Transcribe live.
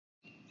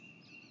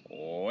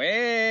Well,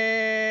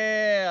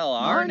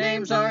 our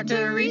names are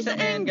Teresa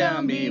and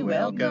Gumby.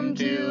 Welcome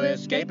to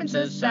Escaping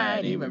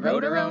Society. We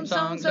wrote our own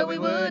songs so we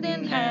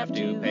wouldn't have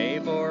to pay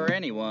for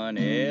anyone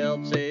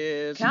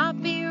else's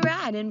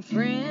copyright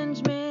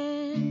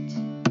infringement.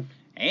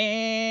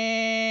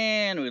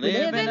 And we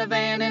live in a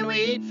van and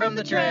we eat from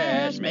the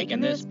trash,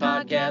 making this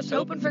podcast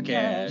hoping for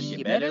cash.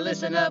 You better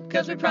listen up,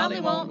 cause we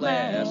probably won't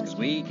last, cause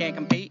we can't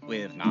compete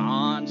with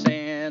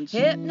nonsense.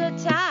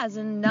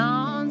 Hypnotizing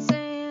nonsense.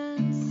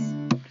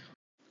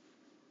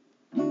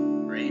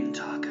 Rain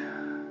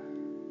Talker.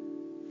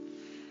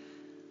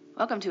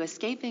 Welcome to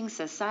Escaping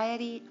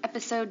Society,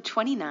 episode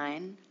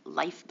 29,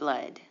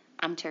 Lifeblood.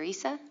 I'm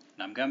Teresa. And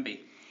I'm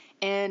Gumby.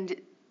 And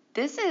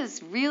this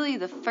is really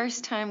the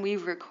first time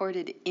we've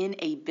recorded in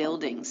a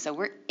building. So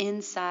we're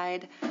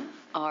inside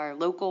our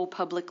local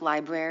public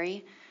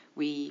library.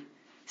 We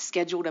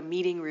scheduled a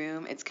meeting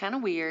room. It's kind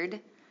of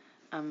weird.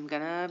 I'm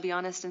going to be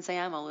honest and say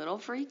I'm a little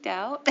freaked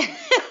out.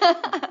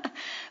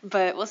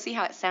 But we'll see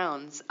how it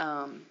sounds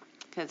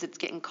because it's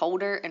getting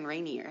colder and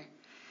rainier.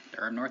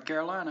 They're in North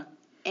Carolina.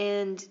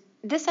 And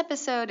this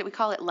episode, we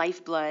call it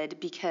Lifeblood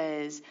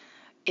because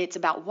it's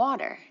about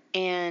water.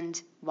 And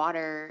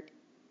water,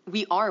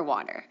 we are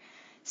water.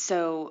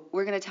 So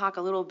we're going to talk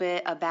a little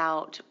bit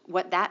about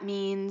what that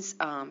means,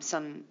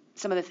 some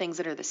of the things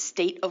that are the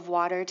state of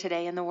water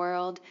today in the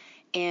world,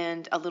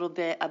 and a little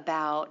bit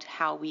about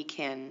how we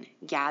can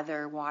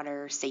gather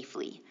water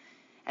safely,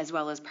 as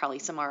well as probably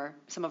some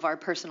of our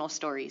personal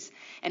stories.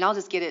 And I'll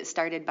just get it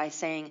started by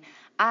saying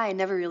I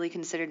never really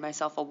considered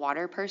myself a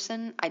water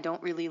person. I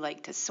don't really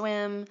like to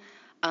swim.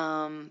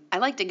 I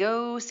like to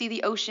go see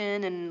the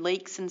ocean and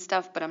lakes and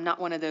stuff, but I'm not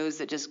one of those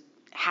that just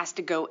has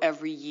to go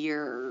every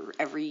year or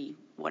every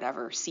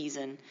whatever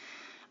season.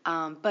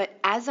 But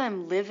as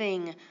I'm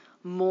living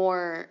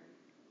more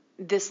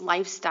this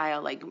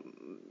lifestyle,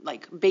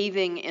 like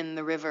bathing in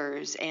the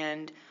rivers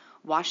and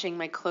washing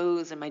my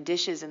clothes and my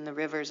dishes in the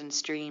rivers and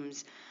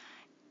streams,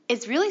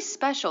 it's really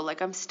special.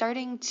 Like I'm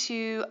starting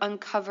to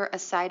uncover a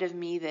side of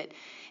me that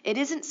it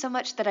isn't so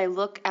much that I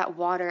look at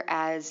water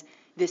as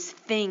this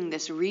thing,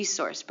 this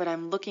resource, but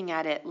I'm looking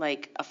at it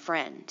like a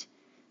friend.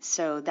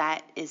 So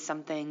that is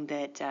something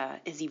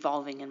that is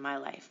evolving in my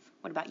life.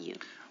 What about you?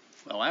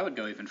 Well, I would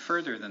go even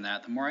further than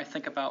that. The more I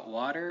think about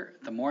water,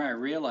 the more I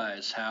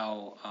realize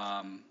how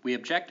we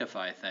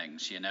objectify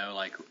things,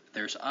 like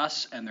there's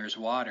us and there's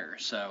water.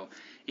 So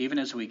even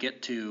as we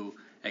get to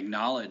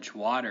acknowledge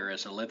water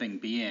as a living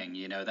being,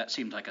 that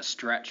seems like a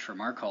stretch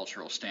from our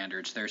cultural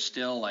standards. There's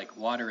still like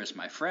water is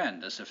my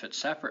friend, as if it's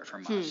separate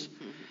from us.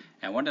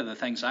 And one of the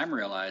things I'm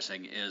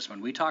realizing is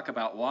when we talk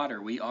about water,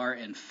 we are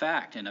in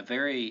fact, in a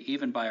very,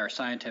 even by our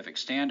scientific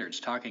standards,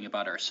 talking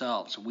about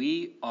ourselves.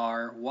 We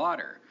are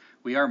water.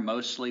 We are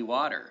mostly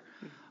water.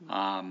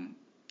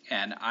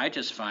 And I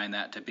just find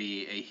that to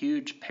be a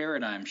huge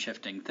paradigm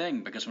shifting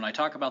thing, because when I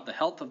talk about the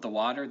health of the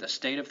water, the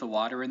state of the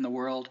water in the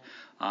world,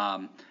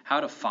 how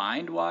to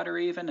find water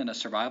even in a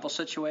survival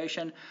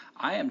situation,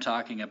 I am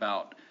talking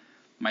about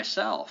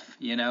myself.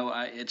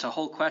 It's a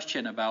whole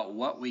question about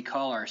what we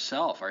call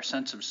ourself, our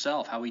sense of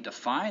self, how we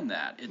define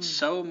that. It's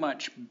so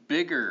much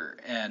bigger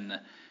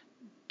and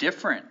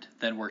different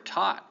than we're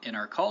taught in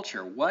our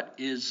culture. What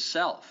is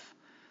self?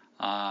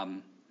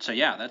 So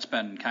yeah, that's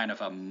been kind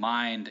of a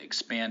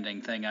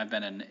mind-expanding thing I've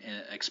been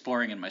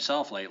exploring in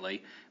myself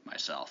lately.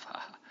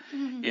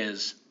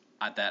 Is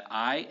that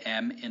I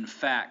am in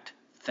fact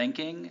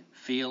thinking,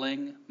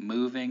 feeling,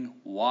 moving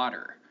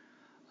water.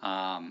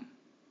 And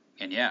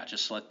yeah,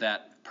 just let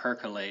that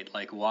percolate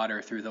like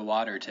water through the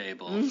water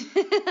table.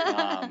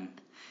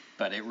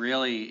 But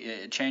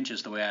it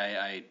changes the way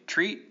I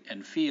treat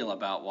and feel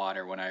about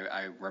water when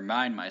I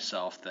remind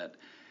myself that,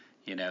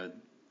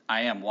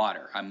 I am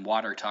water. I'm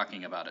water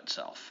talking about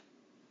itself.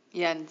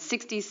 Yeah, and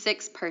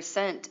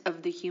 66%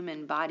 of the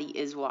human body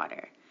is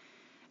water.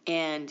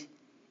 And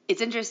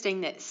it's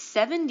interesting that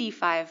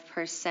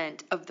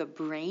 75% of the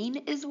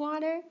brain is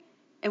water.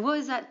 And what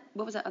was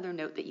that other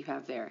note that you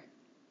have there?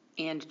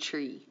 And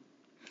tree.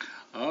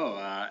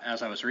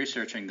 As I was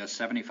researching this,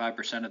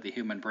 75% of the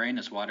human brain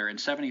is water, and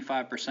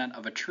 75%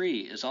 of a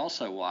tree is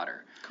also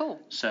water. Cool.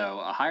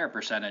 So a higher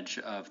percentage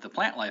of the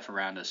plant life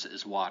around us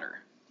is water.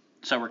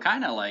 So we're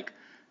kind of like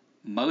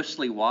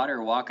mostly water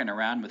walking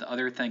around with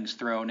other things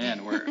thrown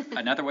in. Where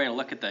another way to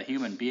look at the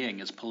human being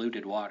is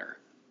polluted water.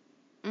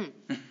 You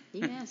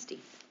nasty.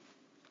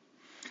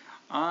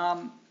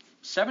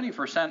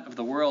 70% of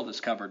the world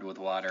is covered with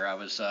water. I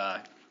was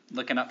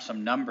looking up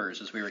some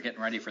numbers as we were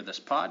getting ready for this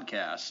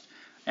podcast.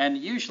 And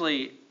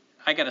usually,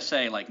 I got to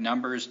say, like,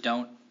 numbers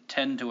don't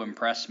tend to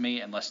impress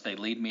me unless they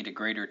lead me to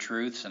greater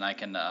truths and I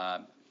can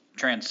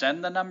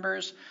transcend the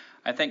numbers.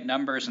 I think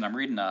numbers, and I'm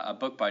reading a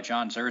book by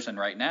John Zerzan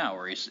right now,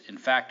 where in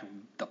fact,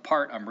 the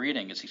part I'm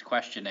reading is he's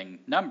questioning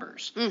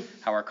numbers,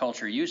 how our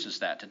culture uses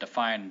that to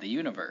define the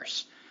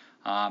universe.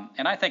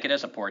 And I think it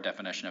is a poor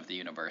definition of the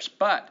universe.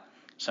 But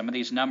Some of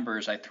these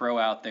numbers I throw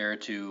out there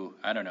to,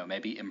 I don't know,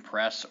 maybe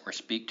impress or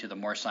speak to the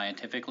more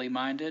scientifically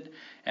minded,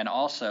 and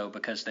also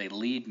because they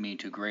lead me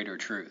to greater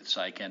truths.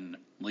 I can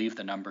leave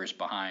the numbers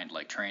behind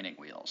like training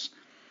wheels.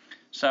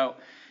 So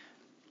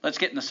let's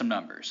get into some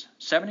numbers.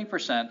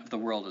 70% of the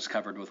world is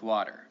covered with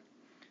water.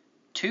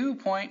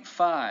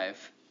 2.5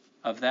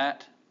 of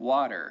that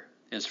water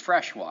is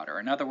fresh water.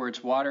 In other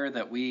words, water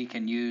that we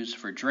can use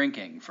for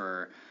drinking,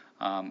 for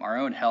our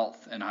own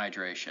health and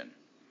hydration.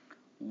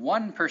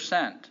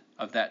 1%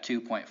 of that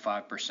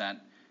 2.5%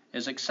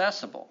 is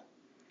accessible.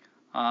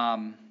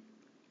 Water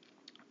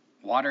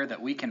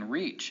that we can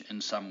reach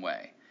in some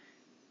way.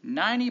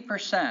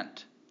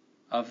 90%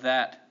 of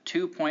that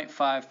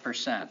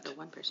 2.5%. Of the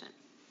 1%.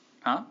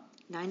 Huh?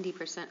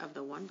 90% of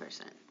the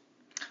 1%.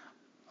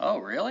 Oh,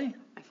 really?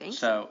 I think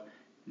so.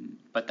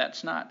 But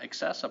that's not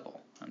accessible.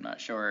 I'm not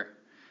sure.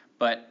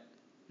 But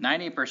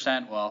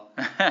 90%, well,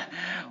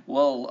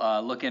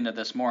 we'll look into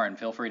this more, and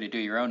feel free to do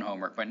your own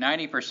homework, but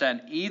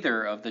 90%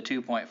 either of the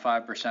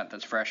 2.5%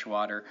 that's fresh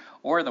water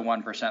or the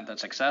 1%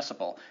 that's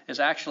accessible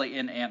is actually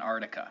in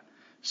Antarctica.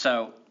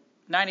 So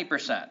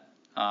 90%,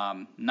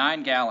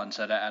 9 gallons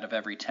out of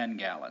every 10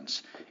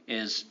 gallons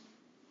is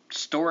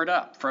stored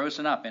up,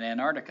 frozen up in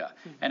Antarctica,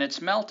 and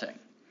it's melting.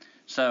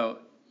 So,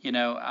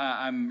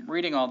 I'm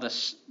reading all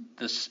this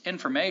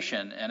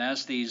information, and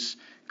as these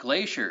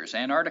glaciers,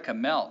 Antarctica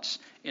melts,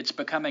 it's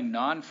becoming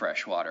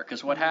non-fresh water,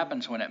 because what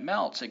happens when it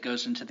melts, it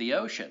goes into the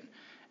ocean.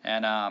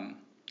 And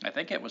I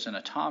think it was in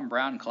a Tom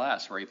Brown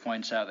class where he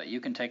points out that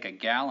you can take a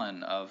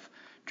gallon of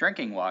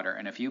drinking water,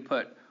 and if you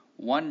put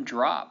 1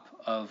 drop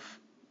of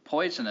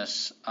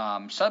poisonous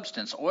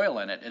substance, oil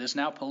in it, it is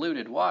now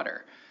polluted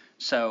water.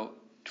 So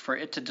for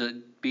it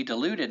to be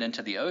diluted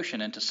into the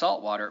ocean, into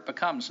salt water, it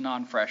becomes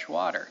non-fresh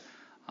water.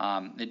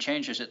 It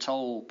changes its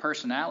whole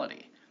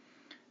personality.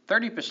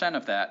 30%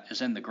 of that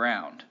is in the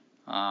ground,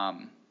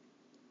 and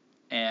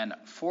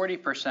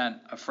 40%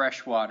 of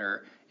fresh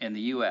water in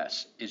the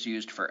U.S. is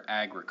used for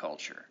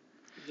agriculture.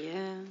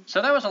 Yeah.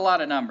 So that was a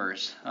lot of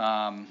numbers.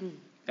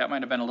 That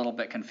might have been a little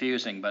bit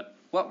confusing, but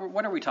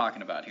what are we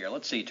talking about here?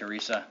 Let's see,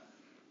 Teresa.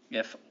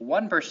 If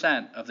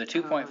 1% of the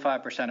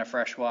 2.5% of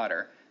fresh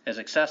water is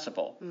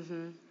accessible,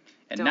 and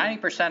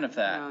 90% of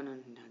that... No.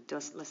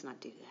 Let's not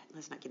do that.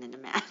 Let's not get into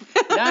math.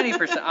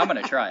 90%, I'm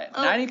going to try it.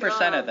 90%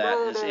 God. of that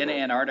is in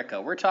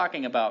Antarctica. We're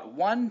talking about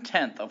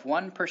 1/10 of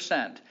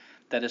 1%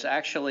 that is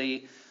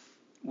actually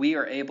we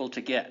are able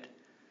to get.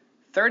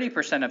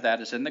 30% of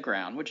that is in the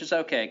ground, which is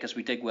okay because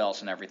we dig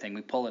wells and everything.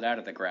 We pull it out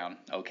of the ground,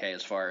 okay,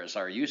 as far as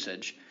our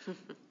usage.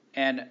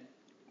 And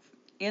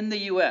in the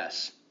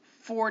U.S.,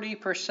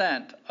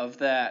 40% of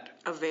that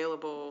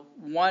available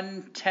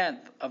 1/10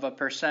 of a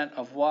percent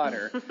of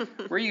water,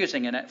 we're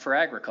using in it for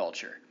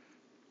agriculture.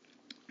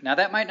 Now,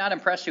 that might not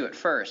impress you at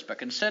first, but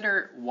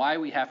consider why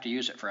we have to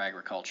use it for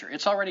agriculture.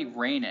 It's already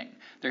raining.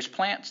 There's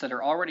plants that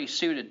are already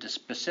suited to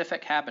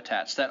specific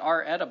habitats that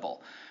are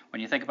edible.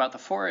 When you think about the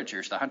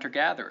foragers, the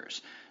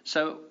hunter-gatherers.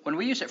 So when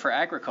we use it for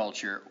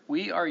agriculture,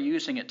 we are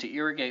using it to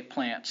irrigate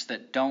plants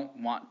that don't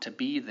want to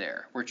be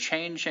there. We're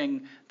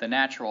changing the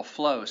natural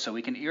flow so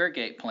we can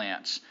irrigate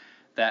plants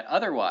that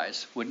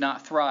otherwise would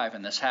not thrive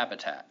in this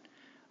habitat.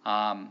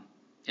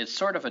 It's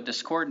sort of a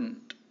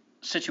discordant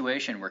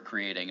situation we're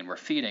creating and we're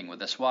feeding with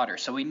this water.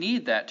 So we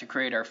need that to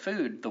create our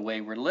food the way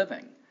we're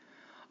living.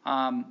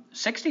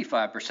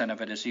 65%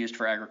 of it is used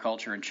for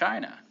agriculture in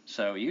China.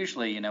 So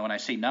usually, when I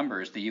see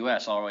numbers, the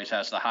U.S. always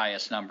has the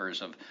highest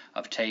numbers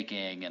of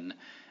taking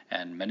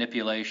and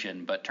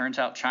manipulation, but turns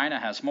out China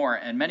has more,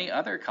 and many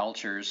other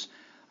cultures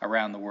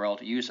around the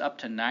world use up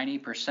to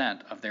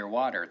 90% of their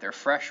water, their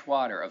fresh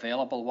water,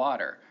 available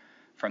water,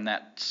 from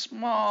that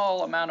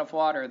small amount of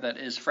water that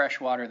is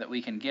fresh water that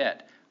we can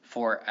get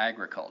for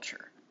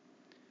agriculture.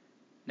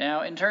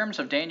 Now, in terms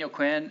of Daniel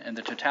Quinn and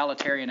the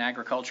totalitarian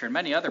agriculture and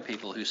many other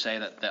people who say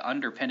that the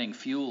underpinning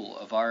fuel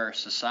of our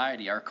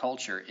society, our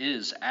culture,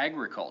 is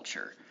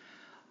agriculture,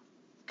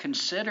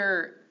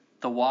 consider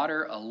the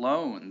water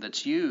alone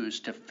that's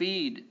used to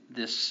feed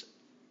this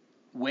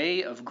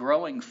way of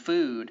growing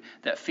food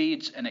that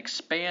feeds an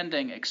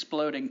expanding,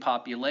 exploding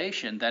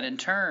population that in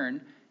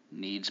turn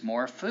needs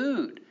more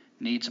food,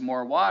 needs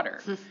more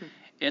water.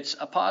 It's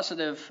a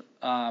positive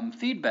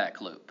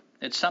feedback loop.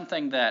 It's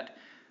something that,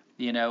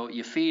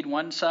 you feed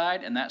one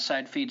side and that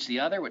side feeds the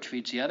other, which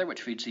feeds the other,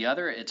 which feeds the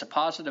other. It's a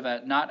positive,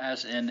 not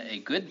as in a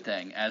good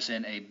thing, as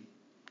in a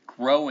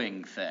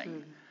growing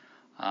thing.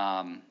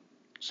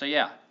 So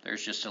yeah,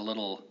 there's just a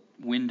little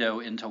window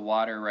into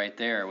water right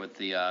there with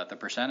the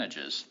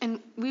percentages.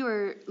 And we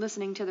were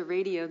listening to the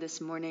radio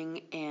this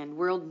morning, and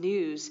World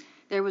News,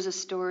 there was a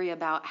story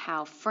about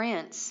how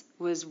France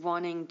was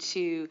wanting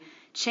to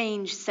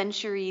change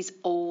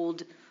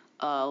centuries-old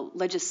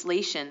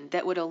legislation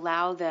that would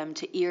allow them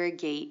to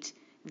irrigate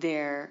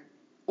their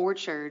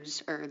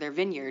orchards or their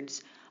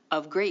vineyards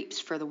of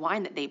grapes for the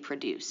wine that they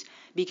produce,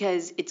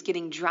 because it's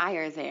getting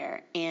drier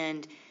there.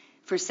 And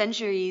for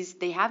centuries,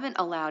 they haven't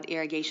allowed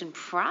irrigation,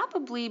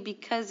 probably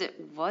because it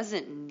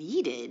wasn't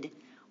needed,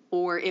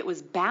 or it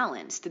was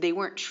balanced. They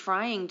weren't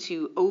trying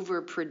to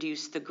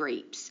overproduce the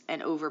grapes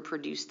and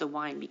overproduce the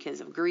wine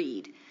because of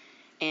greed.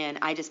 And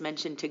I just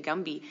mentioned to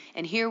Gumby,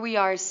 and here we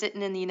are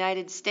sitting in the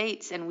United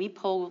States, and we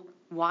pull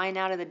wine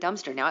out of the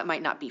dumpster. Now, it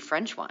might not be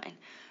French wine,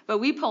 but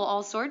we pull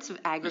all sorts of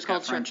agriculture.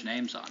 It's got French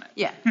names on it.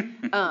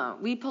 Yeah.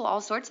 We pull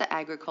all sorts of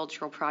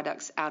agricultural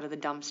products out of the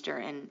dumpster,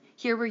 and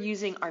here we're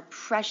using our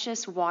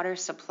precious water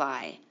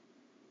supply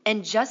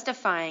and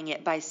justifying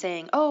it by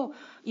saying, oh,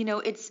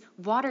 it's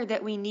water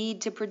that we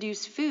need to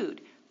produce food.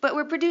 But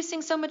we're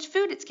producing so much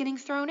food, it's getting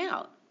thrown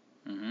out.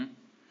 Mm-hmm.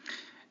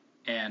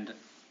 And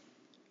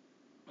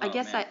I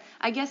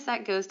guess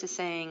that goes to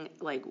saying,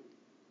 like,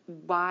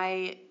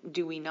 why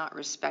do we not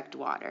respect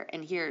water?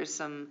 And here are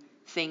some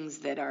things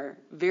that are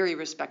very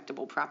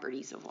respectable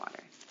properties of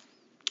water.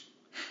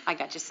 I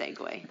got your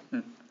segue.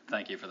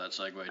 Thank you for that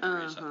segue,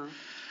 Teresa.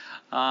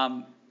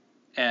 Uh-huh.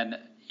 And,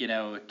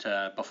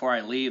 before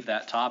I leave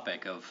that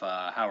topic of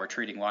how we're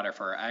treating water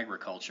for our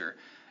agriculture,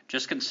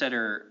 just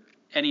consider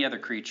any other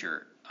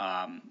creature.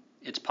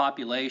 Its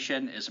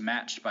population is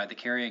matched by the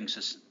carrying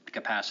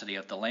capacity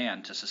of the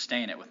land to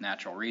sustain it with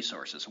natural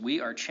resources.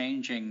 We are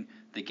changing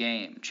the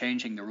game,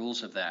 changing the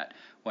rules of that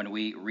when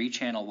we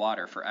rechannel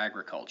water for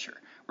agriculture.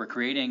 We're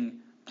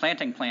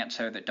planting plants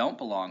there that don't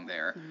belong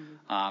there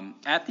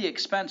at the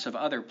expense of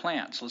other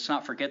plants. Let's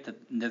not forget that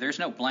there's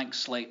no blank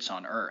slates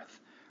on Earth.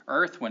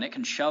 Earth, when it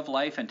can shove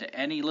life into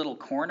any little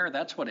corner,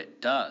 that's what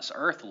it does.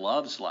 Earth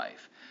loves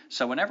life.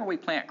 So whenever we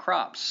plant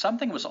crops,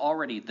 something was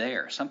already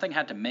there. Something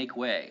had to make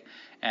way.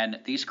 And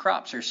these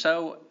crops are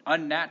so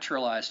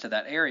unnaturalized to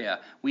that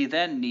area, we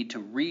then need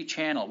to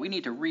rechannel. We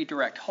need to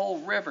redirect whole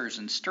rivers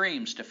and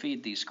streams to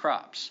feed these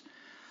crops.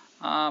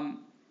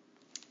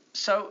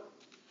 So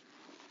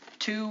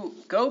to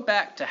go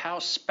back to how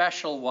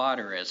special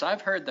water is,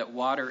 I've heard that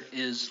water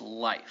is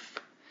life.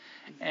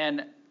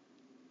 And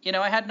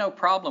I had no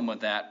problem with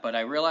that, but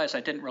I realized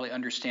I didn't really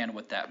understand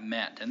what that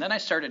meant. And then I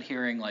started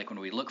hearing, like, when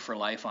we look for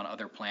life on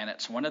other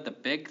planets, one of the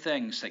big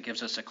things that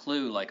gives us a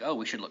clue, like, oh,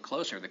 we should look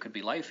closer, there could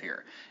be life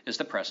here, is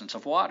the presence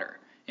of water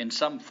in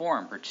some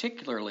form,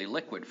 particularly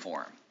liquid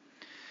form.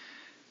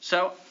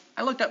 So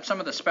I looked up some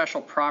of the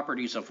special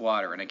properties of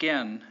water. And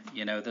again,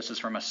 this is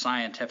from a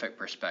scientific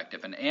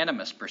perspective. An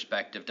animist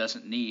perspective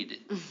doesn't need,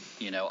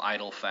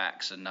 idle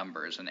facts and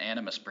numbers. An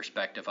animist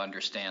perspective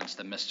understands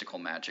the mystical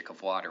magic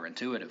of water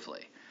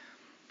intuitively.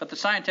 But the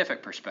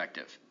scientific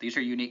perspective, these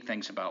are unique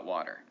things about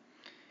water.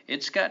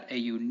 It's got a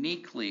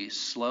uniquely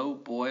slow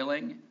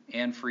boiling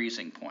and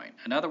freezing point.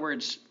 In other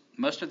words,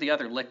 most of the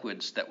other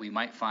liquids that we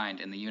might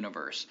find in the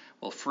universe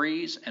will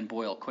freeze and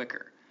boil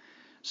quicker.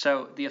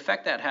 So the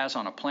effect that has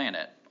on a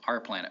planet, our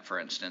planet for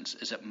instance,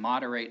 is it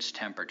moderates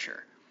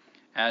temperature.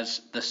 As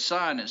the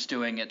sun is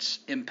doing its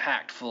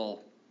impactful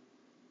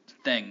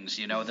things,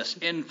 this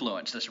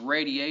influence, this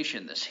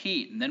radiation, this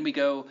heat, and then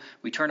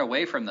we turn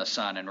away from the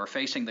sun and we're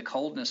facing the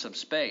coldness of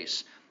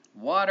space.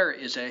 Water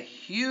is a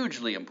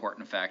hugely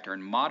important factor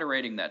in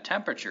moderating that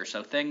temperature,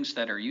 so things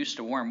that are used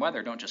to warm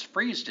weather don't just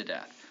freeze to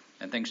death,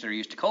 and things that are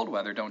used to cold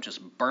weather don't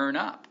just burn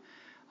up.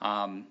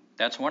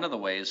 That's one of the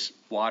ways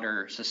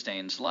water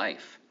sustains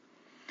life.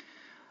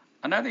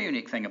 Another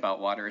unique thing about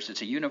water is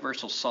it's a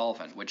universal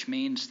solvent, which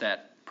means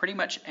that pretty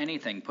much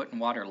anything put in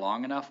water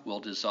long enough will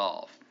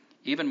dissolve.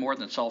 Even more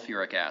than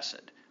sulfuric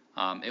acid.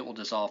 It will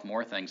dissolve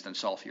more things than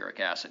sulfuric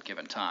acid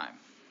given time.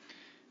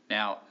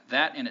 Now,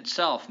 that in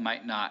itself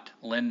might not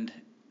lend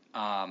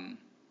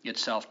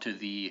itself to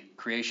the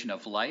creation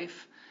of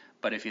life,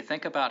 but if you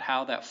think about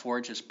how that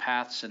forges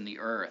paths in the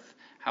earth,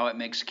 how it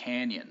makes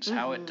canyons,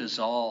 how it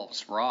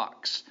dissolves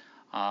rocks,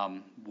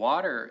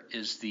 water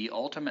is the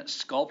ultimate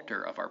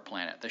sculptor of our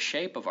planet, the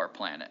shape of our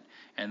planet.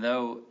 And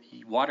though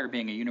water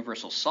being a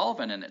universal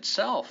solvent in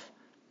itself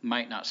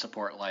might not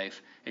support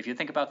life, if you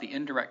think about the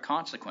indirect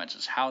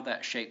consequences, how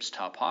that shapes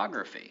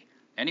topography.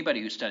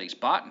 Anybody who studies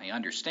botany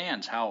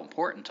understands how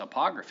important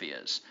topography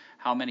is,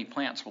 how many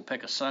plants will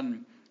pick a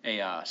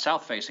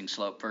south-facing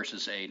slope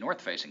versus a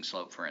north-facing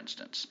slope, for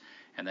instance.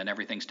 And then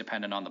everything's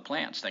dependent on the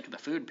plants. Think of the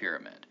food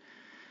pyramid.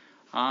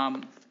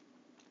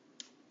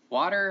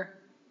 Water,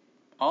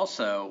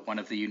 also, one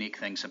of the unique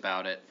things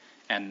about it,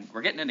 and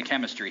we're getting into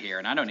chemistry here,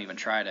 and I don't even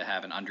try to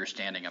have an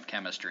understanding of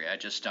chemistry. I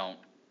just don't.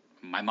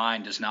 My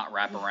mind does not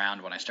wrap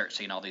around when I start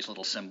seeing all these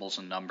little symbols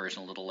and numbers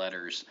and little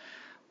letters.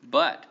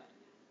 But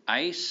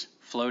ice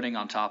floating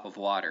on top of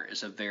water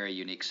is a very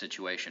unique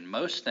situation.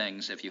 Most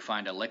things, if you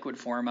find a liquid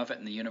form of it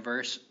in the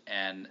universe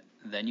and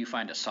then you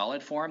find a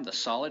solid form, the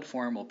solid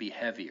form will be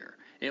heavier.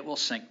 It will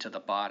sink to the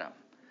bottom.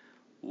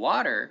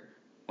 Water,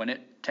 when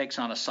it takes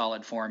on a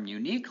solid form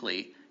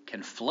uniquely,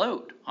 can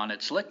float on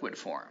its liquid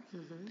form.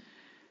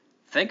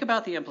 Think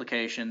about the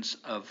implications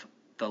of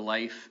the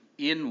life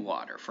in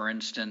water. For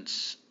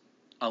instance,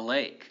 a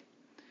lake.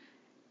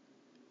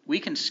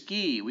 We can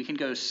ski. We can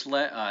go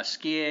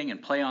skiing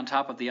and play on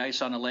top of the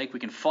ice on a lake. We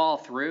can fall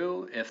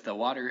through if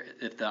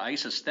the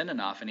ice is thin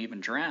enough and even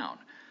drown.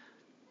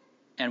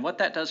 And what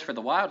that does for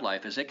the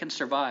wildlife is it can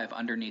survive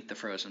underneath the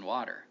frozen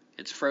water.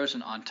 It's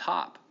frozen on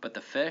top, but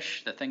the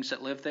fish, the things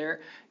that live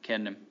there,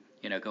 can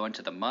go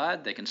into the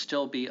mud, they can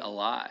still be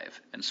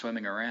alive and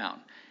swimming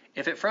around.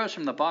 If it froze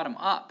from the bottom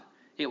up,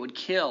 it would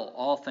kill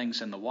all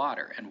things in the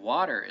water. And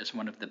water is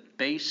one of the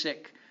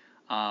basic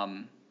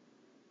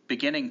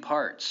beginning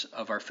parts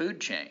of our food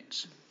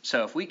chains.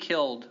 So if we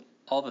killed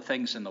all the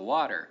things in the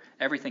water,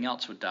 everything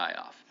else would die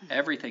off.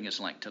 Everything is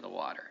linked to the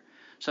water.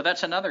 So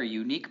that's another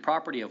unique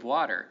property of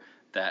water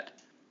that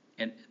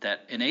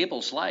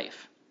enables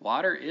life.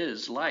 Water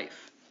is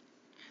life.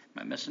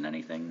 Am I missing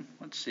anything?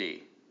 Let's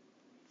see.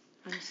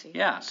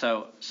 Yeah,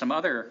 so some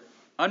other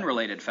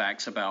unrelated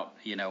facts about,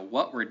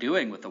 what we're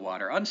doing with the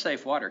water.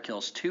 Unsafe water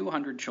kills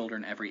 200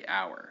 children every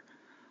hour.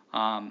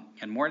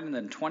 And more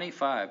than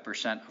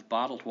 25% of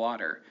bottled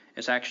water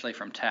is actually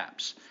from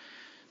taps.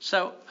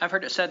 So I've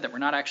heard it said that we're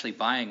not actually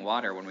buying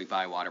water when we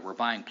buy water. We're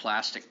buying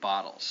plastic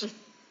bottles.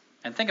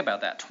 And think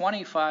about that,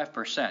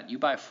 25%. You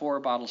buy 4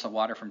 bottles of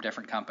water from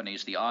different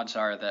companies, the odds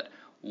are that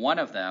one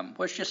of them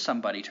was just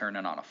somebody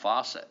turning on a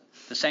faucet.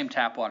 The same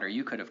tap water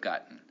you could have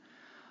gotten.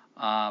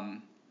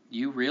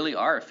 You really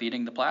are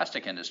feeding the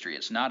plastic industry.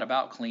 It's not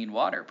about clean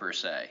water per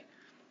se.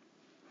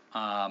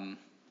 Yeah,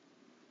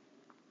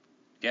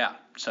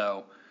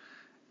 so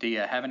do you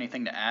have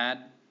anything to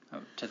add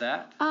to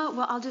that?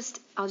 Well, I'll just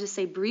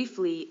say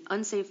briefly,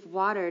 unsafe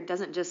water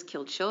doesn't just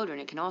kill children,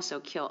 it can also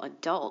kill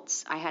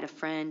adults. I had a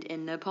friend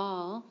in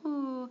Nepal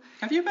who...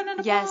 Have you been in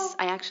Nepal? Yes,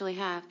 I actually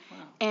have. Wow.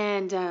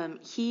 And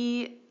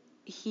he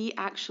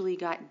actually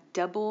got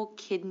double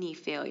kidney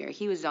failure.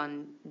 He was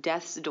on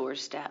death's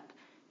doorstep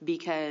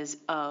because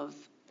of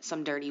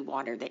some dirty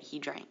water that he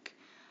drank.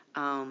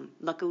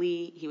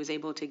 Luckily, he was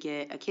able to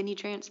get a kidney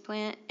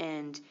transplant,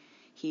 and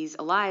he's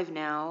alive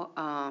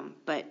now.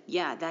 But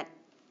yeah,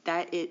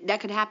 that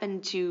could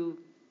happen to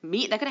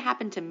me. That could have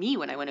happened to me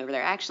when I went over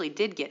there. I actually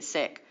did get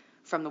sick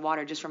from the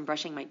water just from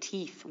brushing my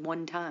teeth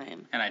one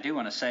time. And I do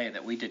want to say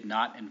that we did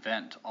not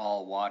invent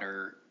all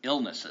water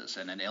illnesses,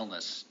 and an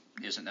illness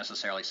isn't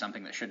necessarily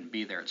something that shouldn't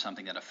be there. It's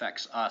something that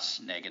affects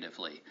us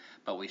negatively.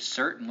 But we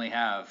certainly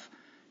have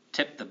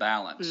tipped the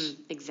balance.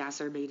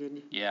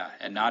 Exacerbated. Yeah,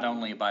 and not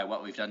only by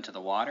what we've done to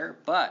the water,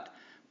 but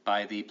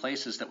by the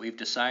places that we've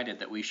decided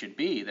that we should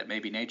be, that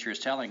maybe nature is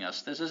telling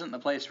us this isn't the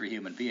place for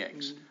human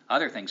beings.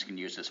 Other things can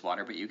use this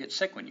water, but you get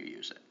sick when you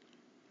use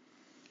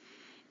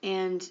it.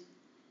 And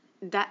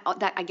that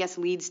I guess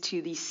leads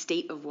to the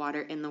state of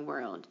water in the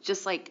world.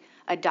 Just like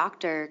a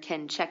doctor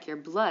can check your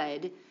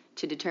blood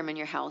to determine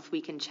your health,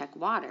 we can check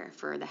water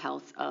for the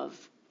health of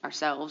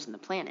ourselves and the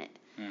planet.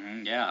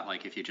 Yeah,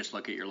 like if you just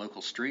look at your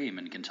local stream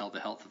and can tell the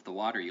health of the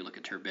water, you look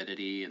at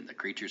turbidity and the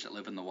creatures that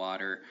live in the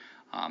water,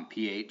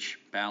 pH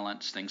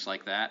balance, things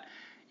like that,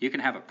 you can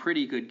have a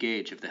pretty good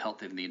gauge of the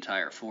health of the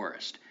entire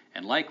forest.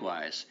 And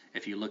likewise,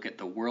 if you look at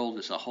the world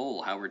as a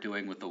whole, how we're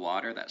doing with the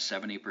water, that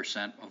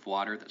 70% of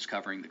water that's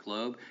covering the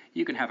globe,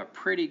 you can have a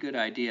pretty good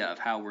idea of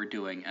how we're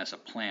doing as a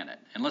planet.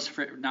 And let's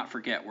not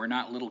forget, we're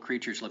not little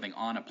creatures living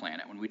on a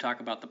planet. When we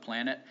talk about the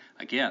planet,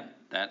 again,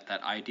 that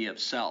idea of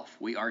self,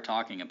 we are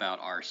talking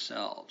about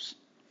ourselves.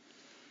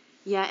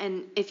 Yeah,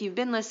 and if you've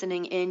been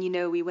listening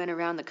in, we went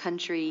around the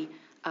country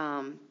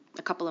a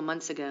couple of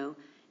months ago,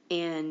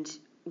 and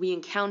we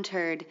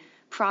encountered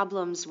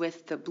problems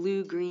with the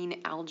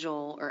blue-green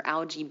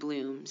algae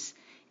blooms,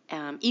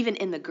 even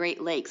in the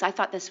Great Lakes. I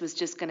thought this was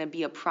just going to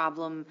be a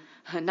problem,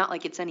 not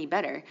like it's any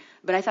better,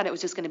 but I thought it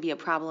was just going to be a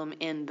problem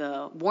in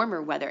the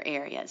warmer weather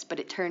areas. But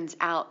it turns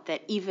out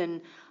that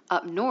even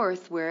up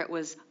north, where it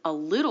was a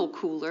little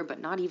cooler, but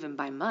not even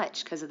by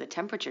much because of the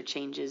temperature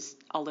changes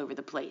all over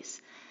the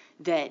place,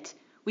 that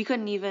we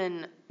couldn't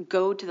even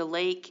go to the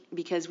lake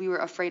because we were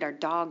afraid our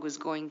dog was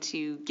going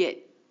to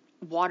get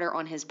water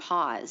on his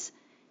paws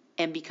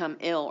and become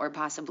ill or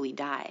possibly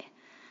die.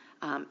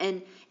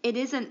 And it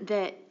isn't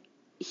that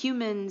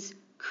humans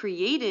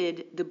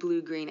created the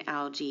blue-green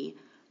algae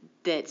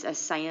that's a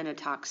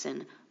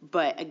cyanotoxin,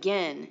 but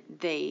again,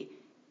 they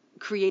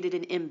created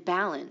an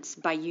imbalance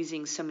by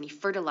using so many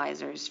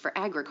fertilizers for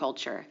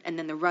agriculture, and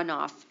then the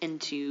runoff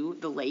into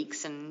the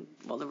lakes and,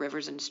 the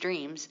rivers and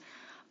streams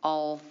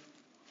all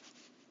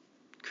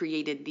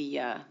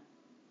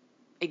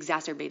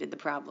exacerbated the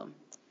problem.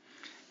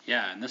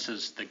 Yeah, and this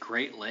is the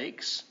Great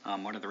Lakes.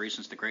 One of the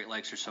reasons the Great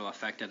Lakes are so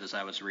affected, as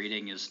I was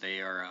reading, is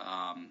they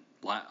are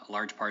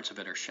large parts of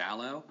it are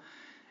shallow.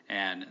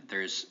 And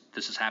this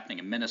is happening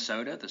in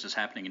Minnesota. This is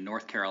happening in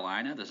North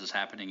Carolina. This is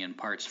happening in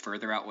parts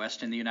further out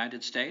west in the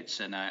United States.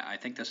 And I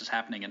think this is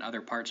happening in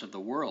other parts of the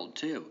world,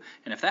 too.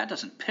 And if that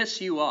doesn't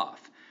piss you off,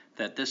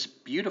 that this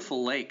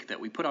beautiful lake that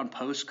we put on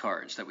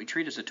postcards, that we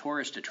treat as a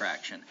tourist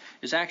attraction,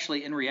 is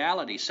actually in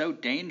reality so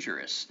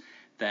dangerous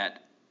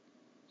that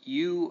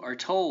you are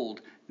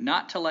told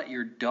not to let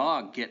your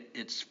dog get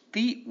its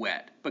feet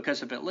wet,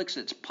 because if it licks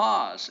its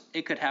paws,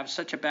 it could have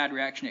such a bad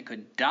reaction it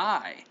could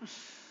die.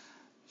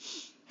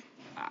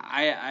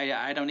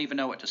 I don't even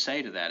know what to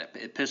say to that.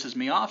 It pisses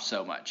me off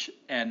so much.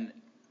 And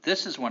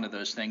this is one of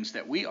those things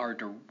that we are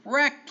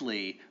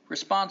directly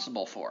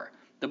responsible for.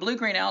 The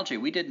blue-green algae,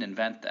 we didn't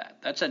invent that.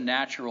 That's a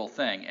natural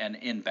thing. And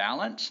in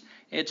balance,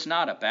 it's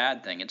not a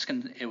bad thing.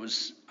 It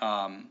was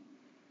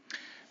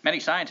Many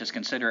scientists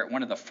consider it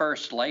one of the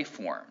first life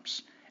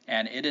forms,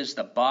 and it is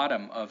the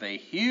bottom of a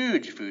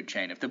huge food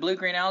chain. If the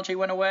blue-green algae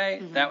went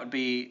away, that would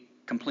be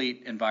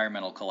complete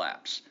environmental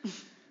collapse.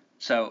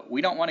 So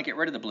we don't want to get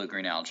rid of the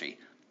blue-green algae,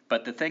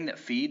 but the thing that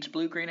feeds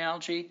blue-green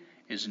algae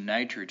is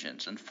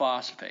nitrogens and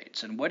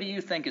phosphates. And what do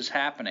you think is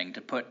happening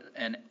to put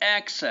an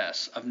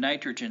excess of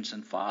nitrogens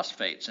and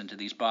phosphates into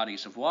these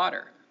bodies of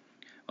water?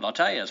 Well, I'll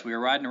tell you, as we were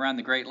riding around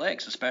the Great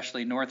Lakes,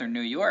 especially northern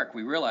New York,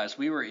 we realized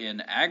we were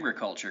in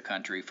agriculture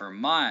country for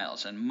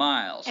miles and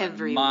miles and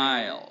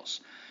miles.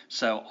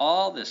 So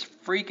all this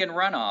freaking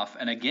runoff,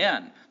 and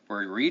again,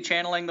 we're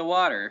rechanneling the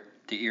water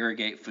to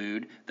irrigate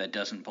food that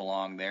doesn't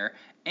belong there.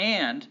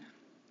 And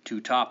to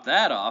top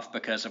that off,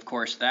 because of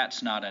course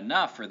that's not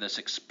enough for this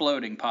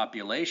exploding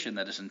population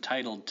that is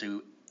entitled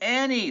to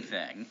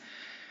anything,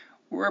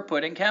 we're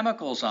putting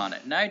chemicals on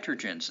it,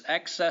 nitrogens,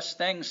 excess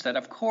things that,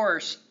 of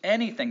course,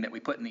 anything that we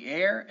put in the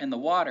air and the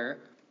water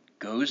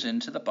goes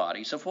into the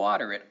bodies of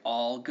water. It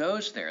all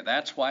goes there.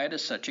 That's why it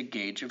is such a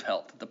gauge of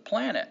health of the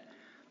planet.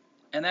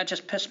 And that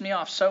just pissed me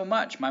off so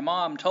much. My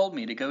mom told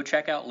me to go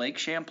check out Lake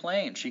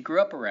Champlain. She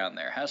grew up around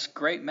there, has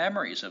great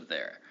memories of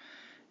there.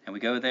 And we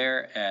go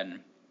there and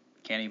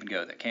can't even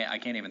go there. I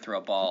can't even throw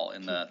a ball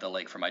in the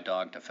lake for my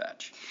dog to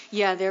fetch.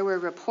 Yeah, there were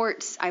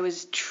reports. I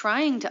was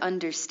trying to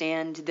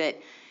understand that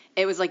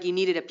it was like you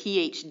needed a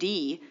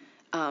PhD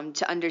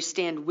to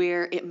understand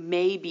where it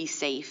may be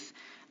safe.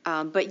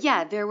 But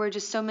yeah, there were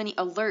just so many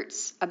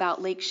alerts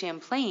about Lake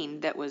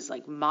Champlain that was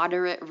like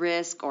moderate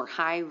risk or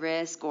high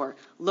risk or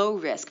low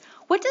risk.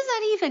 What does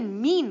that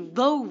even mean,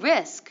 low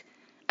risk?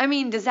 I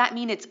mean, does that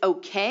mean it's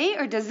okay,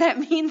 or does that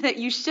mean that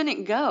you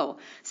shouldn't go?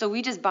 So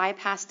we just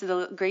bypassed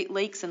the Great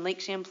Lakes and Lake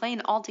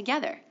Champlain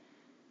altogether,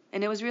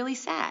 and it was really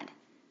sad.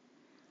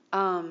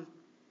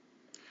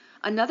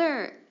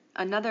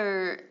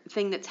 Another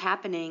thing that's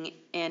happening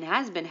and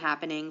has been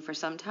happening for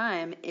some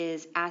time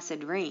is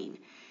acid rain.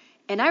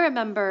 And I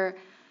remember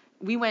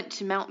we went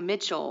to Mount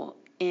Mitchell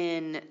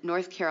in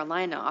North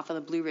Carolina off of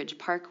the Blue Ridge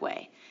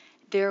Parkway.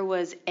 There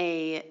was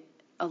a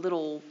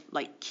little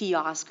like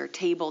kiosk or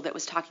table that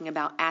was talking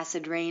about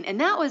acid rain.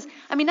 And that was,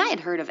 I mean, I had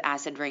heard of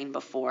acid rain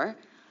before,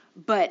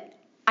 but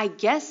I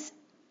guess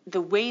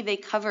the way they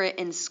cover it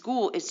in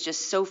school is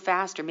just so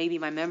fast, or maybe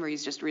my memory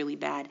is just really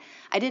bad.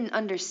 I didn't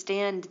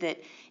understand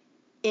that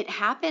it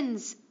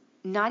happens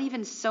not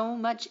even so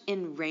much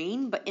in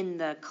rain, but in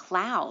the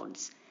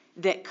clouds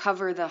that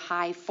cover the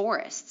high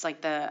forests, like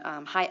the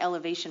high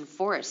elevation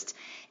forests.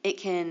 It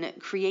can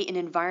create an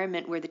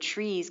environment where the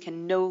trees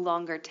can no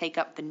longer take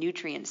up the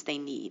nutrients they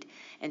need.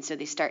 And so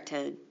they start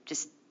to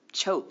just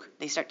choke.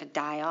 They start to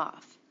die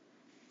off.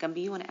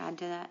 Gumby, you want to add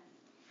to that?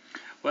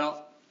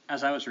 Well,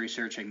 as I was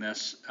researching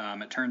this,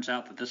 it turns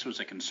out that this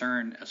was a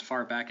concern as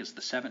far back as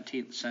the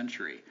 17th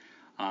century.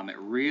 It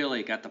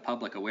really got the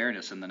public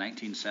awareness in the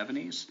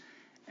 1970s.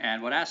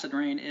 And what acid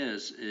rain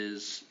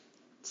is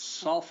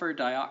sulfur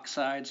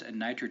dioxides and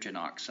nitrogen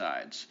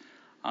oxides.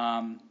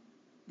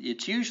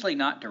 It's usually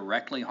not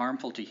directly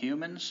harmful to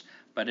humans,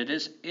 but it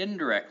is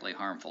indirectly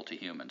harmful to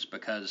humans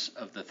because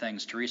of the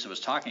things Teresa was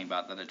talking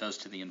about that it does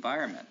to the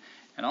environment.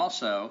 And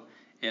also,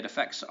 it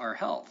affects our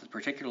health,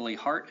 particularly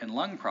heart and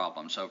lung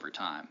problems over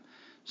time.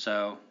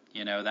 So,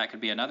 that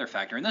could be another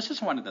factor. And this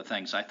is one of the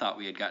things I thought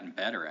we had gotten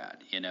better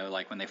at.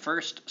 Like when they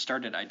first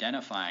started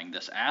identifying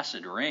this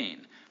acid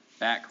rain,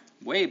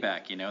 way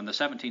back, in the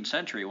 17th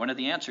century, one of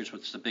the answers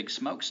was the big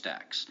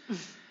smokestacks.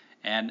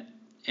 And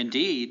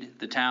indeed,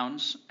 the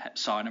towns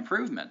saw an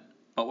improvement.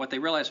 But what they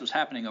realized was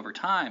happening over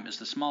time is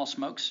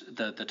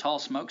the tall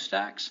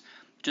smokestacks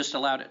just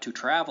allowed it to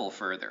travel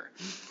further.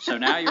 So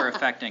now you're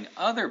affecting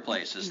other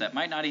places that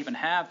might not even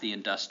have the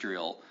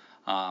industrial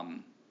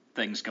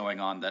things going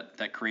on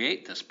that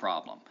create this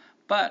problem.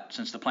 But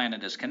since the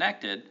planet is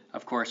connected,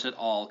 of course, it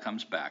all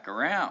comes back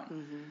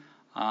around.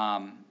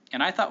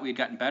 And I thought we had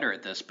gotten better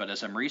at this, but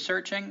as I'm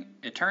researching,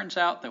 it turns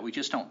out that we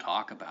just don't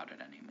talk about it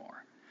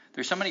anymore.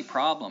 There's so many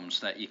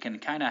problems that you can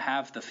kind of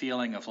have the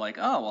feeling of like,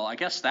 oh, well, I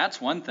guess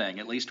that's one thing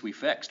at least we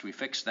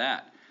fixed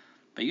that.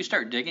 But you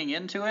start digging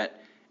into it,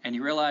 and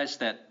you realize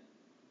that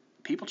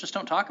people just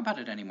don't talk about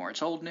it anymore.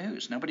 It's old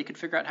news. Nobody could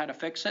figure out how to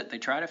fix it. They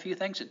tried a few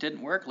things. It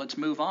didn't work. Let's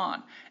move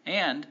on.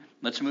 And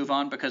let's move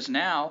on because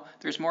now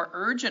there's more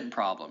urgent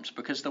problems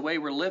because the way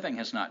we're living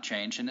has not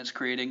changed, and it's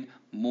creating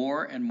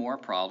more and more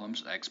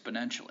problems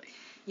exponentially.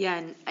 Yeah,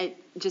 and it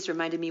just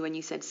reminded me when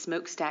you said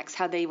smokestacks,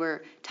 how they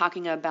were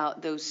talking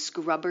about those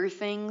scrubber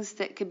things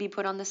that could be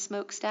put on the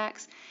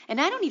smokestacks. And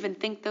I don't even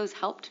think those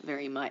helped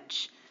very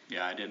much.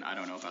 Yeah, I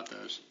don't know about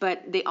those.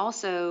 But they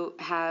also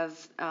have,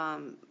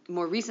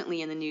 more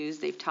recently in the news,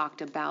 they've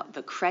talked about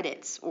the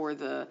credits or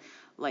the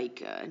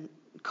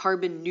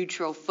carbon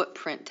neutral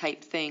footprint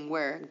type thing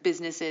where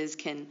businesses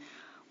can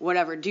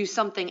do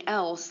something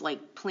else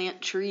like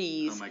plant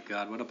trees. Oh my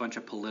God, what a bunch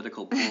of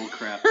political bull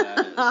crap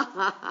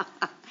that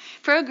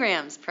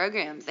is.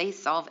 Programs, they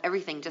solve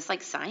everything just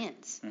like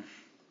science.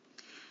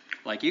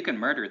 Like you can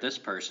murder this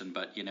person,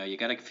 but you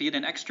got to feed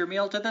an extra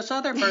meal to this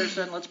other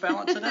person. Let's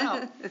balance it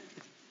out.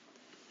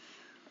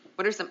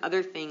 What are some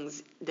other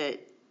things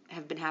that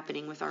have been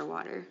happening with our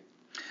water?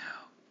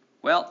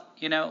 Well,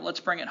 let's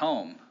bring it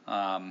home.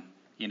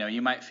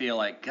 You might feel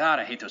like, God,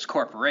 I hate those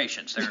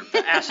corporations. They're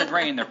the acid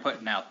rain they're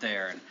putting out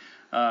there,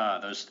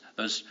 and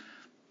those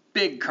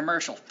big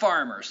commercial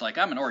farmers. Like,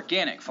 I'm an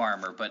organic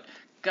farmer, but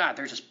God,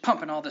 they're just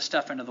pumping all this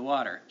stuff into the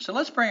water. So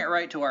let's bring it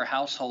right to our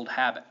household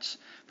habits,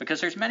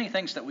 because there's many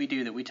things that we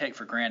do that we take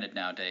for granted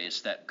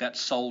nowadays that got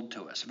sold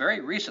to us. Very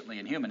recently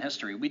in human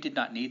history, we did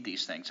not need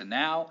these things, and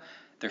now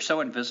they're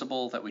so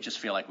invisible that we just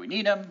feel like we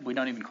need them. We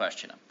don't even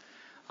question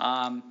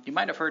them. You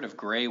might have heard of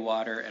gray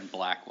water and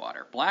black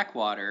water. Black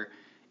water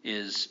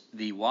is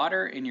the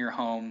water in your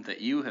home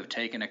that you have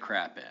taken a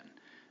crap in.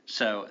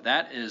 So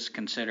that is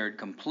considered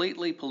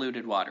completely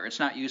polluted water. It's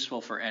not useful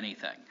for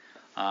anything.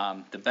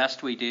 The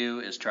best we do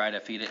is try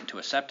to feed it into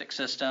a septic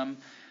system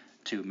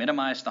to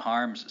minimize the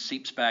harms. It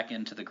seeps back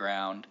into the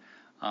ground,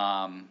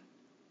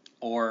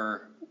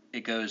 or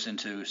it goes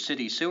into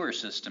city sewer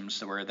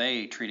systems where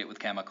they treat it with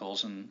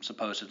chemicals, and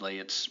supposedly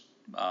it's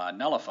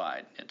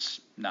nullified.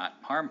 It's not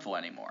harmful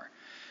anymore.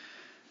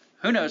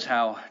 Who knows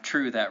how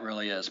true that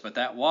really is, but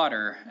that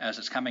water, as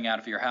it's coming out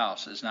of your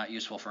house, is not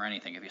useful for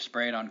anything. If you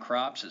spray it on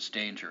crops, it's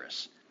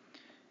dangerous.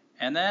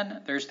 And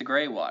then there's the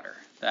gray water.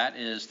 That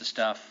is the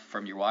stuff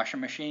from your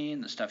washing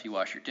machine, the stuff you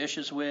wash your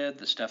dishes with,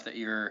 the stuff that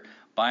you're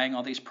buying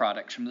all these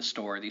products from the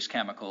store, these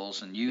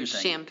chemicals, and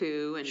using.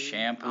 Shampoo,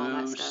 all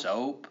that stuff.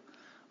 Soap,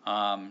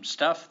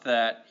 stuff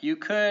that you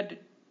could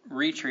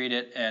retreat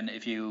it, and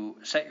if you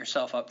set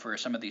yourself up for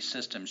some of these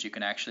systems, you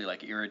can actually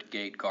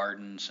irrigate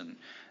gardens, and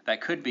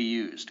that could be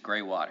used,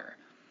 gray water.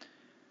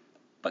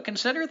 But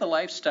consider the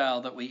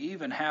lifestyle that we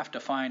even have to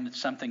find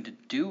something to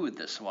do with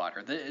this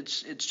water.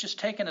 It's just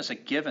taken as a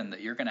given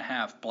that you're going to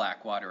have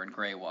black water and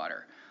gray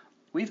water.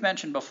 We've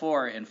mentioned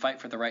before in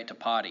Fight for the Right to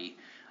Potty,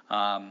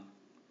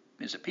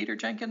 is it Peter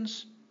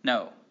Jenkins?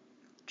 No,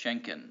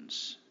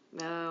 Jenkins.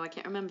 No, I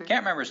can't remember.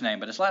 Can't remember his name,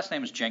 but his last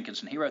name is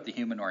Jenkins, and he wrote the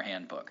Human Ore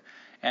Handbook.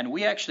 And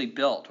we actually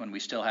built, when we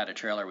still had a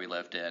trailer we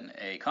lived in,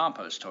 a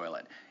compost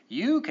toilet.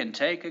 You can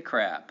take a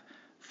crap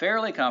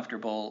fairly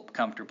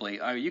comfortably.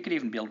 You could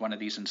even build one of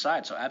these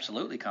inside, so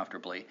absolutely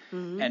comfortably,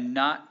 and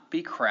not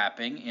be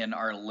crapping in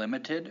our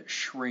limited,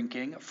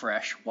 shrinking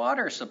fresh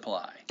water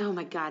supply. Oh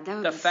my God, that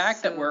would be so The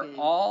fact that we're good.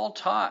 all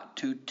taught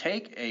to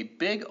take a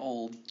big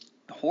old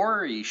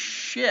hoary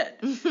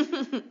shit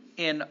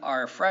in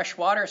our fresh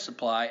water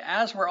supply,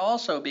 as we're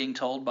also being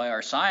told by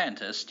our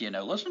scientists,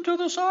 listen to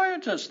the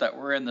scientists, that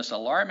we're in this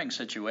alarming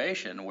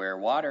situation where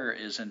water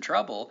is in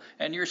trouble,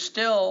 and you're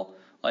still,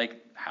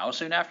 how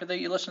soon after that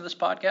you listen to this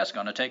podcast,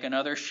 going to take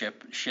another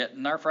shit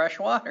in our fresh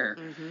water?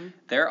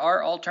 There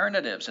are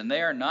alternatives, and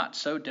they are not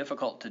so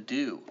difficult to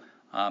do.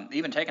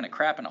 Even taking a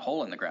crap in a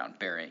hole in the ground,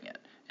 burying it,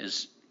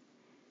 is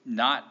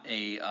not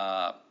a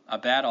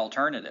bad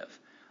alternative.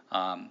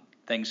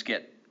 Things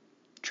get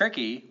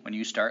tricky when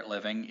you start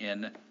living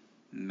in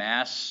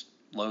mass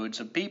loads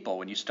of people.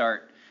 When you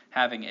start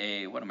having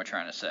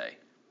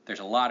there's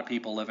a lot of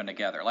people living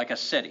together, like a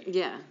city.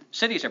 Yeah.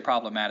 Cities are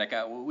problematic.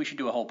 We should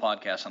do a whole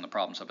podcast on the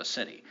problems of a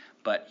city.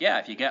 But yeah,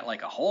 if you get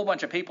a whole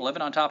bunch of people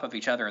living on top of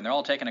each other and they're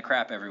all taking a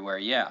crap everywhere,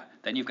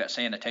 then you've got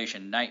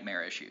sanitation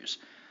nightmare issues.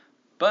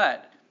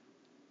 But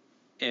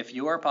if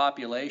your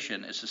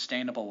population is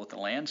sustainable with the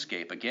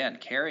landscape, again,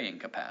 carrying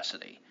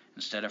capacity,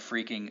 instead of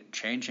freaking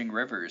changing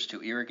rivers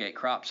to irrigate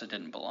crops that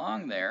didn't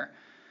belong there,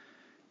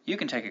 you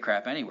can take a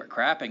crap anywhere.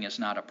 Crapping is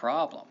not a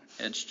problem.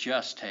 It's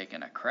just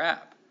taking a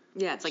crap.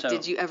 Yeah, it's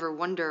did you ever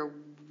wonder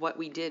what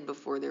we did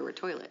before there were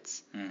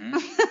toilets?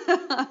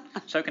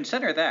 So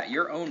consider that,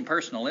 your own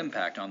personal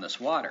impact on this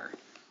water.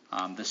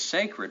 This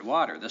sacred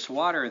water, this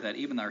water that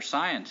even our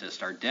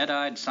scientists, our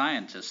dead-eyed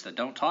scientists that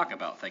don't talk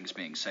about things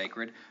being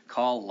sacred,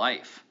 call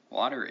life.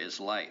 Water is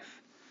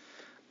life.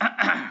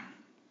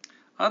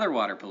 Other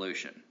water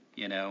pollution.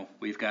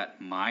 We've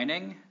got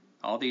mining,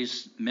 all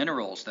these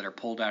minerals that are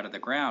pulled out of the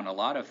ground. A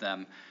lot of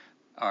them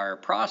are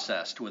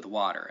processed with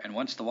water, and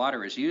once the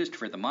water is used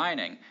for the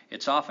mining,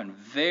 it's often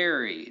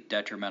very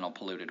detrimental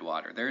polluted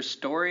water. There's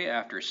story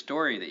after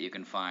story that you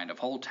can find of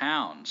whole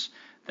towns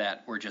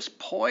that were just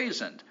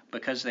poisoned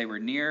because they were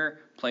near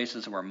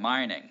places where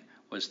mining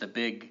was the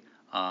big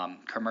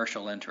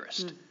commercial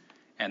interest.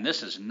 And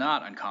this is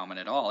not uncommon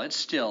at all. It's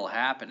still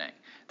happening.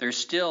 There's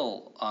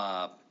still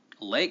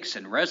lakes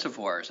and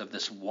reservoirs of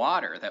this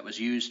water that was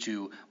used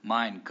to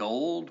mine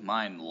gold,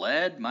 mine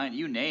lead,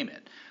 you name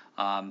it,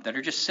 that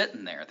are just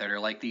sitting there, that are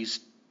like these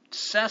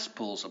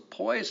cesspools of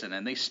poison,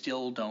 and they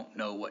still don't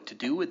know what to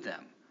do with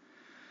them.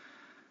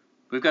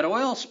 We've got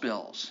oil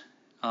spills.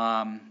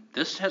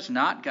 This has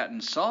not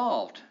gotten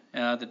solved.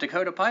 The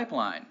Dakota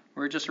Pipeline.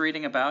 We're just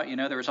reading about,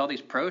 there was all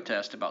these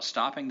protests about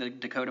stopping the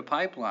Dakota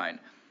Pipeline.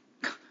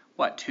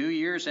 2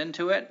 years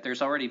into it,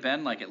 there's already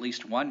been at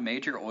least one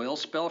major oil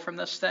spill from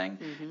this thing.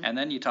 And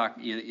then you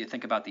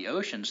think about the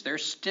oceans.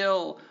 There's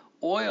still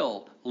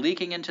oil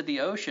leaking into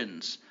the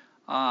oceans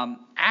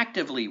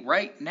actively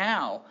right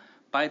now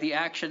by the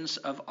actions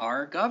of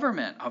our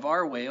government, of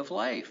our way of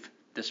life,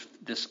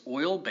 this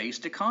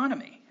oil-based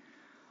economy.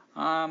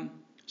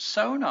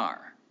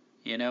 Sonar.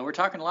 We're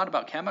talking a lot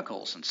about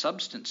chemicals and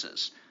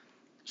substances.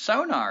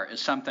 Sonar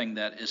is something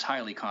that is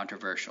highly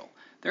controversial.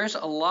 There's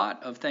a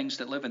lot of things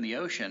that live in the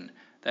ocean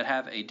that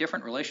have a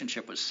different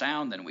relationship with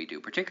sound than we do,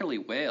 particularly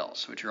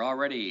whales, which are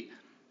already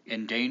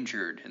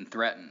endangered and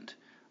threatened,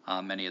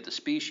 many of the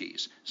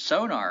species.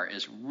 Sonar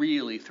is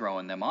really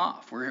throwing them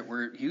off.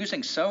 We're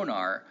using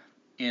sonar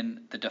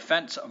in the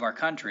defense of our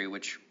country,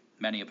 which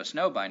many of us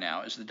know by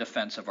now is the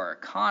defense of our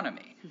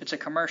economy. It's a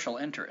commercial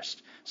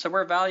interest. So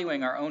we're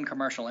valuing our own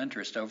commercial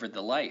interest over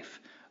the life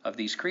of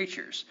these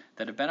creatures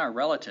that have been our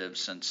relatives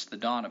since the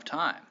dawn of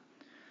time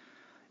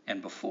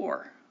and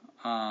before.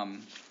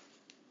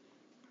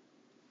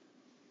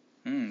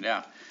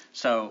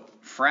 So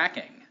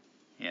fracking,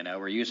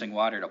 we're using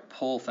water to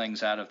pull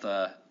things out of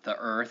the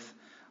earth.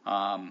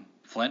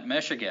 Flint,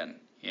 Michigan,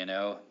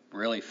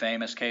 really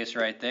famous case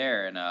right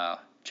there. And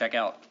check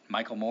out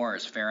Michael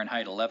Moore's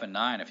Fahrenheit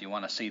 11.9 if you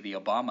want to see the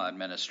Obama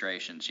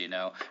administration's,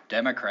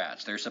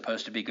 Democrats. They're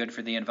supposed to be good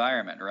for the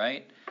environment,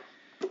 right?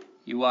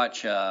 You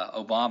watch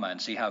Obama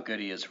and see how good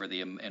he is for the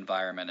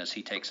environment as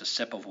he takes a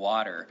sip of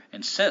water,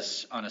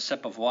 insists on a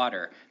sip of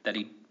water that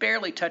he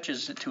barely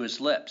touches to his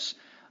lips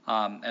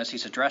as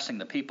he's addressing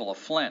the people of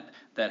Flint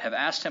that have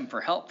asked him for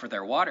help for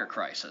their water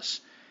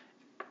crisis,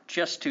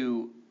 just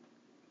to,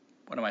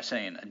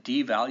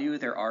 devalue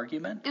their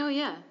argument? Oh,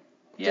 yeah.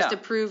 Just to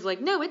prove,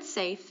 no, it's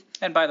safe.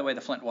 And by the way,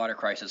 the Flint water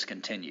crisis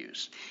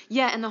continues.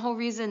 Yeah, and the whole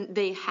reason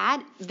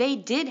they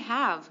did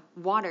have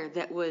water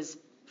that was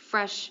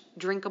fresh,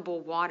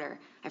 drinkable water.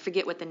 I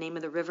forget what the name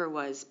of the river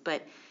was,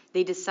 but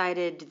they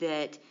decided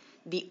that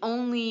the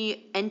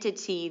only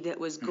entity that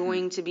was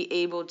going to be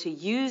able to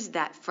use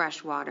that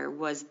fresh water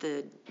was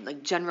the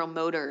General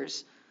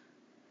Motors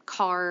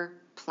car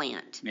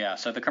plant. Yeah,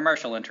 so the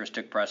commercial interest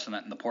took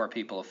precedent, and the poor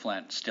people of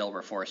Flint still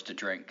were forced to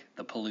drink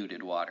the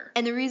polluted water.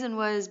 And the reason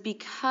was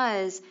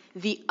because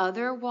the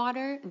other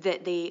water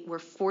that they were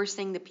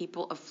forcing the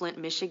people of Flint,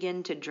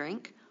 Michigan to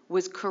drink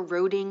was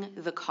corroding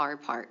the car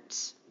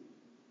parts.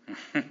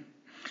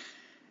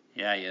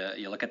 Yeah,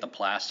 you look at the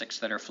plastics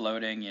that are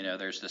floating.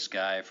 There's this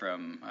guy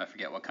from, I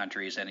forget what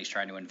country he's in. He's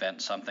trying to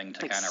invent something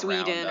to kind of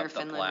round up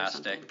the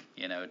plastic.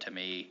 To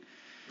me,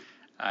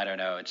 I don't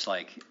know. It's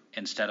like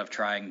instead of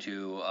trying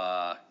to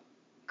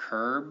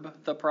curb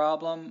the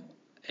problem,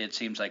 it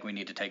seems like we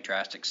need to take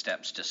drastic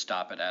steps to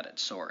stop it at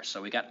its source.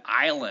 So we got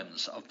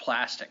islands of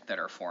plastic that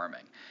are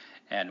forming.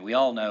 And we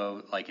all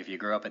know, if you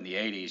grew up in the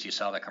 80s, you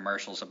saw the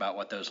commercials about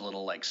what those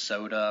little,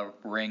 soda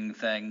ring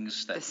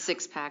things. The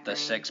six-pack The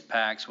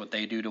six-packs, what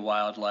they do to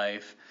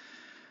wildlife.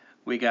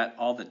 We got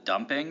all the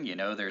dumping.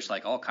 There's,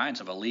 all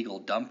kinds of illegal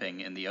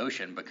dumping in the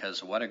ocean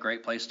because what a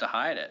great place to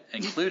hide it,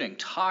 including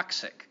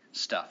toxic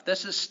stuff.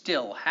 This is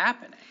still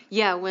happening.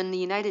 Yeah, when the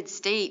United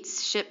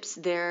States ships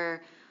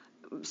their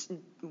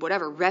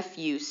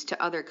refuse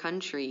to other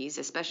countries,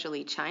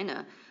 especially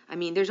China,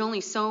 there's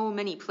only so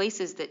many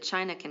places that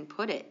China can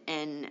put it,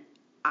 and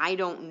I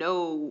don't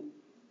know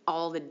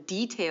all the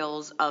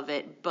details of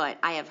it, but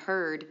I have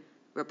heard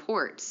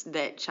reports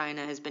that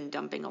China has been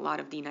dumping a lot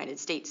of the United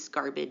States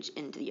garbage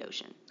into the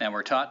ocean. And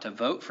we're taught to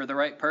vote for the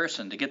right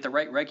person, to get the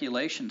right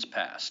regulations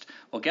passed.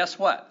 Well, guess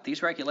what?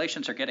 These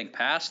regulations are getting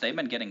passed. They've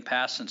been getting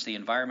passed since the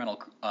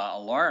environmental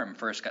alarm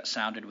first got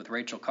sounded with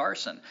Rachel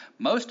Carson.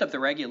 Most of the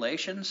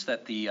regulations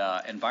that the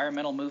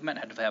environmental movement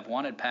have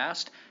wanted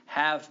passed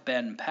have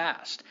been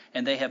passed,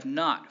 and they have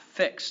not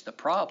fixed the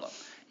problem.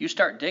 You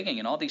start digging,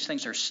 and all these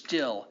things are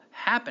still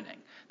happening.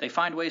 They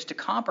find ways to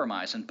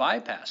compromise and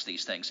bypass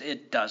these things.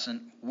 It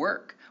doesn't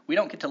work. We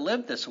don't get to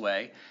live this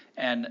way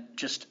and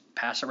just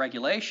pass a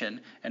regulation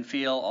and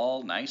feel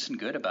all nice and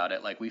good about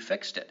it like we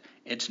fixed it.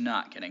 It's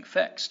not getting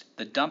fixed.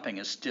 The dumping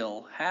is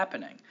still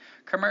happening.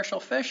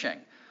 Commercial fishing.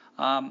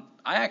 I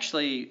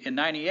actually, in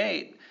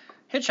 98,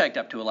 hitchhiked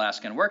up to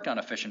Alaska and worked on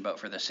a fishing boat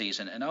for the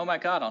season, and oh my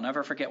God, I'll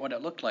never forget what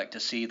it looked like to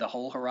see the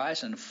whole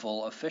horizon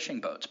full of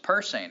fishing boats,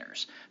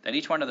 purse-seiners, that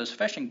each one of those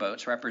fishing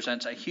boats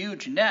represents a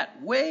huge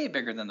net way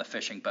bigger than the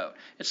fishing boat.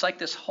 It's like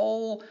this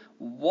whole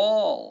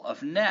wall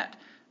of net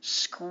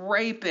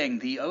scraping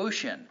the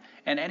ocean,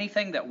 and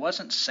anything that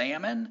wasn't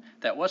salmon,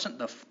 that wasn't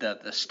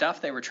the stuff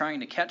they were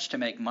trying to catch to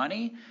make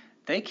money,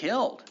 they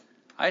killed.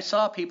 I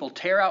saw people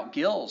tear out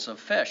gills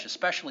of fish,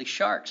 especially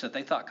sharks, that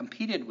they thought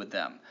competed with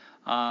them.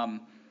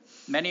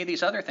 Many of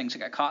these other things that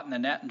got caught in the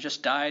net and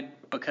just died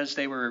because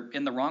they were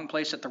in the wrong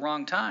place at the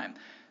wrong time.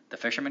 The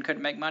fishermen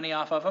couldn't make money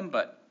off of them,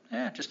 but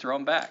just throw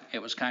them back.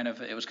 It was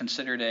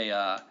considered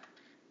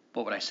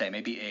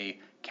maybe a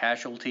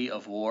casualty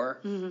of war.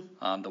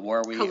 Mm-hmm. The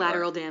war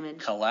collateral damage.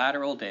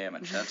 Collateral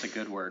damage. That's a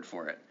good word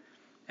for it.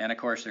 And of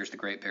course, there's the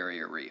Great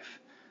Barrier Reef.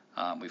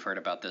 We've heard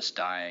about this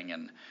dying,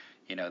 and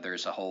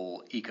there's a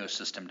whole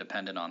ecosystem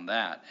dependent on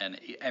that, and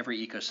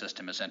every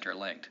ecosystem is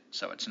interlinked.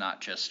 So it's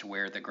not just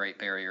where the Great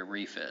Barrier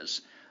Reef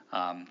is.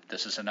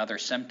 This is another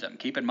symptom.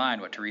 Keep in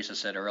mind what Teresa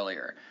said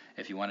earlier.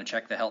 If you want to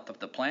check the health of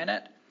the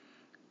planet,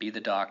 be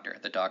the doctor.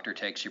 The doctor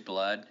takes your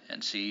blood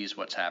and sees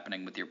what's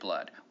happening with your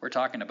blood. We're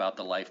talking about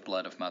the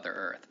lifeblood of Mother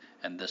Earth,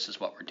 and this is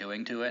what we're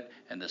doing to it,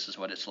 and this is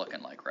what it's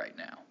looking like right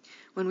now.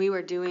 When we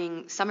were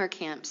doing summer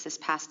camps this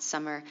past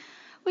summer,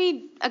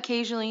 we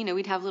occasionally,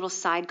 we'd have little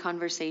side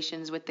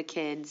conversations with the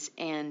kids,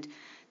 and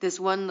this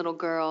one little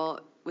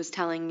girl was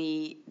telling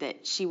me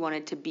that she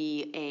wanted to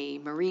be a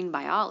marine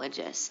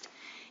biologist,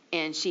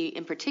 and she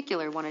in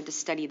particular wanted to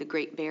study the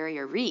Great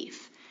Barrier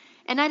Reef.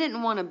 And I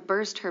didn't want to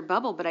burst her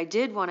bubble, but I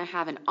did want to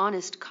have an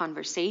honest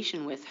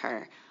conversation with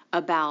her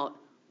about,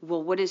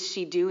 well, what is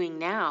she doing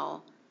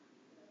now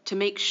to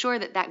make sure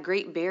that that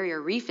Great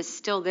Barrier Reef is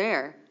still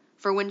there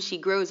for when she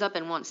grows up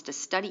and wants to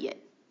study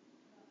it.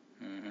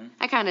 Mm-hmm.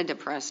 I kind of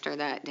depressed her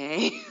that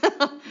day.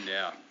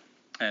 Yeah.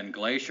 And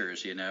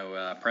glaciers,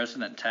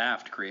 President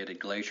Taft created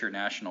Glacier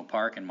National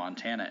Park in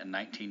Montana in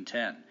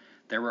 1910.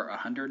 There were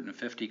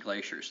 150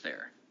 glaciers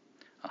there.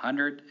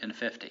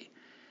 150.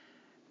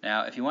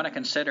 Now, if you want to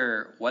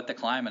consider what the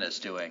climate is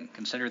doing,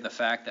 consider the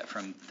fact that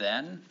from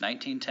then,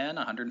 1910,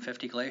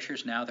 150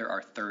 glaciers, now there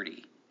are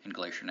 30 in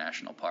Glacier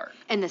National Park.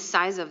 And the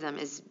size of them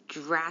is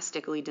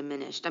drastically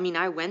diminished. I mean,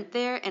 I went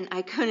there and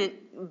I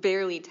couldn't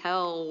barely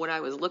tell what I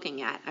was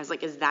looking at. I was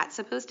like, is that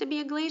supposed to be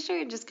a glacier?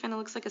 It just kind of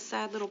looks like a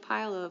sad little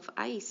pile of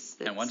ice.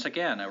 And once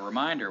again, a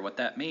reminder what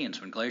that means.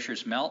 When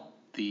glaciers melt,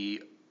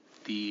 the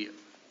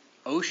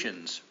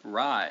oceans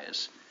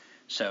rise.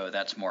 So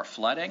that's more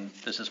flooding.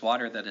 This is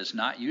water that is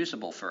not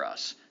usable for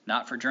us,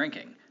 not for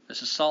drinking.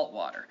 This is salt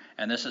water,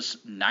 and this is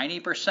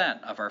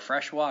 90% of our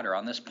fresh water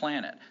on this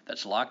planet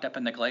that's locked up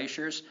in the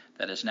glaciers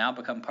that has now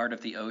become part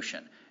of the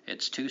ocean.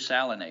 It's too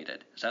salinated.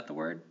 Is that the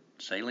word?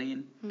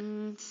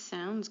 Saline?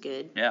 Sounds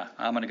good. Yeah,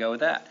 I'm going to go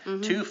with that.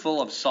 Mm-hmm. Too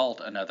full of salt,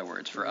 in other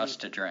words, for us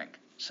to drink.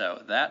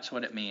 So that's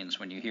what it means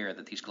when you hear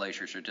that these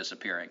glaciers are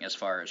disappearing as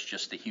far as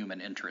just the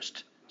human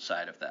interest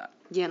side of that.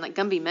 Yeah, and like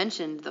Gumby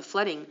mentioned, the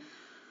flooding.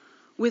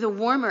 With a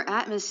warmer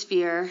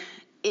atmosphere,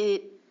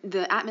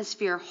 the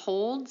atmosphere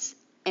holds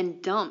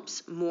and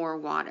dumps more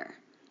water.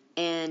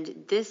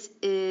 And this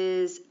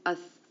is what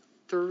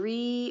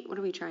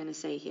are we trying to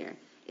say here?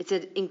 It's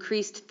an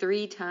increased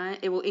 3 times,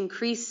 it will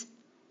increase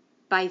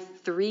by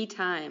 3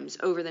 times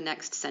over the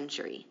next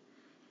century.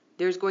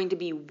 There's going to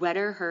be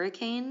wetter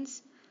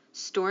hurricanes,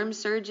 storm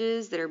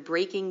surges that are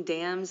breaking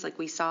dams like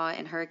we saw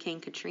in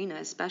Hurricane Katrina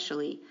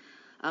especially,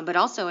 but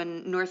also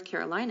in North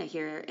Carolina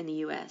here in the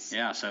U.S.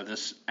 Yeah, so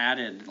this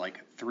added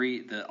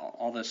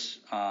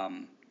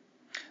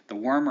the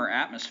warmer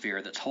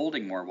atmosphere that's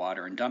holding more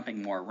water and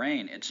dumping more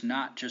rain. It's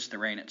not just the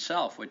rain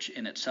itself, which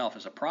in itself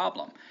is a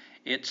problem.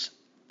 It's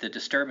the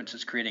disturbance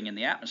it's creating in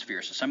the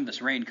atmosphere. So some of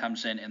this rain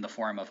comes in the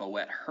form of a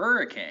wet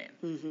hurricane.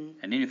 Mm-hmm.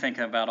 And then you think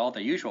about all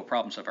the usual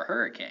problems of a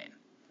hurricane.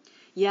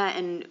 Yeah,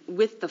 and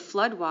with the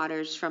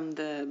floodwaters from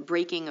the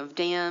breaking of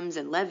dams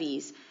and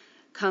levees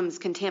comes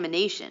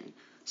contamination.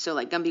 So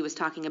like Gumby was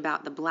talking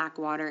about the black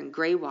water and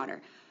gray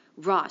water.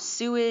 Raw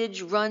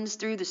sewage runs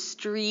through the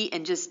street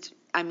and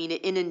it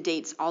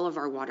inundates all of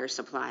our water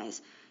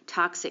supplies.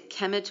 Toxic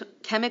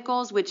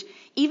chemicals, which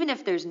even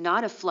if there's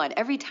not a flood,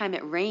 every time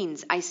it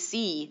rains, I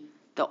see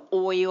the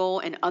oil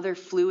and other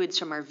fluids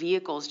from our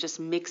vehicles just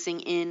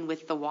mixing in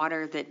with the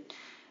water that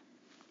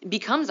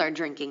becomes our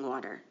drinking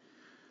water.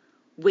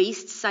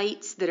 Waste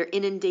sites that are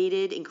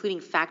inundated, including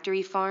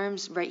factory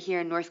farms. Right here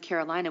in North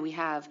Carolina,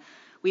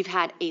 we've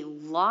had a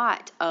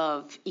lot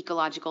of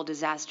ecological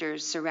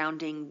disasters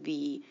surrounding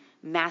the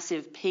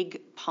massive pig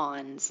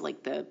ponds,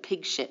 like the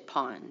pig shit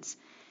ponds.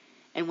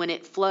 And when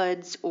it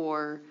floods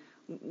or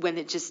when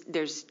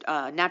there's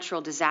a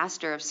natural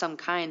disaster of some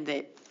kind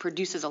that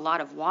produces a lot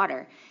of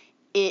water,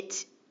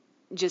 it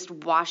just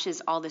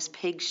washes all this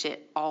pig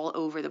shit all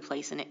over the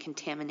place and it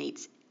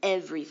contaminates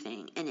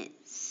everything and it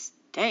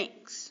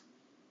stinks.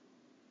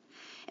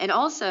 And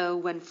also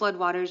when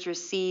floodwaters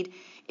recede,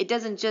 it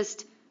doesn't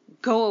just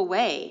go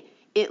away.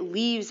 It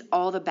leaves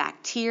all the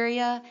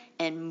bacteria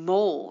and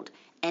mold.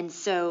 And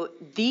so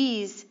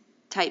these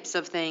types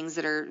of things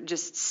that are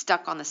just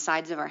stuck on the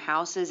sides of our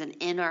houses and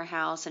in our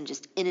house and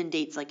just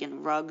inundates like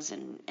in rugs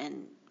and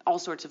all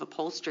sorts of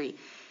upholstery,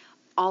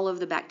 all of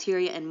the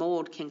bacteria and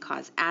mold can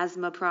cause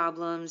asthma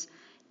problems,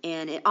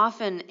 and it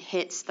often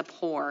hits the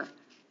poor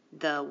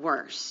the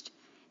worst.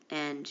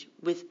 And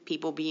with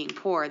people being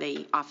poor,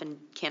 they often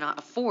cannot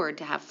afford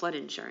to have flood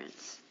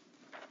insurance.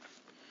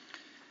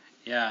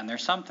 Yeah, and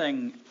there's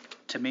something,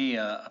 to me,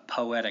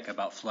 poetic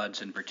about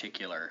floods in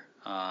particular.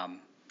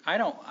 I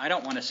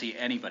don't want to see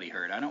anybody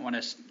hurt. I don't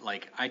want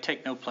to, I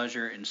take no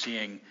pleasure in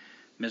seeing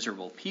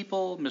miserable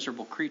people,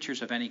 miserable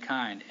creatures of any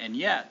kind. And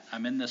yet,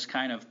 I'm in this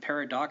kind of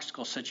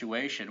paradoxical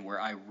situation where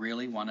I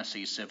really want to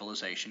see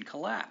civilization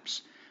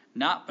collapse.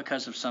 Not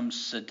because of some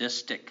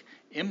sadistic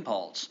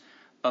impulse,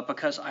 but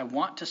because I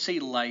want to see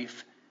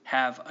life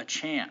have a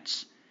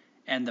chance.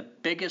 And the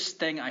biggest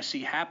thing I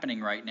see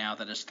happening right now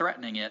that is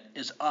threatening it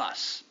is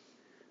us.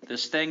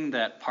 This thing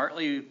that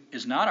partly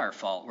is not our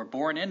fault. We're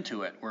born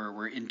into it.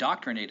 We're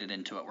indoctrinated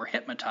into it. We're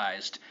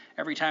hypnotized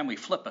every time we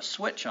flip a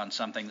switch on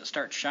something that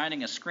starts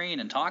shining a screen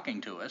and talking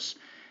to us.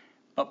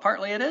 But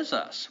partly it is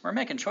us. We're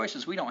making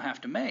choices we don't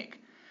have to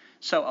make.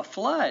 So a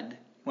flood,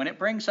 when it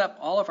brings up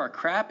all of our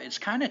crap, it's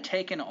kind of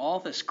taking all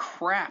this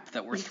crap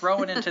that we're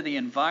throwing into the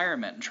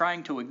environment and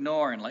trying to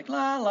ignore and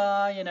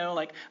la,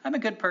 I'm a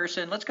good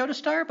person. Let's go to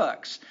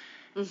Starbucks.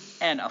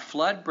 And a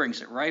flood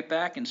brings it right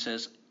back and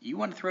says, you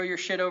want to throw your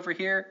shit over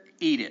here?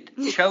 Eat it.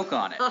 Choke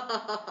on it.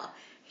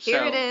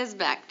 Here it is,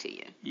 back to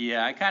you.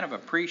 Yeah, I kind of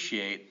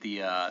appreciate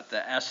the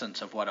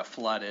essence of what a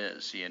flood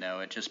is.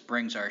 It just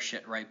brings our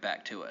shit right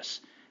back to us.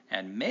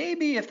 And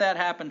maybe if that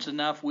happens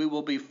enough, we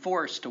will be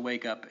forced to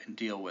wake up and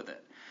deal with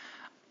it.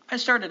 I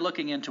started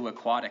looking into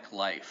aquatic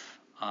life.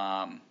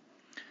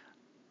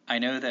 I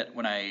know that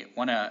when I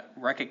want to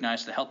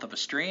recognize the health of a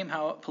stream,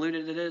 how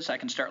polluted it is, I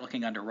can start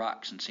looking under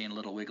rocks and seeing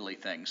little wiggly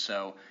things.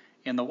 So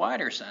in the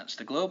wider sense,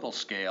 the global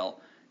scale,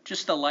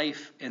 just the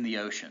life in the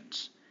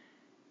oceans.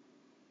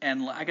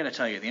 And I got to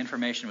tell you, the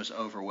information was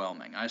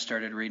overwhelming. I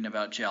started reading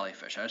about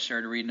jellyfish. I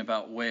started reading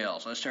about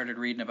whales. I started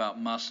reading about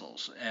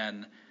mussels.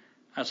 And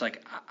I was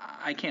like,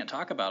 I can't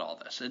talk about all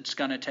this. It's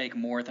going to take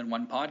more than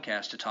one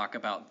podcast to talk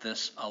about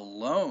this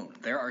alone.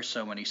 There are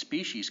so many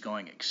species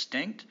going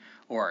extinct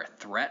or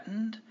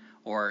threatened,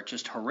 or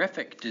just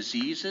horrific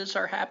diseases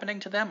are happening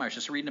to them. I was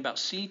just reading about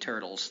sea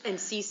turtles. And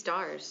sea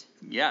stars.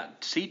 Yeah,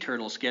 sea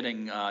turtles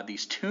getting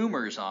these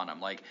tumors on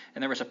them.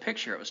 And there was a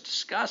picture. It was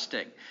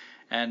disgusting.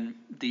 And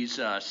these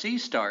sea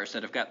stars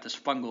that have got this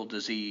fungal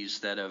disease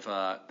that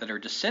are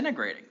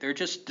disintegrating. They're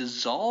just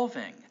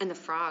dissolving. And the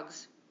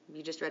frogs.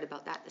 You just read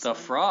about that this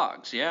morning. The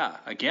frogs, yeah.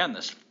 Again,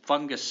 this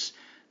fungus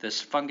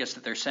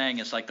that they're saying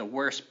is like the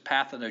worst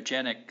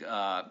pathogenic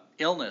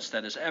illness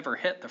that has ever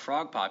hit the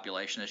frog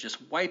population. Is just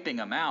wiping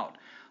them out,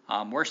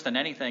 worse than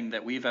anything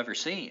that we've ever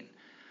seen.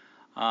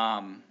 So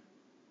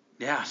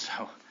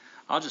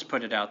I'll just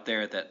put it out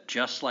there that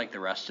just like the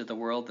rest of the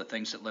world, the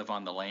things that live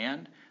on the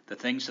land, the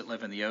things that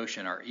live in the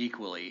ocean are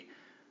equally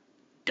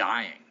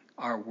dying.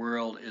 Our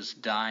world is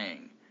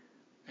dying,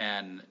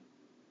 and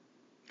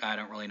I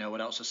don't really know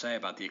what else to say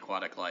about the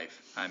aquatic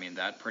life. I mean,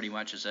 that pretty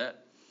much is it.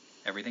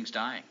 Everything's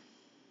dying.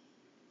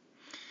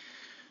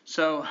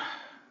 So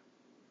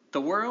the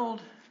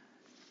world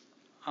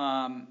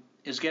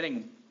is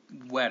getting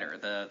wetter.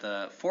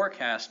 The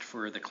forecast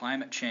for the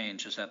climate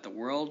change is that the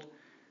world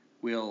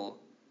will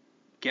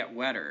get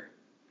wetter,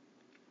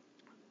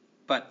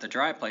 but the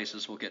dry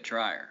places will get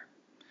drier.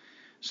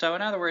 So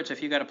in other words,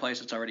 if you got a place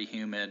that's already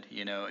humid,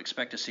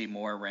 expect to see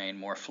more rain,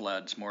 more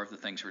floods, more of the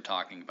things we're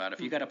talking about.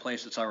 If you got a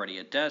place that's already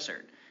a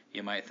desert,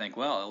 you might think,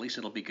 well, at least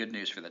it'll be good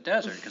news for the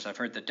desert because I've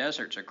heard the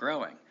deserts are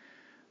growing.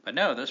 But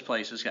no, those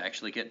places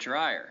actually get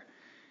drier.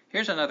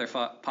 Here's another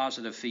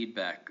positive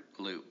feedback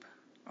loop.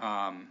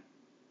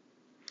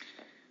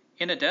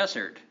 In a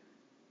desert,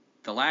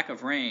 the lack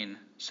of rain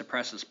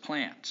suppresses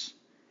plants,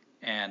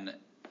 and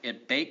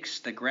it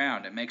bakes the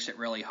ground. It makes it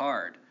really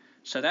hard.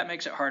 So that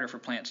makes it harder for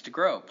plants to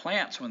grow.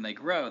 Plants, when they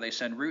grow, they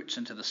send roots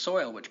into the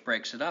soil, which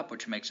breaks it up,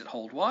 which makes it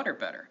hold water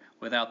better.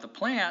 Without the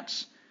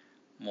plants,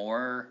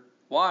 more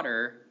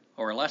water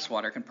or less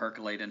water can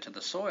percolate into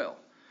the soil.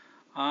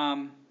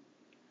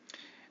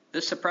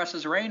 This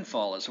suppresses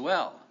rainfall as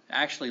well.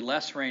 Actually,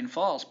 less rain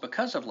falls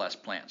because of less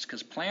plants,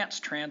 because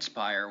plants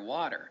transpire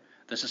water.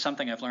 This is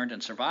something I've learned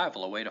in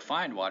survival, a way to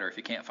find water if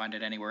you can't find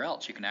it anywhere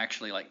else. You can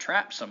actually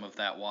trap some of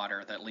that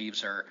water that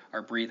leaves are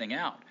breathing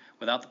out.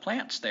 Without the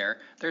plants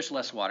there's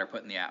less water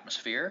put in the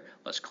atmosphere,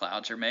 less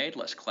clouds are made,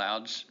 less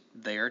clouds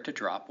there to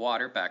drop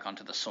water back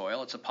onto the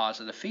soil. It's a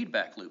positive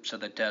feedback loop, so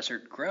the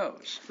desert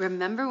grows.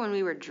 Remember when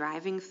we were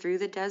driving through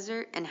the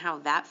desert and how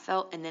that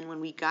felt? And then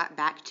when we got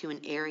back to an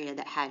area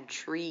that had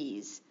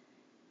trees,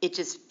 it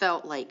just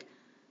felt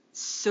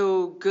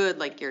so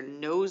good, your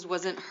nose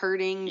wasn't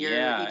hurting, you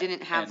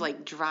didn't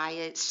have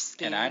dry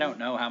skin. And I don't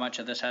know how much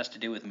of this has to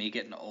do with me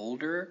getting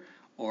older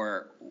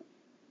or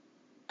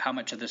how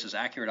much of this is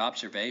accurate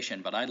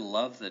observation, but I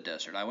love the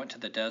desert. I went to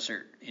the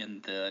desert in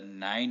the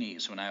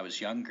 90s when I was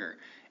younger,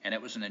 and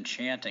it was an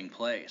enchanting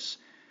place.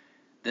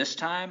 This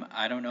time,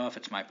 I don't know if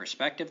it's my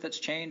perspective that's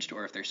changed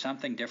or if there's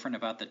something different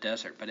about the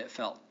desert, but it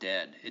felt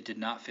dead. It did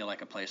not feel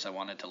like a place I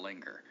wanted to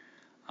linger.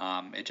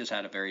 It just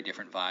had a very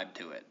different vibe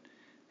to it.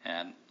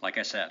 And like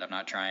I said, I'm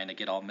not trying to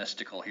get all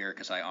mystical here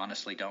because I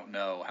honestly don't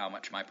know how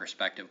much my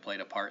perspective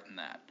played a part in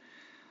that.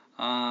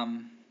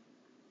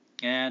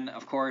 And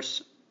of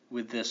course,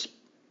 with this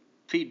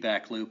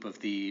feedback loop of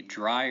the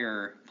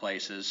drier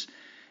places,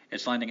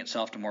 it's lending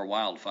itself to more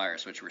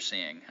wildfires, which we're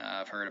seeing.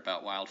 I've heard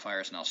about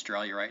wildfires in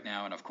Australia right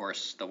now, and of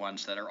course the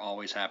ones that are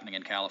always happening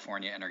in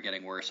California and are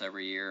getting worse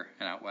every year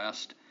and out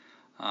west.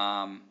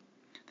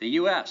 The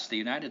U.S., the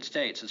United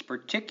States, is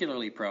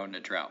particularly prone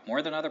to drought,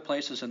 more than other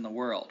places in the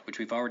world, which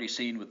we've already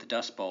seen with the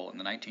Dust Bowl in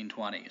the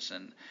 1920s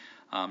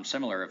and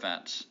similar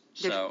events.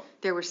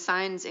 There were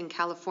signs in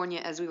California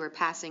as we were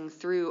passing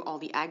through all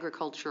the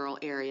agricultural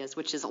areas,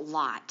 which is a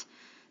lot,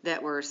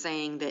 that were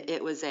saying that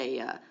it was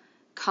a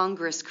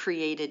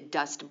Congress-created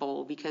dust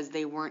bowl because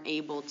they weren't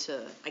able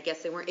to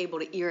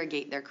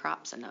irrigate their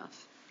crops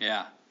enough.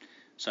 Yeah.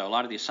 So a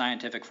lot of these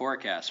scientific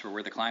forecasts for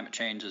where the climate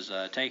change is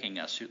taking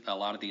us, a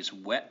lot of these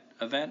wet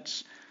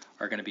events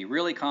are going to be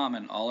really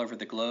common all over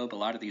the globe. A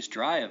lot of these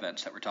dry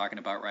events that we're talking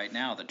about right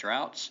now, the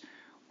droughts,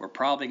 we're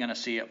probably going to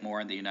see it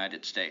more in the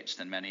United States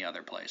than many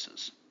other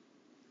places.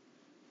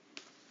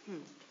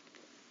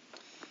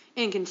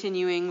 And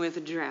continuing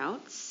with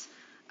droughts,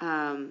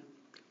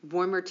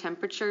 warmer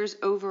temperatures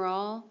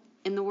overall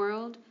in the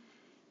world,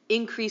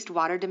 increased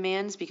water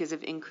demands because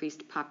of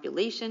increased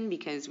population,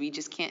 because we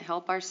just can't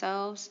help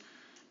ourselves.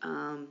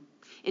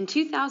 In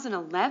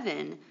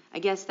 2011, I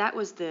guess that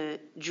was the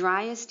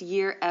driest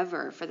year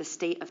ever for the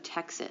state of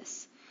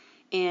Texas.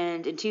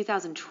 And in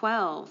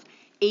 2012,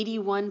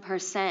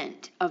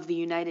 81% of the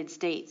United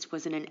States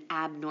was in an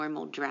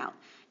abnormal drought.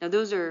 Now,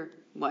 those are,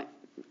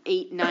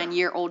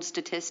 8-9-year-old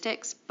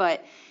statistics,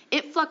 but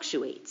it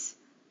fluctuates.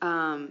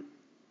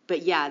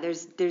 But yeah,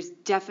 there's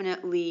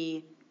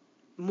definitely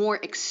more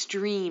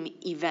extreme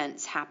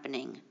events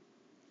happening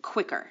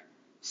quicker.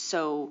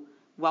 So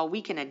while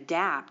we can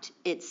adapt,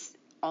 it's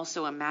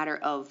also a matter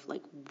of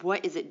like,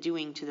 what is it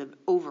doing to the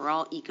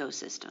overall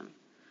ecosystem?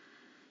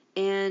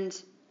 And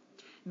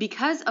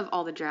because of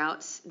all the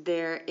droughts,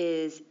 there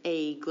is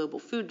a global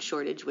food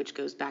shortage, which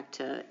goes back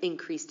to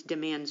increased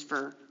demands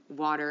for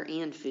water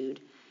and food.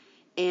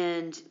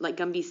 And like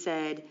Gumby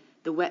said,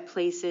 the wet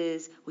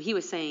places, well, he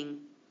was saying,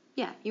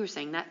 yeah, you were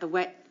saying that the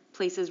wet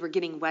places were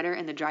getting wetter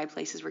and the dry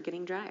places were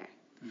getting drier.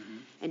 Mm-hmm.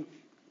 And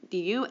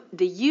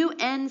the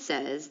UN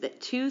says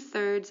that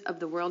 2/3 of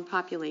the world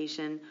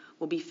population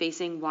will be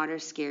facing water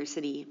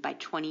scarcity by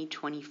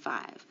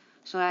 2025.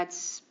 So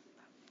that's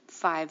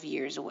 5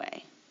 years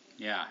away.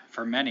 Yeah,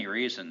 for many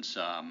reasons.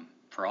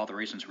 For all the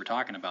reasons we're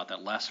talking about,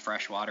 that less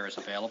fresh water is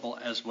available,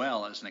 as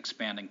well as an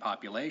expanding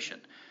population.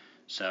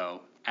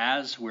 So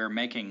as we're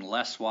making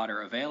less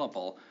water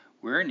available,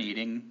 we're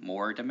needing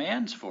more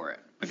demands for it,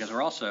 because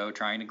we're also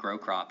trying to grow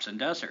crops in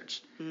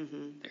deserts.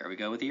 Mm-hmm. There we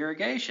go with the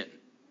irrigation.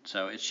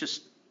 So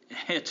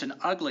it's an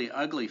ugly,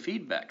 ugly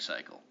feedback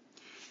cycle.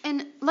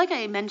 And like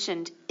I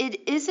mentioned,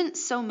 it isn't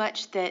so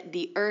much that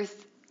the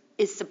earth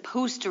is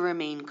supposed to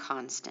remain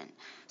constant.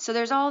 So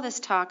there's all this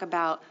talk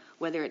about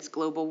whether it's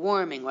global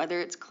warming, whether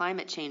it's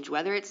climate change,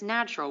 whether it's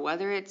natural,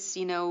 whether it's,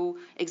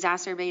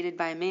 exacerbated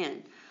by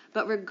man.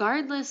 But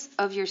regardless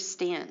of your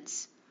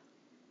stance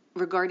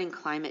regarding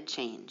climate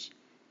change,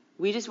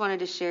 we just wanted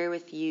to share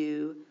with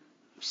you,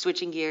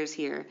 switching gears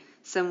here,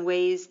 some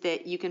ways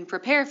that you can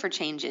prepare for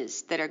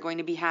changes that are going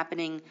to be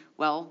happening,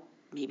 well,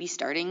 maybe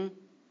starting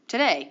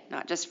today,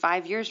 not just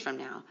 5 years from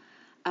now.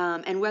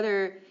 And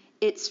whether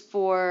it's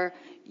for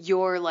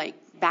your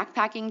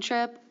backpacking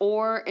trip,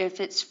 or if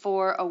it's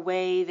for a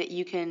way that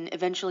you can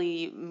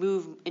eventually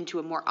move into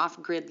a more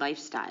off-grid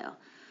lifestyle.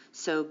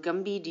 So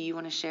Gumby, do you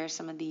want to share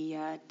some of the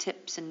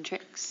tips and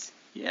tricks?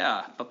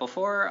 Yeah, but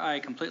before I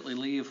completely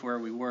leave where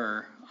we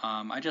were,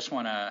 I just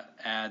want to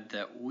add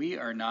that we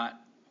are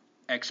not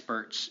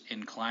experts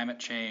in climate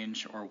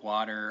change or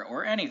water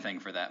or anything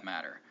for that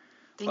matter.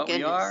 What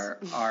we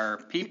are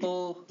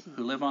people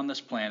who live on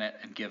this planet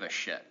and give a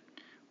shit.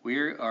 We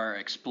are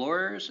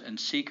explorers and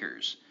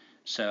seekers.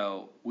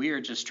 So we are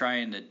just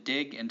trying to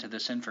dig into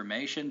this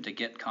information to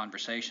get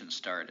conversations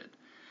started.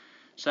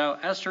 So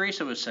as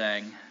Teresa was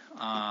saying,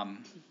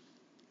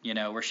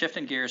 we're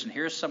shifting gears, and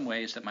here's some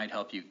ways that might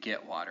help you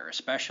get water,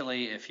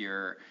 especially if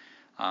you're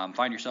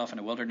find yourself in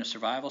a wilderness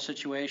survival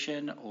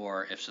situation,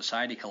 or if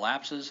society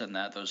collapses and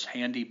that those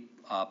handy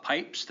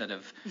pipes that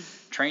have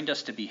trained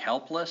us to be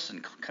helpless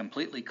and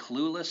completely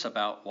clueless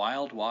about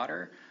wild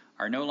water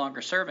are no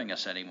longer serving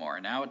us anymore.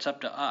 Now it's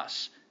up to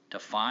us to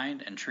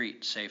find and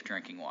treat safe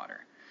drinking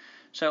water.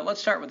 So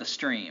let's start with a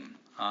stream.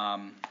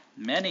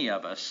 Many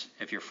of us,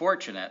 if you're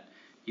fortunate,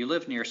 you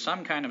live near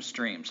some kind of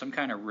stream, some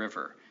kind of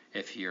river.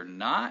 If you're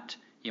not,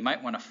 you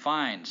might want to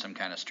find some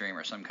kind of stream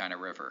or some kind of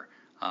river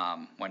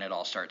when it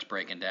all starts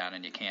breaking down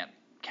and you can't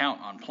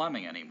count on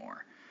plumbing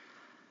anymore.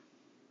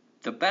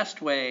 The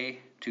best way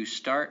to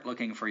start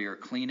looking for your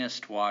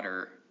cleanest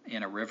water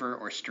in a river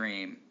or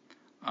stream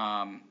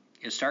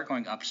is start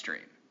going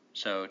upstream.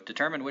 So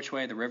determine which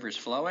way the river is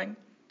flowing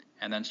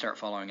and then start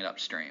following it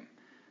upstream.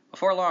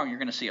 Before long, you're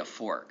going to see a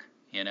fork.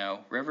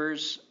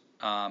 Rivers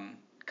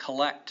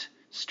collect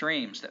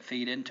streams that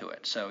feed into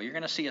it. So you're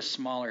going to see a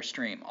smaller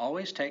stream.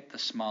 Always take the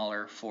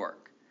smaller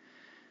fork.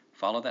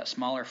 Follow that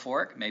smaller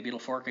fork. Maybe it'll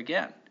fork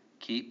again.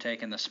 Keep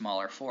taking the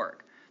smaller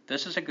fork.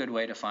 This is a good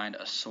way to find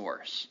a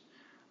source.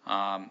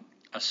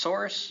 A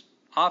source,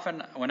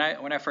 often when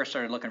I first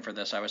started looking for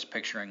this, I was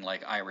picturing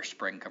Irish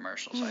Spring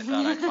commercials. I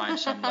thought I'd find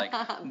some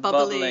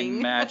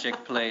bubbling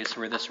magic place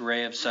where this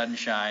ray of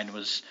sunshine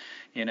was,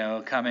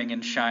 coming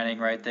and shining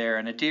right there,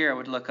 and a deer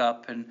would look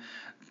up and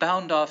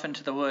bound off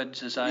into the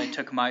woods as I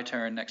took my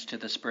turn next to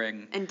the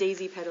spring. And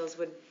daisy petals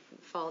would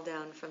fall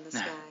down from the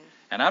sky.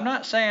 And I'm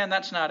not saying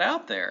that's not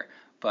out there,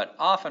 but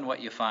often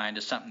what you find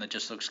is something that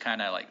just looks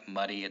kind of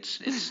muddy. It's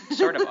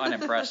sort of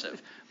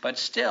unimpressive. But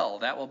still,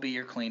 that will be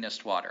your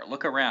cleanest water.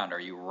 Look around. Are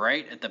you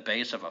right at the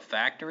base of a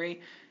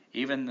factory?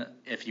 Even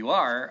if you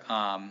are,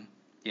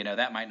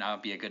 that might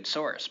not be a good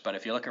source. But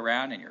if you look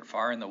around and you're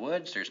far in the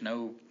woods, there's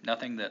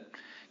nothing that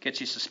gets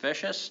you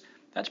suspicious,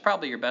 that's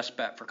probably your best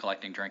bet for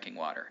collecting drinking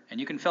water. And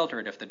you can filter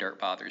it if the dirt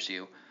bothers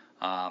you.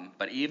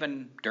 But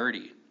even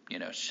dirty,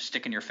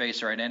 sticking your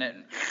face right in it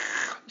and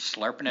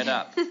slurping it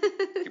up,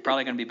 you're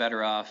probably going to be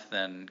better off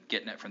than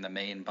getting it from the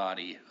main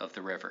body of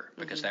the river,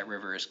 because that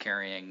river is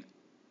carrying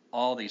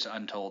all these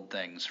untold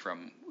things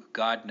from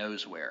God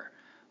knows where.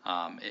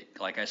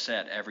 Like I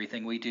said,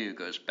 everything we do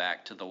goes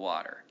back to the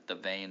water, the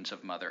veins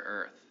of Mother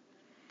Earth.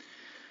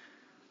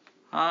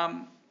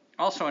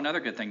 Also, another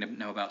good thing to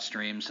know about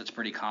streams that's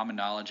pretty common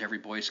knowledge, every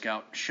Boy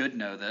Scout should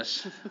know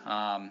this,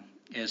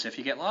 is if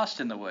you get lost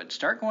in the woods,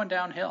 start going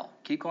downhill.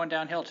 Keep going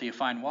downhill till you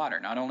find water.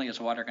 Not only is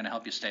water going to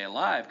help you stay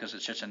alive because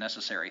it's just a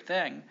necessary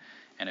thing,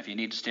 and if you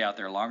need to stay out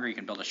there longer, you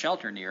can build a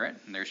shelter near it,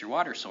 and there's your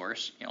water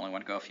source. You only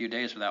want to go a few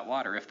days without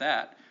water, if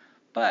that.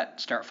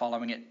 But start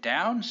following it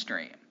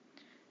downstream.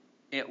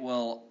 It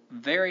will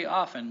very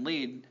often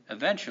lead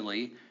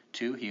eventually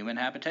to human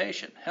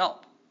habitation,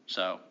 help.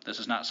 So this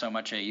is not so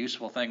much a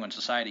useful thing when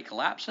society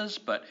collapses,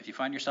 but if you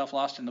find yourself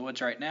lost in the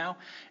woods right now,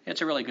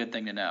 it's a really good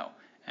thing to know.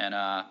 And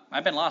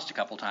I've been lost a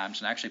couple times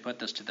and actually put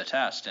this to the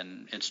test,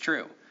 and it's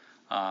true.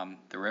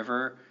 The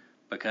river,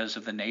 because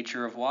of the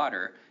nature of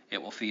water, it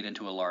will feed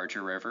into a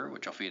larger river,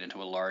 which will feed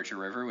into a larger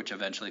river, which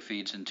eventually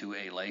feeds into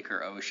a lake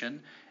or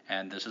ocean,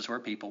 and this is where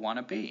people want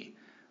to be.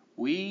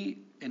 We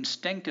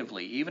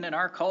instinctively, even in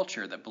our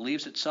culture that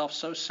believes itself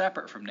so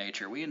separate from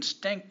nature, we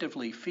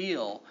instinctively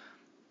feel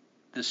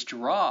this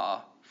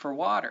draw for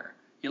water.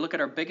 You look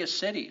at our biggest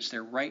cities,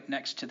 they're right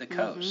next to the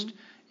coast.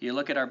 You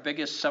look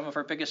at some of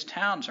our biggest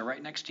towns are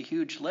right next to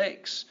huge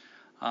lakes.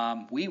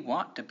 We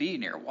want to be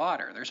near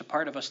water. There's a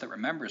part of us that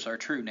remembers our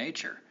true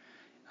nature.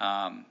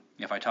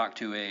 If I talk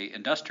to a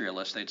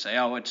industrialist, they'd say,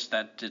 oh, it's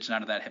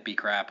none of that hippie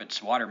crap.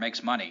 It's water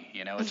makes money.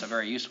 It's a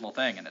very useful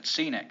thing, and it's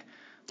scenic.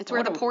 It's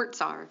where the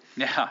ports are.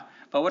 Yeah,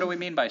 but what do we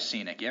mean by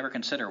scenic? You ever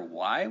consider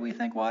why we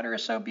think water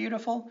is so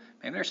beautiful?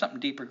 Maybe there's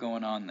something deeper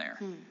going on there.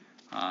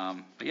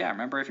 But yeah,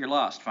 remember, if you're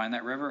lost, find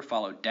that river,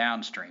 follow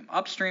downstream.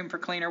 Upstream for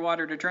cleaner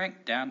water to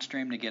drink,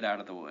 downstream to get out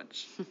of the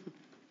woods.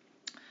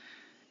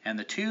 And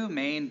the two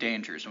main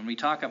dangers, when we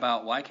talk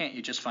about why can't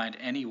you just find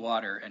any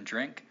water and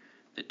drink,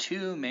 the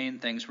two main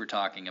things we're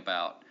talking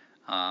about,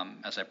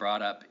 as I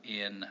brought up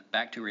in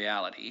Back to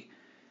Reality,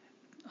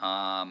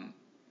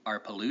 are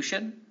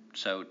pollution,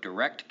 so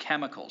direct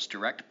chemicals,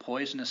 direct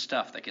poisonous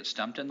stuff that gets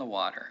dumped in the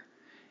water,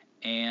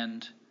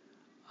 and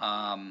what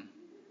am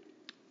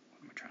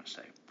I trying to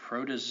say?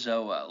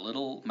 Protozoa,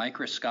 little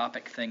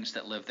microscopic things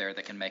that live there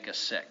that can make us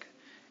sick.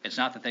 It's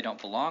not that they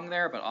don't belong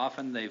there, but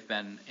often they've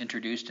been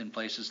introduced in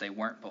places they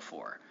weren't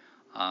before.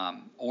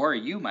 Or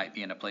you might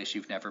be in a place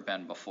you've never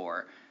been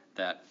before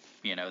that,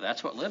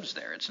 that's what lives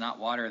there. It's not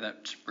water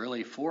that's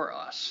really for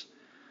us.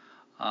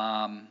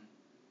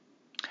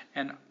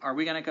 And are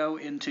we going to go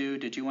into,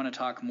 did you want to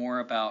talk more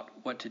about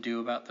what to do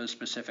about those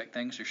specific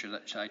things, or should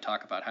I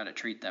talk about how to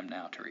treat them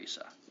now,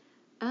 Teresa?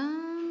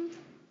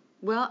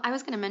 Well, I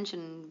was going to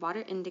mention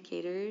water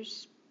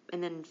indicators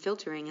and then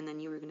filtering, and then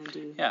you were going to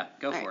do... Yeah,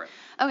 go for it.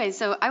 Okay,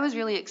 so I was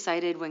really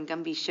excited when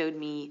Gumby showed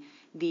me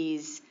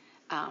these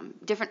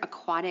different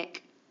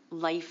aquatic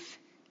life...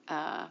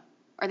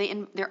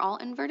 they're all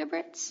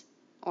invertebrates?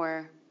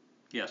 Or...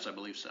 Yes, I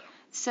believe so.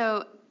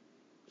 So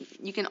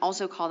you can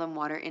also call them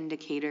water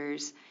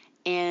indicators.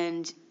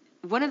 And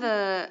one of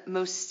the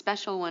most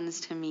special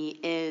ones to me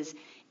is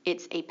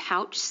it's a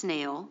pouch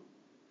snail,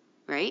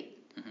 right?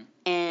 Mm-hmm.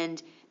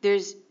 And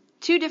there's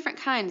two different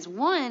kinds.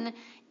 One,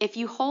 if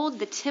you hold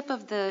the tip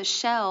of the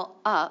shell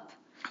up.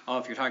 Oh,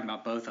 if you're talking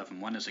about both of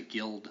them, one is a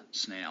gilled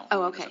snail.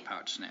 Oh, okay. One is a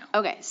pouch snail.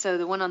 Okay, so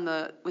the one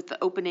with the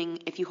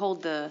opening, if you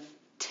hold the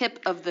tip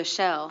of the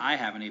shell. I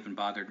haven't even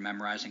bothered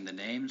memorizing the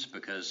names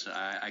because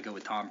I go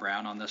with Tom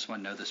Brown on this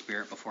one. Know the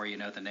spirit before you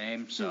know the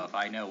name. So if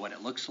I know what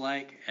it looks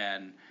like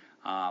and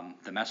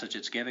the message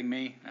it's giving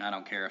me, I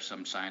don't care if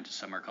some scientist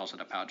somewhere calls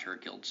it a pouch or a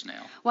gilled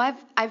snail. Well,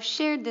 I've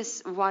shared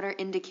this water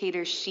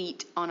indicator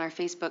sheet on our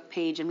Facebook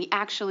page, and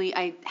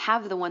I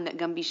have the one that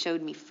Gumby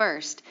showed me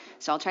first,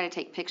 so I'll try to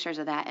take pictures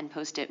of that and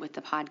post it with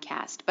the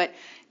podcast. But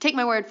take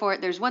my word for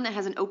it, there's one that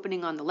has an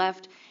opening on the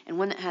left and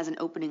one that has an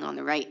opening on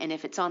the right, and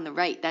if it's on the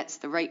right, that's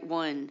the right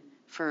one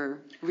for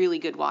really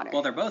good water.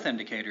 Well, they're both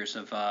indicators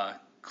of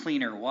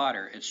cleaner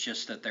water. It's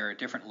just that there are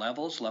different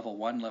levels, level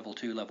 1, level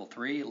 2, level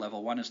 3.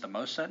 Level 1 is the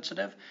most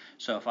sensitive.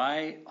 So if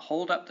I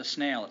hold up the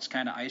snail, it's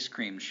kind of ice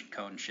cream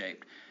cone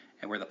shaped,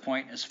 and where the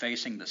point is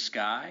facing the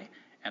sky,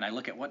 and I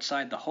look at what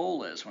side the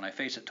hole is when I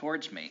face it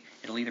towards me,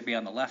 it'll either be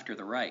on the left or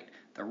the right.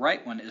 The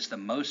right one is the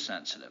most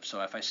sensitive.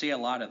 So if I see a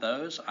lot of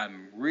those,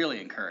 I'm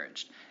really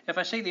encouraged. If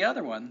I see the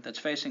other one that's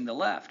facing the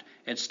left,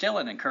 it's still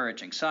an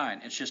encouraging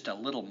sign. It's just a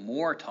little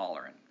more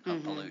tolerant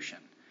of pollution.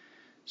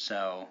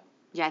 So...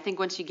 Yeah, I think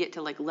once you get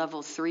to like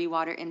level 3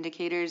 water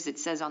indicators, it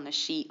says on the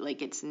sheet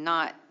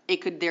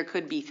there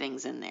could be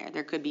things in there.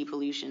 There could be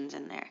pollutions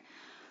in there.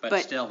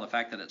 But still, the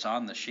fact that it's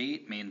on the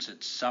sheet means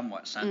it's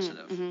somewhat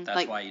sensitive.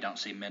 That's why you don't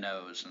see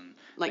minnows and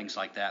things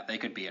like that. They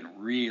could be in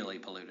really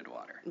polluted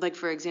water. Like,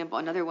 for example,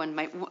 another one of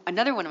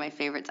my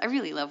favorites. I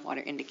really love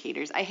water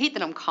indicators. I hate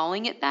that I'm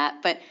calling it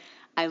that, but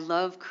I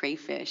love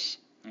crayfish.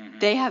 Mm-hmm.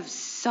 They have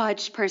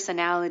such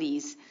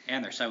personalities.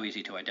 And they're so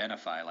easy to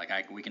identify.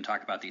 Like, we can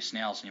talk about these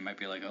snails, and you might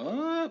be like,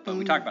 oh, but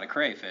we talk about a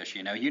crayfish,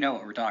 you know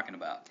what we're talking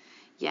about.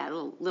 Yeah,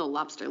 little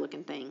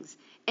lobster-looking things.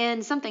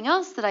 And something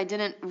else that I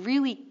didn't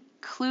really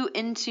clue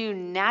into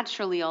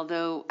naturally,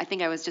 although I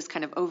think I was just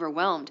kind of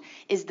overwhelmed,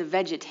 is the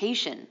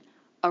vegetation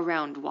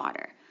around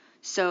water.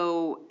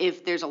 So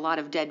if there's a lot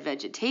of dead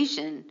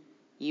vegetation,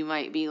 you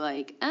might be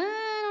like,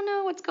 I don't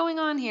know what's going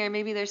on here.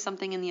 Maybe there's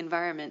something in the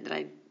environment that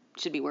I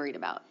should be worried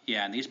about.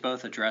 Yeah, and these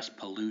both address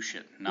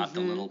pollution, not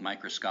the little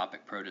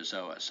microscopic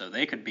protozoa. So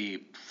they could be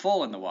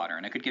full in the water,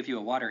 and it could give you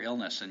a water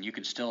illness, and you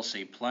could still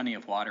see plenty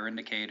of water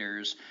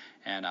indicators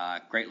and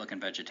great-looking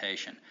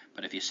vegetation.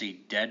 But if you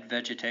see dead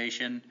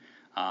vegetation,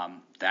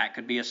 that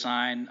could be a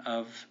sign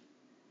of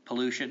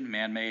pollution,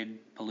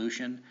 man-made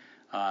pollution,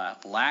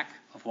 lack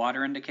of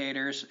water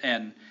indicators,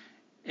 and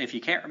if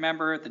you can't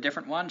remember the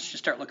different ones,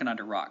 just start looking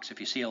under rocks. If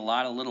you see a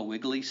lot of little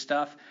wiggly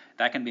stuff,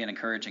 that can be an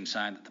encouraging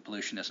sign that the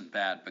pollution isn't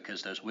bad,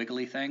 because those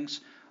wiggly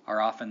things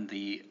are often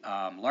the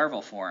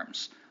larval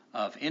forms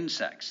of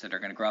insects that are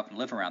going to grow up and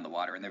live around the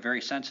water, and they're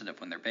very sensitive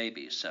when they're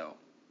babies, so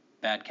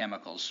bad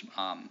chemicals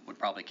would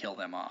probably kill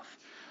them off.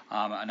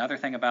 Another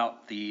thing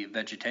about the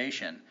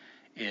vegetation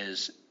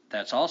is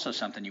that's also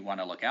something you want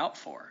to look out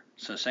for.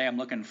 So say I'm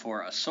looking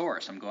for a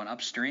source. I'm going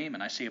upstream,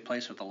 and I see a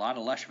place with a lot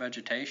of lush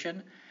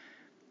vegetation.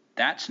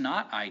 That's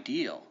not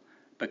ideal,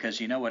 because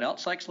you know what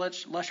else likes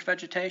lush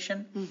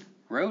vegetation?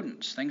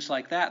 Rodents, things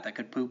like that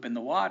could poop in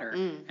the water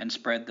and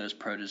spread those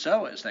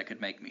protozoas that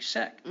could make me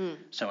sick.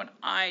 So an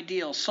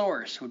ideal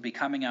source would be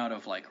coming out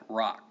of like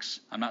rocks.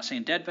 I'm not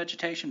seeing dead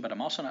vegetation, but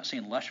I'm also not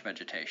seeing lush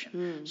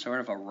vegetation.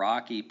 Sort of a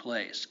rocky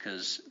place,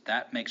 because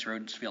that makes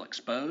rodents feel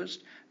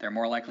exposed. They're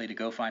more likely to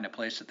go find a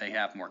place that they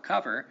have more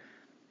cover,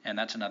 and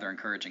that's another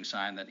encouraging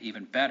sign that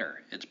even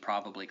better, it's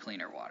probably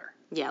cleaner water.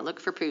 Yeah, look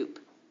for poop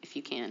if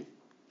you can.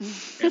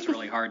 It's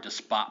really hard to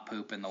spot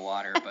poop in the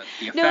water, but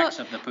the effects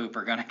of the poop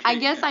are going to I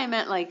guess I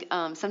meant like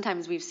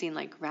sometimes we've seen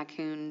like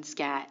raccoon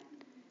scat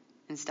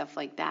and stuff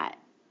like that.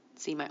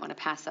 So you might want to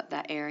pass up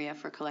that area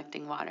for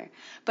collecting water.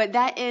 But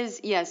that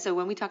is, yeah, so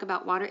when we talk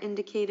about water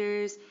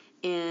indicators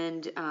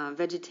and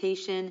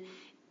vegetation,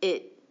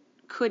 it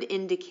could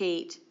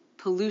indicate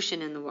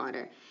pollution in the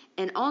water.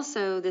 And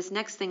also, this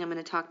next thing I'm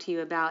going to talk to you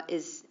about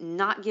is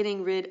not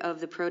getting rid of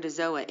the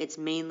protozoa. It's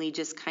mainly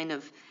just kind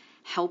of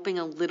helping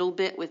a little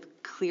bit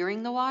with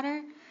clearing the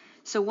water.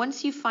 So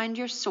once you find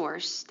your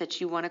source that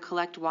you want to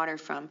collect water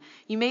from,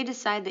 you may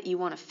decide that you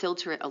want to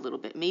filter it a little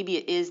bit. Maybe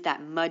it is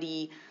that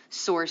muddy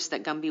source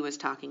that Gumby was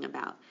talking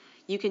about.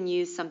 You can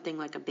use something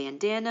like a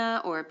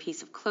bandana or a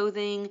piece of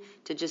clothing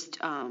to just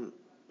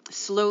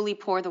slowly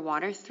pour the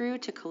water through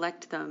to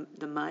collect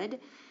the mud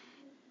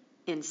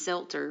and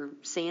silt or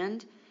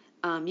sand.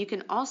 You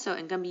can also,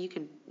 and Gumby, you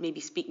can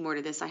maybe speak more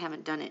to this. I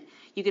haven't done it.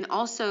 You can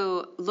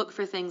also look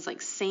for things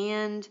like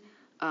sand,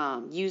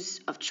 use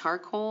of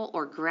charcoal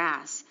or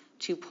grass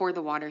to pour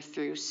the water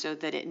through, so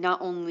that it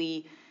not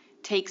only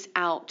takes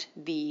out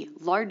the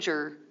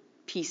larger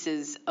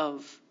pieces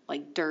of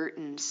like dirt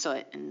and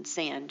soot and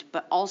sand,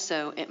 but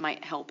also it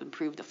might help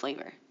improve the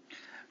flavor.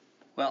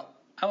 Well,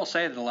 I will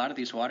say that a lot of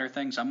these water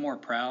things, I'm more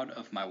proud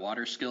of my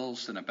water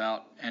skills than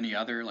about any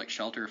other, like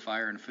shelter,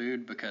 fire, and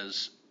food,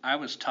 because I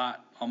was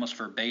taught almost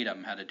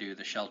verbatim how to do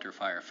the shelter,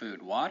 fire,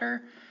 food.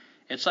 Water,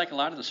 it's like a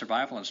lot of the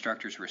survival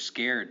instructors were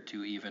scared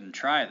to even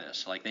try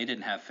this. Like they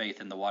didn't have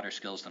faith in the water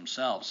skills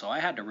themselves, so I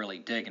had to really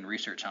dig and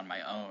research on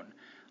my own.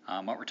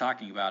 What we're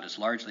talking about is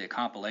largely a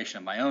compilation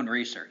of my own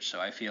research, so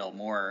I feel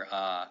more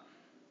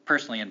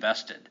personally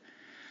invested.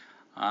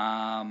 If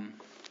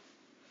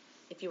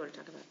you want to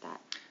talk about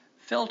that.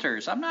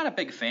 Filters. I'm not a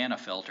big fan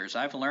of filters.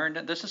 I've learned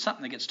that this is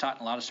something that gets taught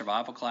in a lot of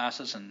survival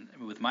classes, and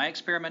with my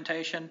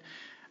experimentation,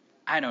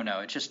 I don't know,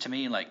 it just to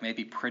me like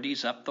maybe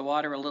pretties up the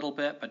water a little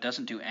bit, but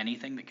doesn't do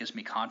anything that gives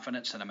me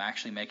confidence that I'm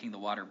actually making the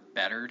water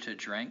better to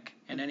drink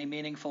in any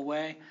meaningful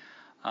way.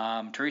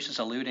 Teresa's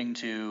alluding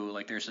to,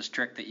 like, there's this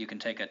trick that you can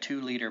take a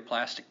 2-liter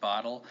plastic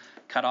bottle,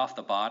 cut off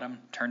the bottom,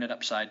 turn it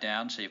upside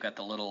down so you've got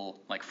the little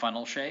like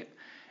funnel shape,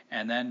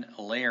 and then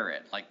layer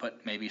it, like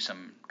put maybe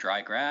some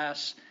dry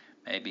grass,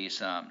 maybe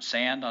some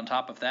sand on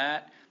top of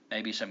that,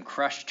 maybe some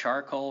crushed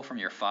charcoal from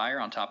your fire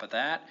on top of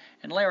that,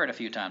 and layer it a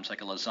few times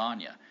like a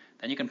lasagna.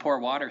 Then you can pour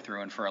water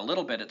through, and for a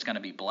little bit it's going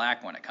to be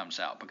black when it comes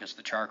out because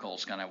the charcoal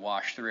is going to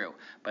wash through.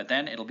 But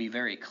then it'll be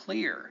very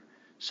clear.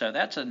 So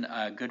that's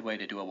a good way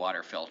to do a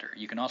water filter.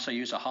 You can also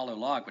use a hollow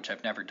log, which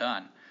I've never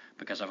done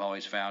because I've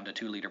always found a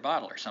 2-liter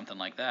bottle or something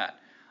like that.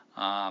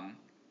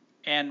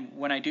 And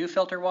when I do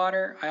filter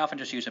water, I often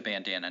just use a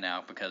bandana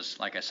now because,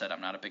 like I said,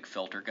 I'm not a big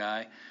filter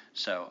guy.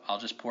 So I'll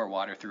just pour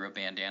water through a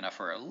bandana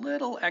for a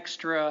little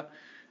extra,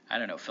 I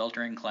don't know,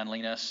 filtering,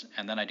 cleanliness,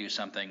 and then I do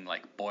something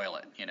like boil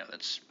it,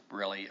 that's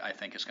really, I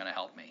think, is going to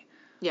help me.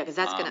 Yeah, because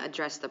that's going to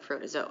address the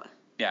protozoa.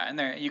 Yeah, and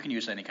there you can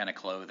use any kind of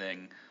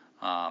clothing.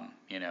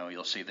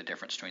 You'll see the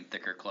difference between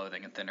thicker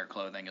clothing and thinner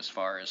clothing as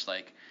far as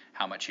like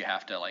how much you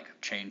have to like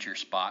change your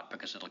spot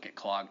because it'll get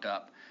clogged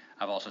up.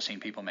 I've also seen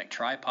people make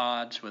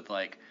tripods with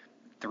like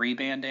 3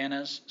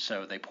 bandanas,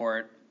 so they pour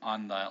it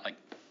on the, like,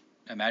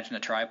 imagine a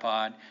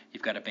tripod,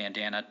 you've got a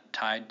bandana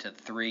tied to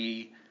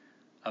 3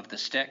 of the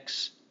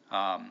sticks,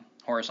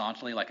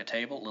 horizontally like a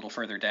table, a little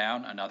further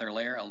down another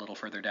layer, a little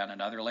further down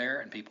another layer,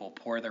 and people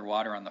pour their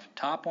water on the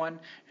top one.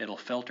 It'll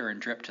filter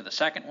and drip to the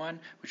second one,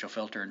 which will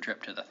filter and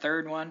drip to the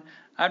third one.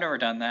 I've never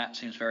done that. It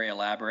seems very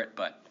elaborate,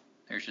 but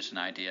there's just an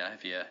idea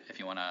if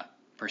you want to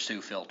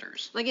pursue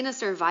filters. Like in a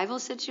survival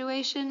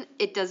situation,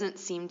 it doesn't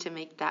seem to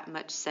make that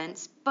much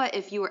sense. But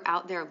if you were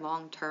out there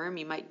long term,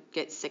 you might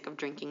get sick of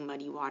drinking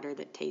muddy water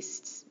that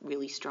tastes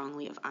really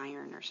strongly of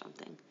iron or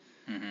something.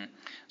 Mm-hmm.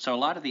 So a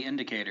lot of the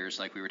indicators,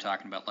 like we were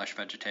talking about, lush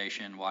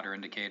vegetation, water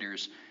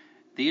indicators,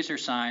 these are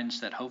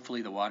signs that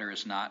hopefully the water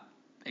is not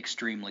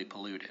extremely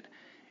polluted.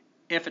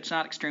 If it's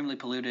not extremely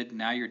polluted,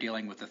 now you're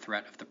dealing with the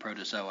threat of the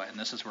protozoa, and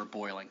this is where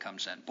boiling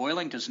comes in.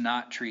 Boiling does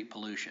not treat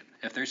pollution.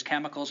 If there's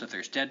chemicals, if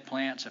there's dead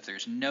plants, if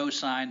there's no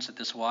signs that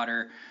this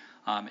water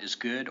is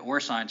good, or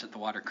signs that the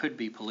water could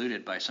be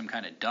polluted by some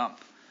kind of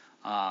dump,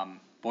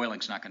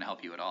 boiling's not going to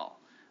help you at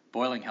all.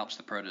 Boiling helps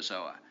the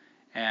protozoa.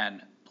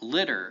 And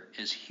litter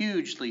is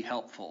hugely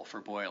helpful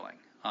for boiling.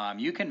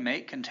 You can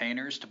make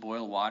containers to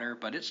boil water,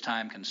 but it's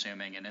time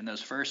consuming, and in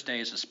those first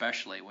days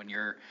especially, when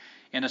you're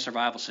in a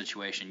survival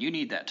situation, you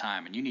need that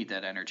time and you need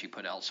that energy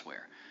put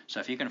elsewhere.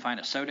 So if you can find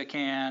a soda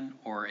can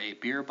or a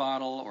beer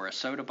bottle or a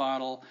soda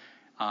bottle,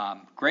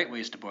 great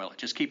ways to boil it.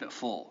 Just keep it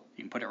full.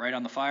 You can put it right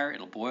on the fire,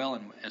 it'll boil,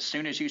 and as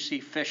soon as you see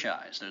fish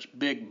eyes, those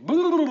big,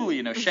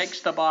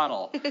 shakes the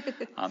bottle,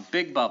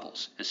 big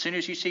bubbles. As soon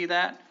as you see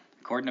that,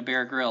 according to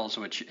Bear Grylls,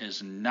 which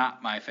is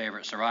not my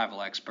favorite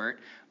survival expert,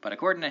 but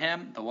according to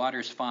him, the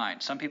water's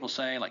fine. Some people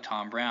say, like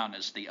Tom Brown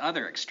is the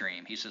other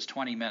extreme, he says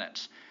 20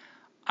 minutes.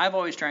 I've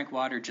always drank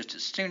water just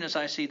as soon as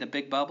I see the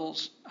big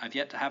bubbles. I've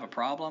yet to have a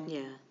problem.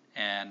 Yeah.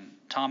 And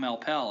Tom L.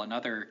 Pell,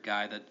 another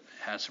guy that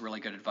has really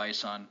good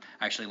advice on,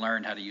 actually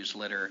learned how to use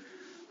litter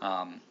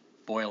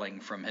boiling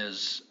from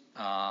his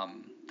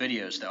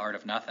videos, The Art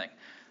of Nothing.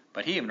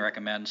 But he even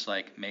recommends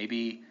like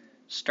maybe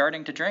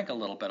starting to drink a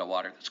little bit of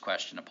water that's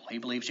questionable. He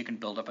believes you can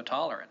build up a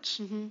tolerance.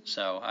 Mm-hmm.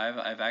 So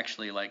I've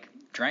actually like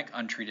drank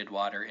untreated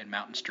water in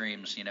mountain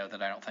streams,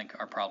 that I don't think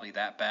are probably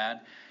that bad,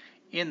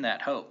 in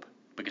that hope.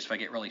 Because if I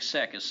get really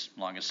sick, as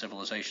long as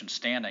civilization's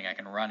standing, I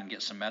can run and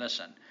get some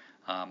medicine.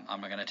 I'm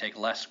going to take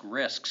less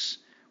risks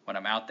when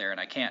I'm out there, and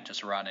I can't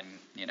just run and,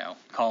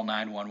 call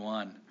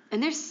 911.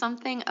 And there's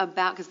something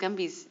about, because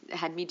Gumby's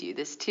had me do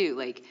this too,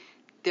 like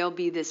there'll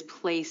be this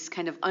place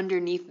kind of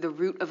underneath the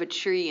root of a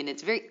tree, and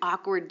it's very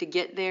awkward to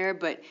get there,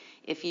 but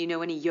if you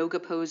know any yoga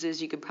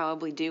poses, you could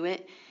probably do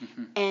it.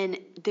 Mm-hmm. And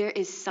there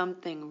is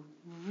something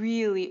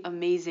really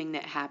amazing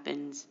that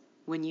happens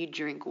when you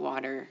drink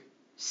water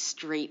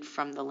straight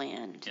from the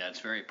land. Yeah,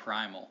 it's very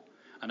primal.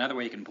 Another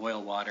way you can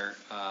boil water,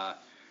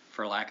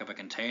 for lack of a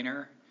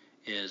container,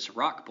 is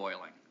rock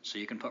boiling. So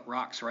you can put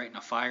rocks right in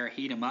a fire,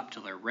 heat them up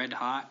till they're red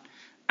hot.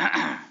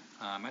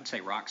 I'd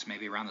say rocks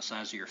maybe around the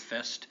size of your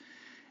fist,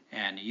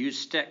 and use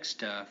sticks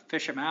to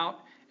fish them out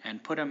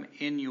and put them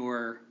in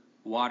your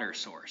water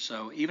source.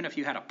 So even if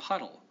you had a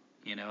puddle,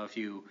 if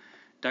you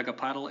dug a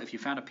puddle, if you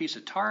found a piece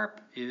of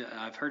tarp,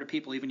 I've heard of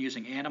people even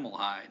using animal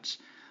hides.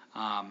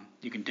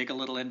 You can dig a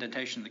little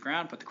indentation in the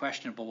ground, put the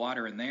questionable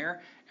water in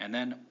there, and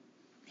then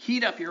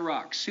heat up your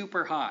rocks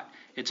super hot.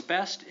 It's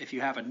best if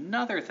you have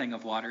another thing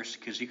of water,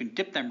 because you can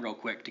dip them real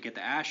quick to get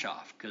the ash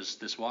off, because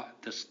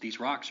these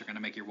rocks are going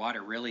to make your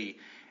water really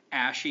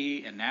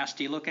ashy and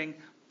nasty looking,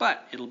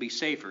 but it'll be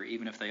safer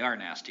even if they are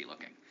nasty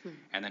looking.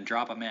 And then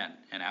drop them in,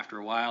 and after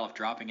a while of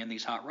dropping in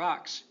these hot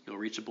rocks, you'll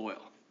reach a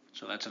boil.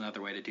 So that's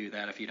another way to do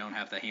that if you don't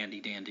have the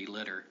handy-dandy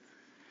litter.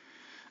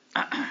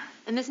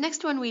 And this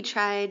next one we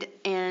tried,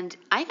 and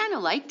I kind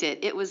of liked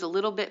it. It was a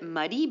little bit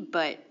muddy,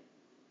 but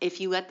if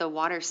you let the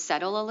water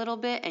settle a little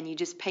bit and you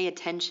just pay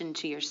attention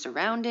to your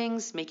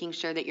surroundings, making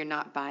sure that you're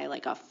not by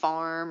like a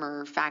farm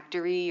or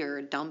factory or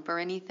a dump or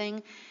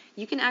anything,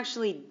 you can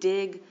actually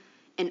dig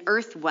an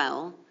earth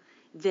well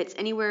that's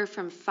anywhere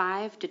from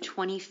 5 to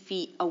 20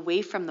 feet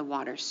away from the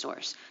water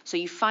source. So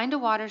you find a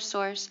water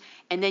source,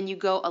 and then you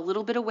go a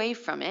little bit away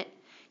from it,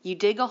 you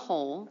dig a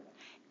hole,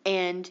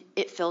 and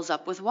it fills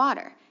up with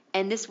water.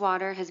 And this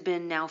water has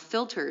been now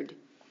filtered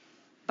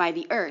by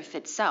the earth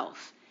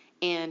itself.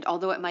 And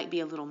although it might be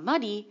a little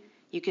muddy,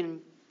 you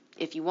can,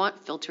 if you want,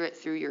 filter it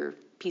through your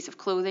piece of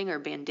clothing or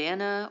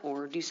bandana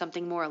or do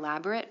something more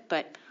elaborate.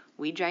 But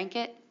we drank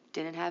it,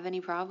 didn't have any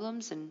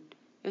problems, and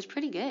it was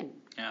pretty good.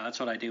 Yeah, that's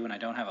what I do when I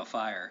don't have a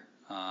fire,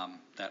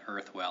 that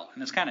earth well.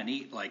 And it's kind of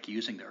neat, like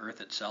using the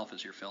earth itself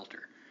as your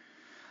filter.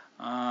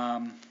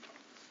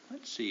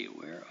 Let's see,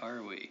 where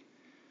are we?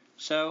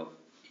 So,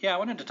 yeah, I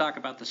wanted to talk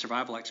about the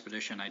survival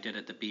expedition I did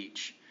at the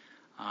beach.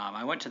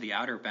 I went to the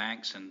Outer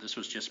Banks, and this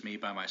was just me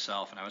by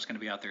myself, and I was going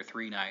to be out there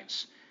 3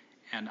 nights.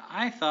 And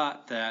I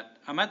thought that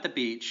I'm at the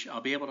beach,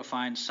 I'll be able to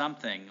find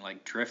something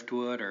like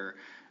driftwood, or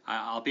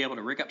I'll be able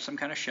to rig up some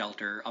kind of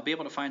shelter. I'll be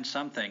able to find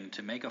something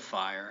to make a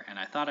fire, and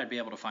I thought I'd be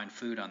able to find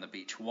food on the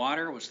beach.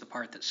 Water was the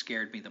part that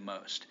scared me the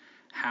most.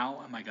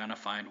 How am I going to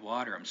find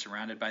water? I'm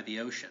surrounded by the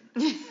ocean.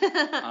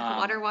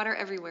 Water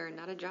everywhere,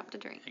 not a drop to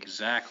drink.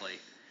 Exactly.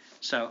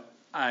 So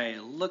I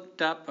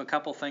looked up a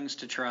couple things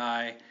to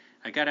try.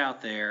 I got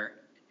out there,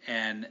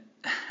 and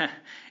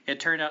it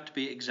turned out to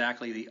be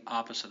exactly the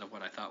opposite of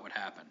what I thought would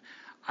happen.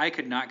 I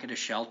could not get a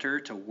shelter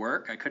to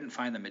work. I couldn't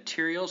find the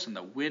materials, and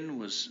the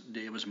wind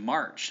it was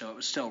March, so it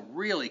was still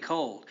really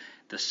cold.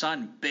 The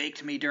sun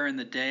baked me during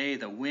the day.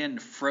 The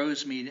wind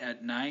froze me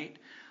at night.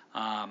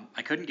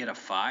 I couldn't get a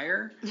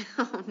fire.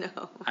 Oh,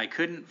 no. I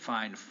couldn't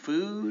find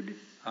food.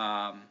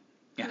 And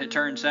it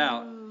turns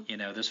out,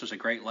 this was a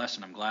great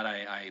lesson. I'm glad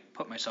I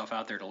put myself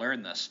out there to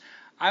learn this.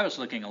 I was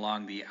looking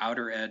along the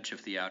outer edge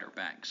of the Outer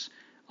Banks.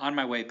 On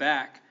my way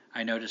back,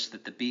 I noticed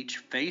that the beach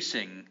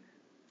facing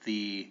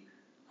the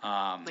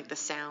like the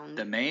sound,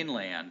 the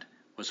mainland,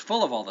 was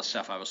full of all the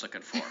stuff I was looking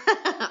for.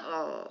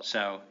 Oh.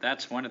 So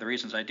that's one of the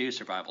reasons I do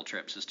survival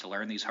trips, is to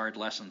learn these hard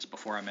lessons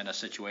before I'm in a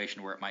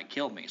situation where it might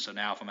kill me. So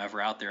now if I'm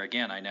ever out there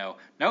again, I know,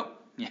 nope,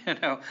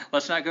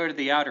 let's not go to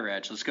the outer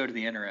edge, let's go to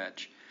the inner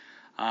edge.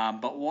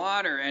 But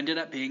water ended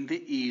up being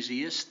the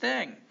easiest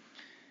thing.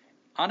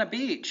 On a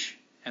beach,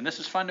 and this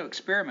is fun to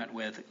experiment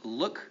with,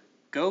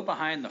 go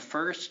behind the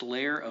first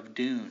layer of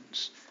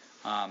dunes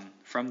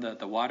from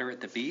the water at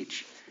the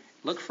beach.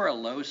 Look for a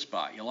low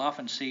spot. You'll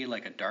often see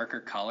like a darker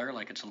color,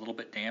 like it's a little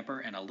bit damper,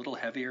 and a little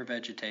heavier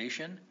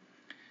vegetation.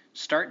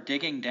 Start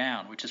digging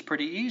down, which is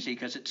pretty easy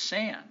because it's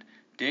sand.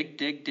 Dig,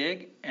 dig,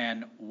 dig,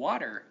 and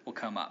water will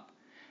come up.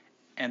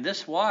 And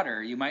this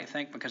water, you might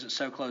think because it's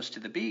so close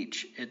to the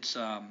beach, it's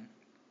going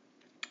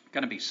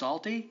to be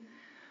salty.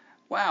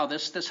 Wow,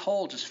 this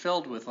hole just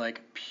filled with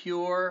like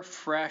pure,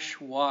 fresh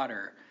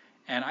water.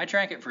 And I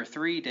drank it for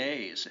 3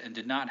 days and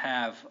did not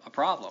have a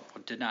problem.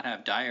 Did not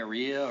have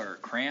diarrhea or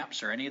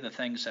cramps or any of the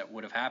things that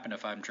would have happened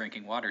if I'm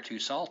drinking water too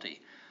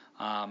salty.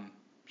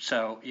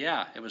 So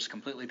yeah, it was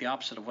completely the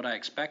opposite of what I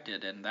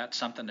expected, and that's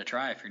something to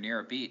try if you're near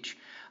a beach.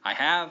 I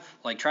have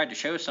tried to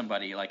show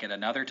somebody at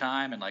another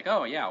time and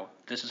oh yeah,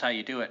 this is how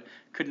you do it.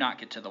 Could not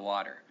get to the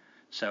water.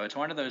 So it's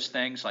one of those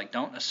things,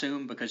 don't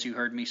assume because you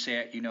heard me say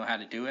it, you know how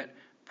to do it.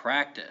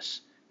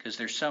 Practice, because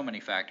there's so many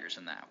factors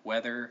in that.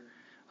 Weather,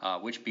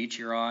 which beach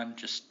you're on,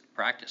 just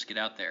practice, get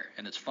out there,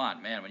 and it's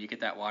fun, man. When you get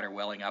that water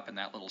welling up in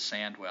that little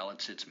sand well,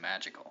 it's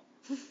magical.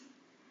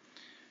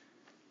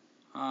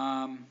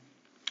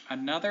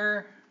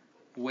 Another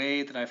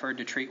way that I've heard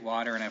to treat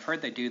water, and I've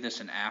heard they do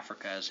this in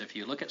Africa, is if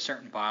you look at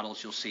certain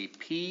bottles, you'll see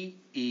P-E-T-E.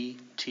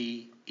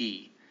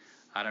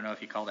 I don't know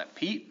if you call that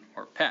peat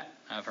or pet.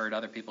 I've heard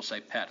other people say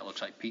pet. It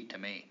looks like peat to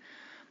me.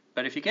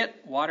 But if you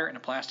get water in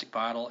a plastic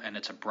bottle and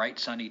it's a bright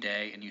sunny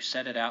day and you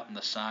set it out in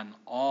the sun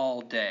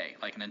all day,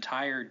 like an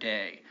entire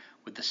day,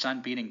 with the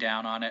sun beating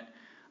down on it,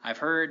 I've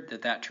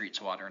heard that treats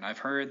water, and I've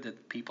heard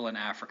that people in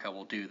Africa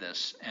will do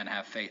this and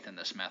have faith in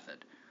this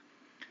method.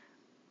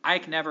 I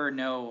can never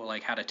know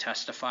how to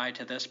testify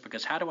to this,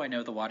 because how do I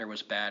know the water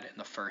was bad in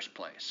the first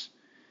place?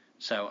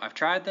 So I've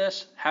tried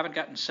this, haven't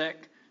gotten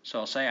sick, so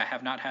I'll say I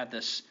have not had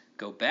this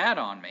go bad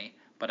on me,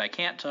 but I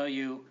can't tell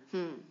you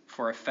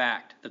for a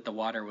fact that the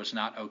water was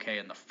not okay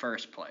in the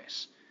first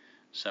place.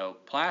 So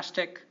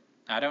plastic,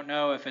 I don't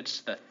know if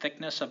it's the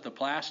thickness of the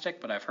plastic,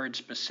 but I've heard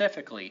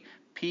specifically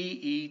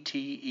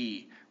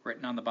P-E-T-E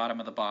written on the bottom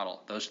of the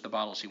bottle. Those are the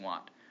bottles you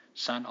want.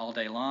 Sun all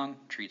day long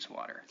treats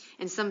water.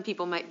 And some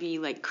people might be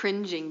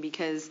cringing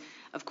because,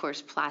 of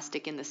course,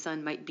 plastic in the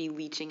sun might be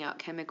leaching out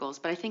chemicals.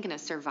 But I think in a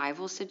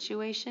survival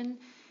situation,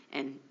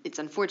 and it's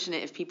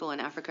unfortunate if people in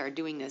Africa are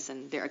doing this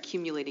and they're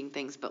accumulating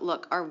things. But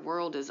look, our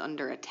world is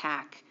under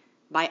attack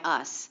by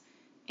us.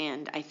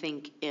 And I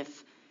think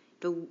it's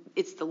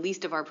the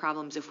least of our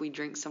problems if we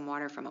drink some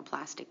water from a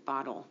plastic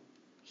bottle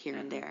here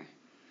and there.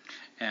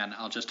 And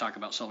I'll just talk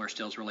about solar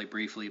stills really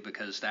briefly,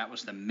 because that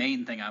was the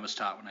main thing I was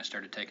taught when I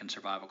started taking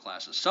survival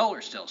classes.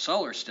 Solar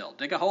still.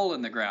 Dig a hole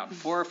in the ground,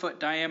 4 foot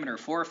diameter,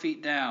 4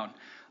 feet down.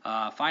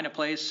 Find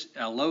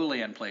a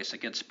lowland place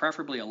that gets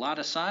preferably a lot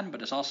of sun,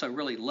 but is also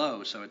really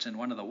low, so it's in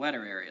one of the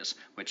wetter areas,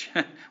 which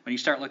when you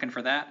start looking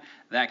for that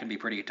can be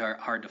pretty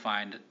hard to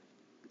find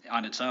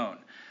on its own.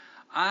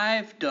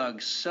 I've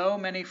dug so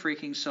many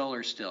freaking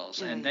solar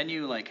stills, and then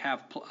you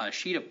have a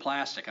sheet of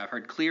plastic. I've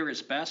heard clear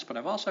is best, but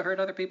I've also heard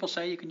other people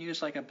say you can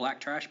use a black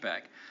trash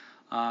bag.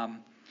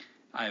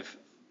 I've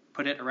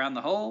put it around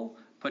the hole,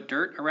 put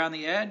dirt around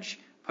the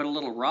edge, put a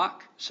little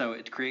rock so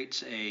it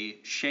creates a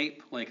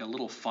shape like a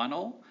little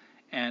funnel.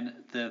 And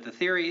the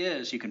theory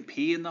is you can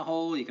pee in the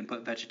hole, you can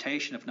put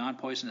vegetation of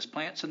non-poisonous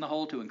plants in the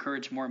hole to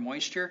encourage more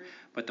moisture,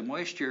 but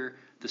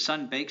the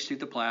sun bakes through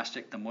the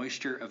plastic, the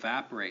moisture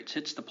evaporates,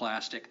 hits the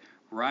plastic,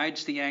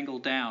 rides the angle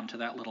down to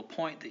that little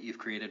point that you've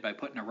created by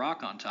putting a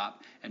rock on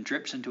top, and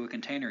drips into a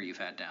container you've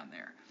had down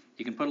there.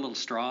 You can put a little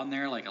straw in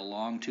there, like a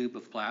long tube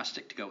of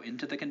plastic, to go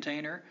into the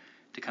container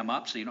to come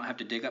up so you don't have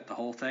to dig up the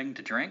whole thing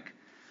to drink.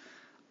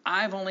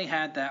 I've only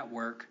had that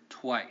work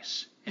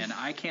twice, and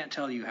I can't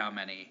tell you how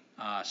many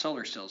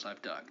solar stills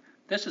I've dug.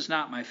 This is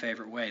not my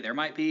favorite way. There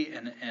might be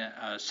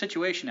a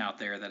situation out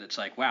there that it's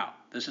wow,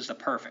 this is the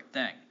perfect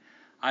thing.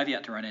 I've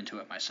yet to run into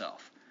it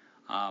myself.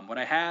 What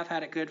I have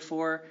had it good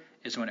for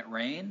is when it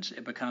rains,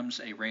 it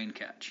becomes a rain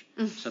catch.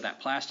 So that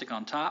plastic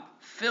on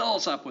top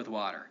fills up with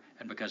water.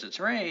 And because it's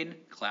rain,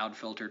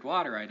 cloud-filtered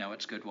water, I know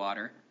it's good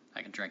water.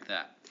 I can drink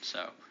that.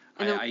 So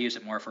I use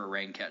it more for a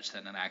rain catch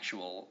than an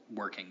actual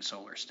working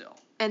solar still.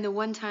 And the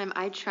one time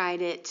I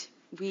tried it,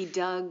 we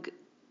dug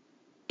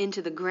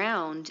into the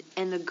ground,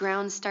 and the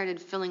ground started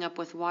filling up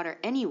with water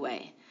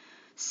anyway.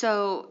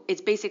 So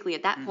it's basically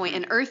at that point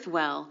an earth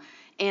well,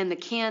 and the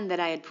can that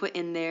I had put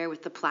in there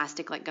with the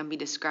plastic like Gumby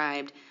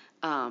described,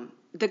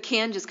 the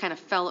can just kind of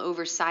fell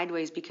over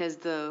sideways because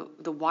the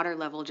water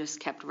level just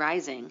kept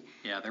rising.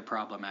 Yeah, they're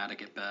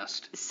problematic at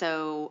best.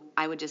 So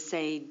I would just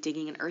say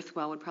digging an earth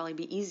well would probably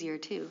be easier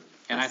too.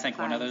 And I think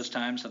one of those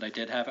times that I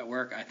did have at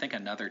work, I think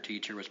another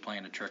teacher was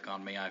playing a trick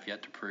on me. I've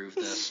yet to prove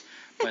this,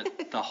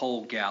 but the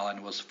whole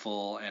gallon was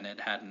full, and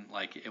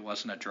it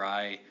wasn't a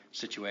dry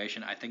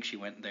situation. I think she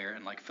went there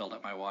and filled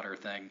up my water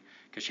thing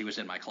because she was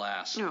in my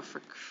class. Oh, for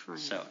crying.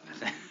 So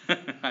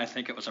I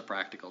think it was a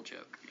practical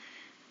joke.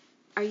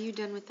 Are you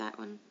done with that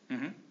one?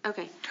 Mm-hmm.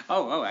 Okay.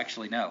 Oh,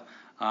 actually, no.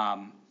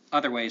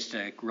 Other ways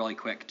to really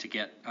quick to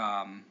get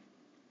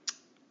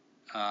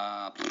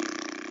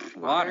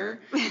water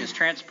is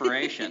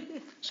transpiration.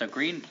 So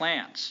green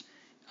plants,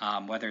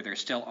 whether they're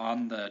still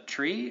on the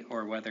tree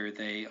or whether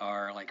they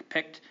are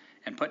picked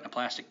and put in a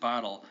plastic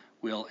bottle,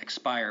 will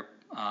expire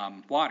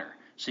water.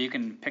 So you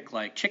can pick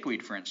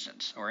chickweed, for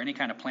instance, or any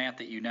kind of plant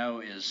that you know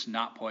is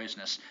not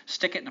poisonous.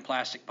 Stick it in a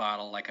plastic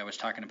bottle, like I was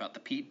talking about the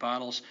peat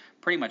bottles,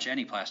 pretty much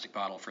any plastic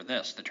bottle for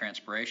this, the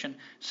transpiration.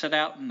 Sit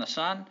out in the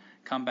sun,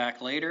 come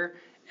back later,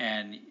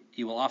 and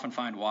you will often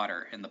find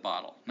water in the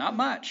bottle. Not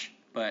much,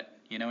 but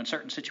in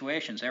certain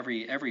situations,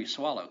 every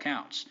swallow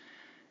counts.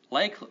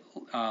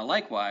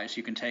 Likewise,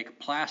 you can take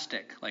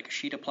plastic, like a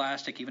sheet of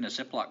plastic, even a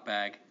Ziploc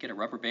bag, get a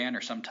rubber band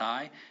or some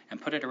tie,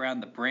 and put it around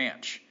the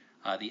branch.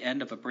 The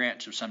end of a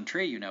branch of some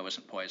tree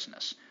isn't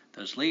poisonous.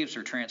 Those leaves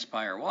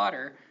transpire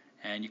water,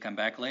 and you come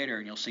back later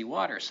and you'll see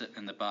water sitting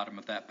in the bottom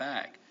of that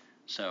bag.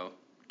 So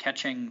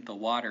catching the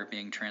water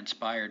being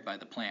transpired by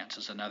the plants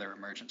is another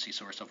emergency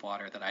source of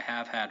water that I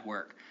have had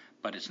work,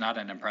 but it's not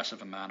an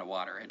impressive amount of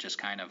water. It just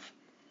kind of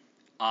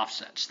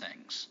offsets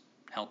things,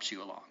 helps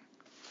you along.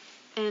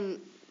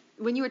 And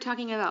when you were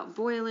talking about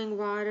boiling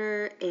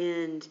water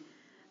and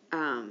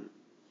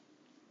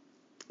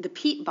the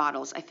peat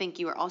bottles, I think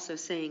you were also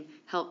saying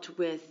helped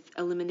with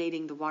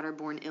eliminating the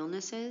waterborne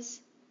illnesses.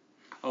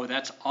 Oh,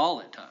 that's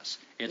all it does.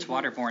 It's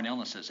waterborne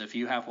illnesses. If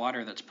you have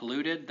water that's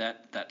polluted,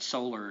 that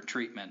solar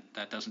treatment,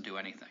 that doesn't do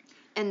anything.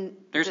 And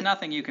there's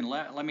nothing you can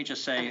let me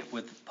just say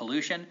with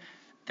pollution,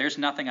 there's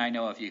nothing I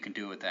know of you can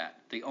do with that.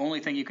 The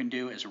only thing you can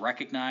do is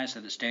recognize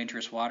that it's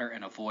dangerous water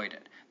and avoid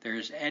it.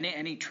 There's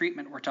any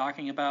treatment we're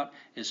talking about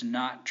is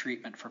not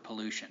treatment for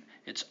pollution.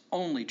 It's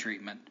only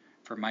treatment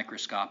for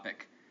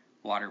microscopic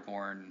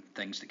waterborne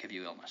things that give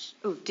you illness.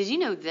 Oh, did you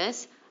know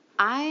this?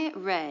 I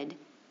read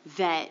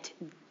that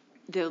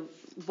the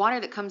water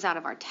that comes out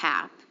of our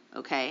tap,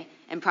 okay,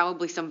 and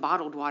probably some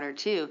bottled water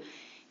too,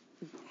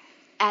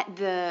 at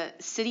the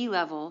city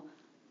level,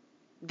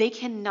 they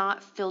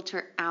cannot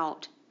filter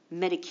out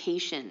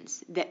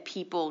medications that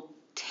people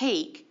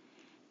take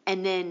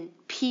and then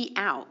pee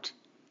out.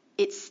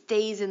 It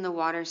stays in the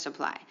water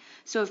supply.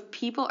 So if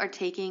people are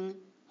taking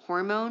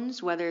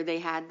hormones, whether they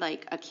had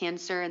a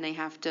cancer and they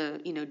have to,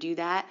 do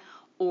that,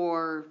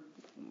 or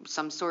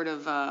some sort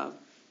of,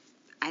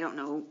 I don't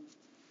know,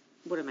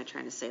 what am I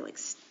trying to say,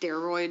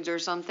 steroids or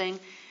something,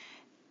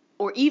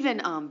 or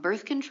even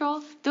birth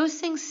control, those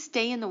things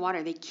stay in the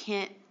water. They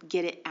can't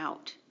get it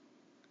out.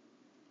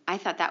 I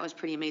thought that was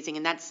pretty amazing.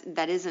 And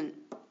that isn't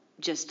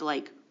just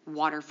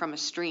water from a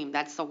stream.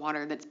 That's the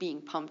water that's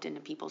being pumped into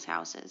people's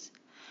houses.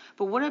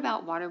 But what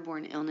about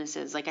waterborne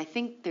illnesses? I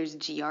think there's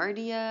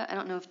Giardia. I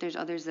don't know if there's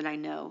others that I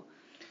know.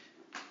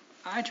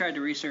 I tried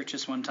to research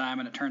this one time,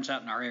 and it turns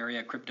out in our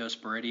area,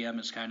 Cryptosporidium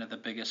is kind of the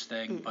biggest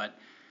thing. But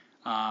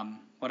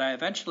what I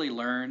eventually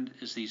learned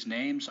is these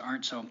names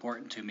aren't so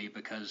important to me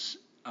because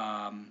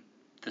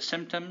the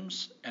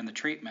symptoms and the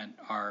treatment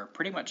are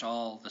pretty much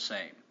all the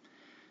same.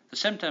 The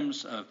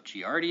symptoms of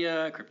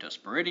Giardia,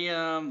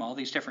 Cryptosporidium, all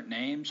these different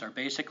names are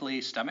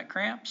basically stomach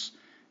cramps,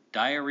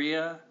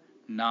 diarrhea,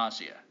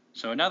 nausea.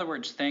 So in other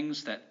words,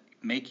 things that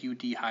make you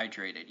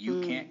dehydrated.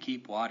 You can't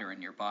keep water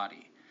in your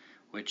body,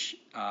 which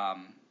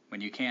when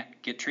you can't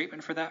get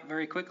treatment for that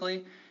very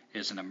quickly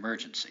is an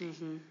emergency.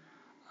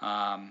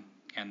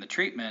 And the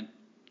treatment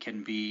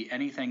can be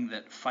anything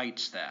that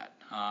fights that.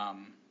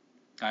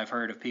 I've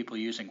heard of people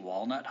using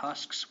walnut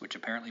husks, which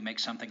apparently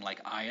makes something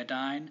like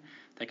iodine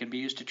that can be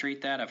used to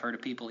treat that. I've heard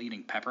of people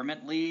eating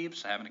peppermint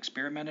leaves. I haven't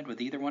experimented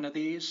with either one of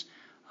these,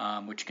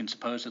 which can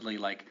supposedly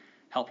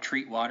help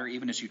treat water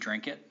even as you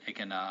drink it. It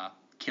can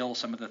kill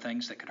some of the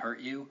things that could hurt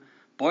you.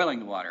 Boiling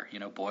the water,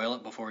 boil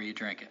it before you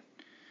drink it,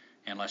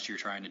 unless you're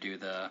trying to do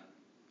the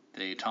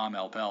Tom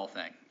L. Bell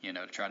thing,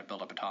 to try to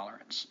build up a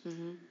tolerance.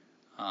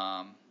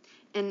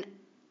 And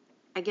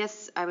I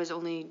guess I was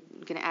only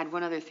going to add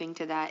one other thing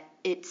to that.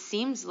 It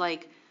seems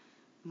like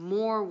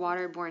more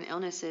waterborne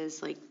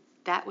illnesses,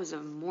 that was a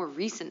more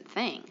recent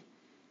thing.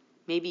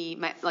 Maybe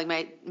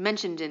my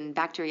mentioned in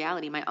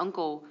Bacteriality, my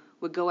uncle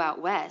would go out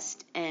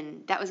west,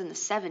 and that was in the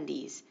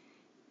 70s,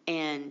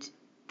 and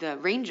the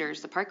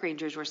park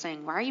rangers were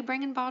saying, why are you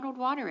bringing bottled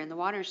water in? The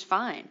water's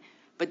fine.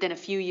 But then a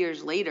few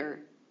years later,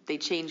 they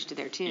changed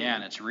their tune. Yeah,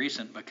 and it's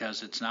recent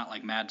because it's not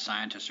like mad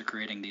scientists are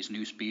creating these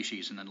new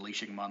species and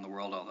unleashing them on the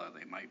world, although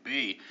they might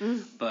be.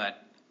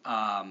 But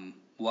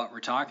what we're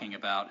talking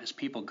about is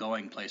people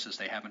going places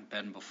they haven't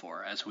been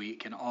before. As we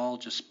can all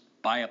just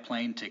buy a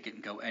plane ticket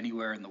and go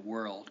anywhere in the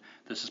world,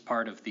 this is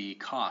part of the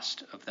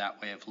cost of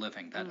that way of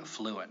living, that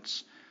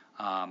affluence.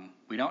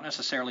 We don't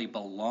necessarily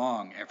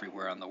belong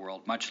everywhere in the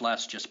world, much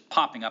less just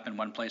popping up in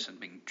one place and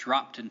being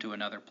dropped into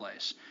another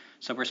place.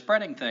 So we're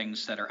spreading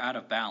things that are out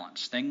of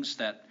balance, things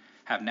that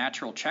have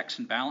natural checks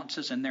and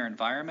balances in their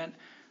environment,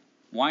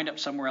 wind up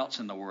somewhere else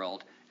in the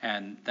world,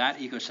 and that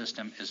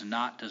ecosystem is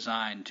not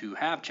designed to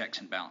have checks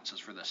and balances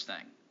for this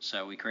thing.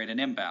 So we create an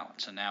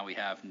imbalance, and now we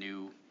have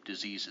new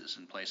diseases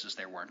in places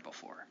there weren't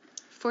before.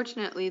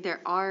 Fortunately,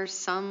 there are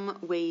some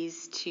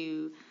ways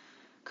to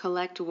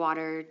collect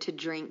water to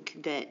drink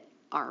that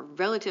are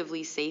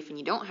relatively safe, and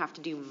you don't have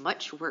to do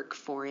much work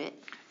for it.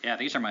 Yeah,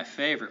 these are my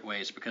favorite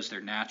ways because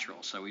they're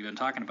natural. So we've been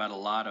talking about a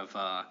lot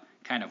of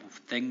kind of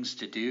things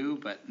to do,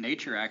 but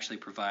nature actually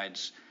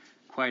provides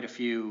quite a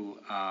few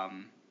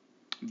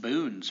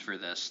boons for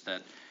this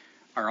that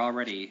are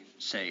already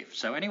safe.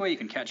 So any way you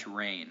can catch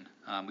rain.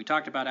 We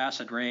talked about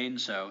acid rain,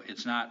 so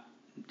it's not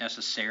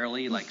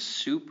necessarily like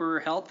super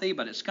healthy,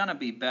 but it's going to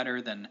be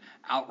better than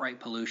outright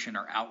pollution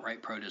or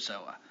outright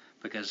protozoa,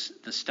 because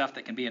the stuff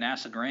that can be in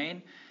acid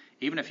rain,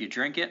 even if you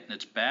drink it and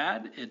it's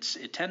bad,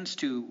 it tends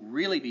to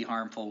really be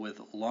harmful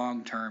with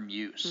long-term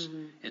use.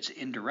 It's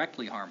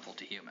indirectly harmful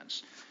to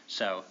humans.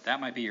 So that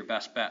might be your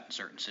best bet in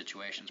certain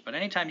situations. But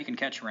anytime you can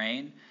catch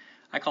rain,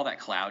 I call that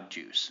cloud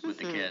juice with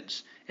the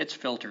kids. It's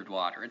filtered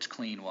water. It's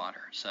clean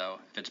water. So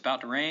if it's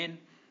about to rain,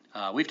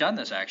 we've done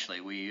this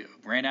actually. We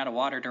ran out of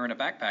water during a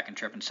backpacking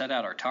trip and set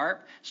out our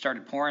tarp,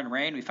 started pouring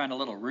rain. We found a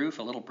little roof,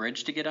 a little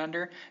bridge to get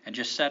under, and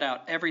just set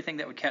out everything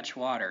that would catch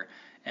water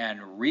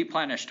and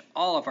replenished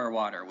all of our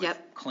water with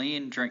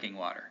clean drinking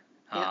water.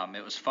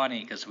 It was funny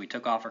because we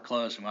took off our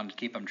clothes and wanted to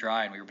keep them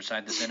dry, and we were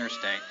beside this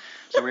interstate.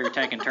 So we were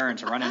taking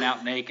turns running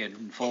out naked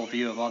in full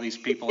view of all these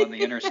people in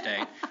the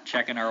interstate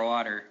checking our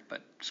water.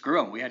 But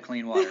screw them, we had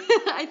clean water.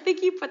 I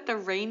think you put the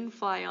rain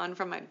fly on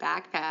from my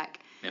backpack.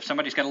 If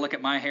somebody's got to look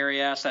at my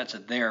hairy ass, that's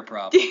their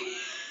problem.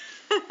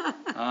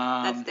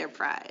 That's their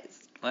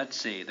prize. Let's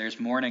see. There's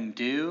morning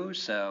dew,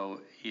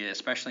 so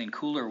especially in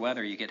cooler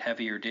weather, you get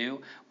heavier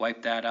dew.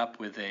 Wipe that up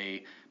with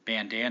a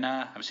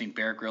bandana. I've seen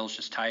Bear Grylls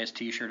just tie his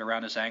T-shirt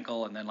around his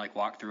ankle and then like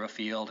walk through a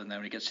field, and then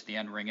when he gets to the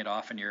end, wring it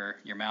off in your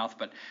mouth.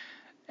 But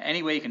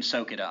any way you can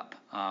soak it up.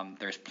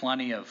 There's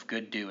plenty of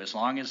good dew, as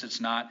long as it's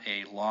not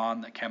a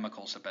lawn that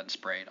chemicals have been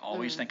sprayed.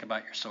 Always think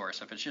about your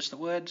source. If it's just the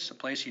woods, a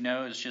place you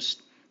know is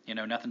just,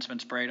 nothing's been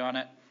sprayed on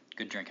it,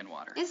 good drinking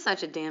water. It's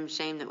such a damn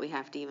shame that we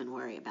have to even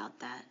worry about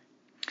that.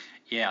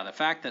 Yeah, the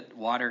fact that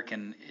water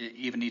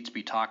even needs to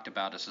be talked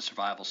about as a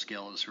survival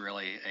skill is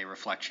really a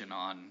reflection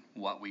on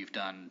what we've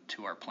done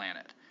to our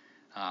planet.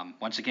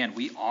 Once again,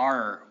 we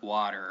are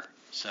water,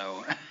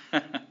 so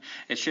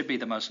it should be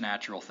the most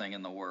natural thing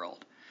in the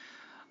world.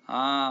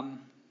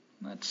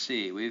 Let's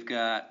see, we've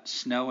got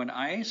snow and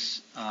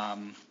ice.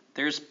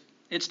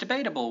 It's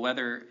debatable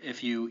whether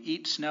if you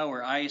eat snow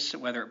or ice,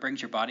 whether it brings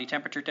your body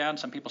temperature down.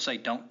 Some people say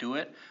don't do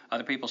it.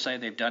 Other people say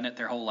they've done it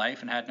their whole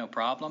life and had no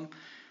problem.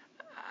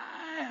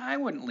 I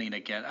wouldn't lean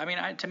against.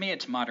 To me,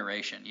 it's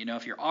moderation.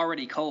 If you're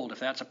already cold, if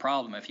that's a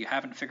problem, if you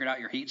haven't figured out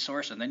your heat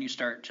source, and then you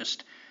start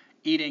just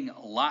eating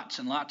lots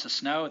and lots of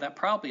snow, that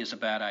probably is a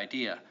bad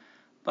idea.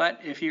 But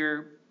if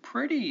you're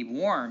pretty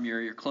warm,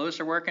 your clothes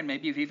are working,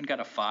 maybe you've even got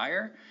a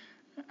fire,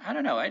 I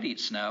don't know, I'd eat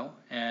snow.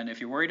 And if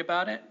you're worried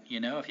about it,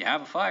 if you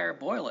have a fire,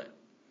 boil it.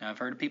 Now, I've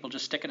heard of people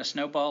just sticking a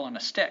snowball on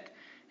a stick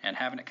and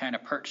having it kind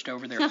of perched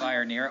over their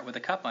fire near it with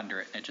a cup under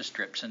it, and it just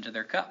drips into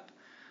their cup.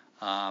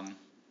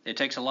 It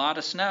takes a lot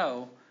of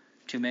snow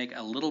to make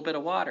a little bit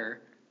of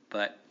water,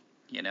 but,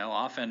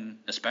 often,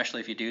 especially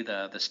if you do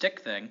the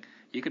stick thing,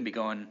 you can be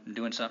going and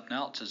doing something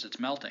else as it's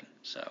melting.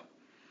 So,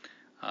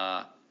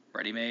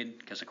 ready-made,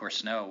 because, of course,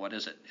 snow, what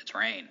is it? It's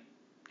rain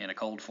in a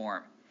cold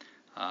form.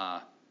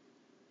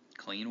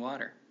 Clean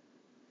water.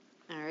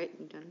 All right,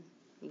 you done?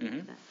 You can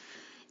do that.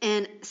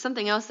 And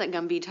something else that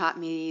Gumby taught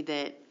me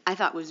that I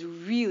thought was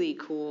really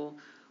cool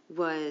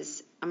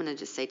was, I'm going to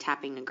just say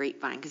tapping a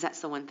grapevine, because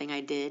that's the one thing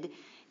I did.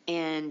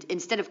 And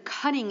instead of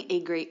cutting a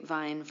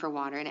grapevine for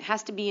water, and it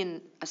has to be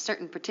in a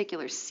certain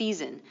particular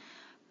season,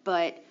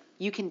 but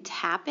you can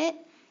tap it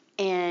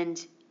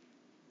and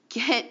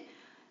get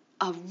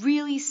a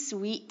really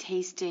sweet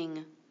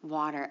tasting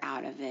water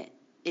out of it.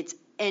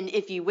 And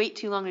if you wait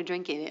too long to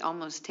drink it, it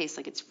almost tastes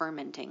like it's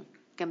fermenting.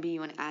 Gumby,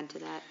 you want to add to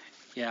that?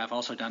 Yeah, I've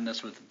also done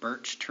this with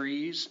birch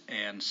trees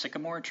and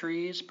sycamore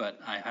trees, but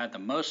I had the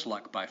most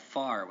luck by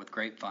far with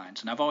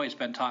grapevines. And I've always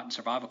been taught in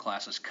survival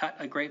classes, cut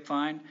a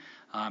grapevine.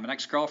 An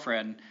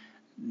ex-girlfriend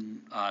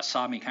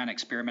saw me kind of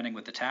experimenting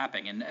with the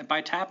tapping. And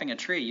by tapping a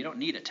tree, you don't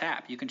need a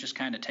tap. You can just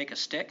kind of take a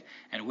stick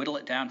and whittle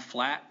it down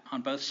flat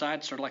on both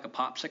sides, sort of like a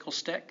popsicle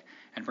stick,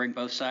 and bring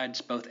both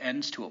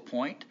ends to a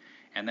point.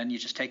 And then you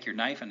just take your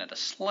knife and at a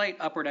slight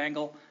upward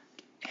angle,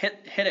 hit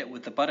it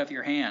with the butt of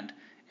your hand.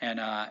 And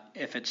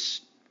if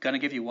it's going to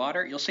give you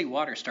water, you'll see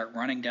water start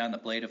running down the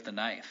blade of the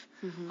knife.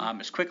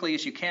 As quickly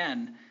as you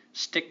can,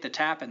 stick the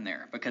tap in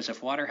there, because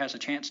if water has a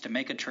chance to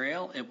make a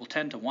trail, it will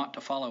tend to want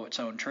to follow its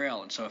own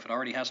trail. And so if it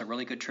already has a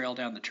really good trail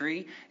down the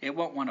tree, it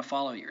won't want to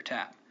follow your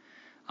tap.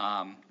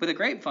 With a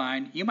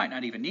grapevine, you might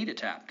not even need a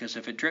tap, because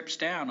if it drips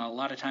down, a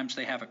lot of times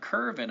they have a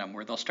curve in them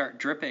where they'll start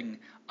dripping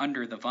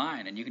under the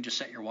vine, and you can just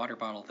set your water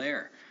bottle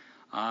there.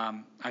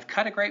 I've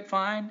cut a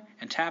grapevine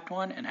and tapped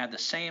one and had the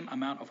same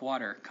amount of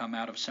water come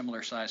out of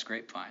similar sized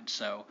grapevines.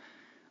 So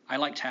I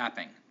like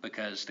tapping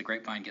because the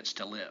grapevine gets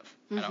to live.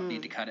 I don't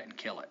need to cut it and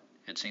kill it.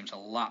 It seems a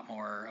lot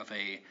more of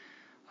a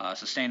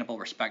sustainable,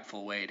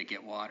 respectful way to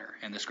get water.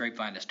 And this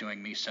grapevine is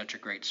doing me such a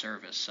great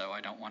service, so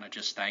I don't want to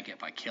just thank it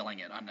by killing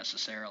it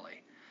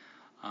unnecessarily.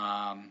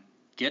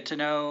 Get to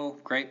know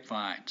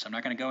grapevines. I'm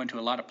not going to go into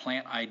a lot of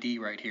plant ID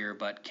right here,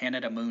 but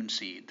Canada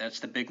moonseed, that's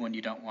the big one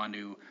you don't want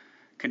to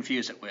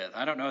confuse it with.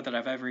 I don't know that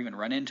I've ever even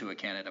run into a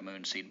Canada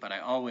moonseed, but I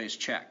always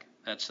check.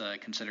 That's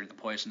considered the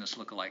poisonous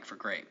lookalike for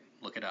grape.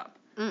 Look it up.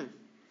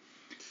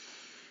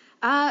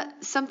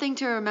 Something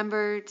to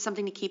remember,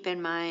 something to keep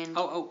in mind.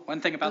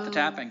 One thing about the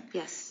tapping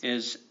yes.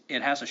 is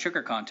it has a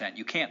sugar content.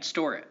 You can't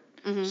store it.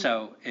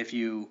 So if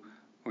you,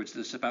 was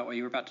this about what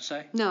you were about to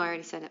say? No, I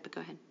already said it, but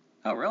go ahead.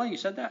 Oh, really? You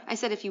said that? I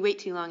said if you wait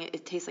too long,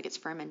 it tastes like it's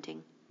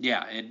fermenting.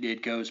 Yeah,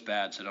 it goes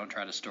bad, so don't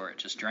try to store it.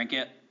 Just drink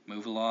it,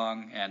 move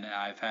along, and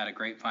I've had a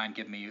grapevine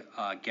give me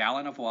a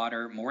gallon of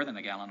water, more than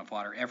a gallon of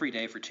water, every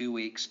day for 2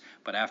 weeks.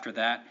 But after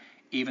that,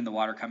 even the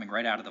water coming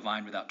right out of the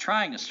vine without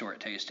trying to store it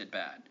tasted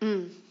bad.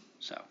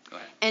 So, go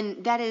ahead.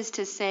 And that is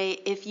to say,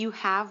 if you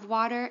have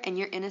water and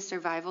you're in a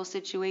survival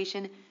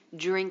situation,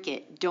 drink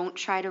it. Don't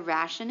try to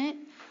ration it.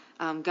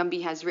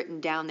 Gumby has written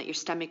down that your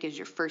stomach is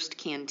your first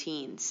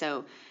canteen.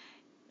 So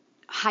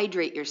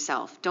hydrate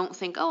yourself. Don't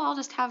think, I'll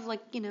just have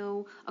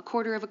a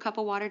quarter of a cup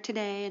of water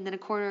today and then a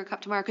quarter of a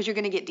cup tomorrow, because you're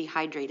going to get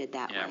dehydrated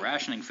that way. Yeah,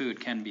 rationing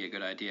food can be a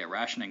good idea.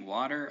 Rationing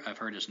water, I've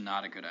heard, is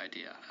not a good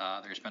idea.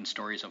 There's been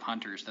stories of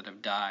hunters that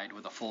have died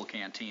with a full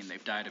canteen.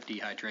 They've died of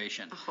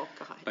dehydration. Oh,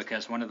 God.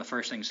 Because one of the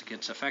first things that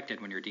gets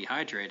affected when you're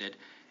dehydrated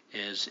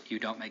is you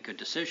don't make good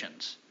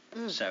decisions.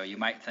 So you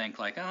might think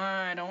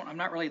I'm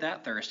not really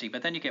that thirsty,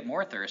 but then you get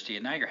more thirsty,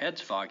 and now your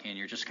head's foggy, and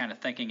you're just kind of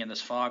thinking in this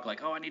fog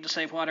I need to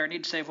save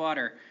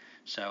water.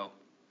 So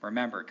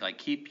remember,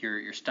 keep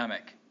your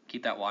stomach,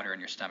 keep that water in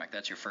your stomach.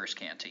 That's your first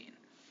canteen.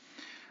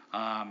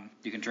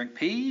 You can drink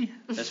pee.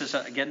 This is,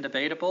 again,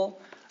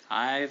 debatable.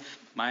 My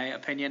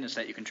opinion is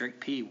that you can drink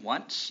pee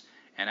once,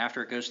 and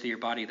after it goes through your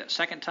body that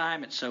second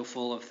time, it's so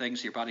full of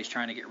things your body's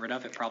trying to get rid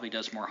of, it probably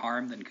does more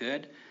harm than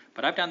good.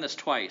 But I've done this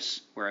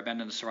twice, where I've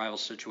been in a survival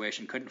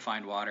situation, couldn't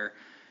find water,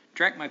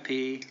 drank my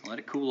pee, let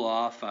it cool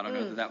off. I don't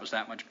know that was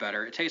that much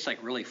better. It tastes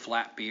like really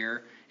flat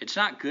beer. It's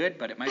not good,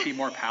 but it might be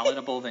more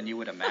palatable than you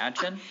would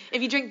imagine.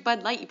 If you drink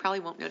Bud Light, you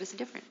probably won't notice a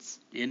difference.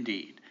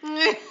 Indeed.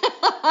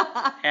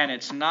 And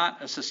it's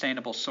not a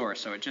sustainable source,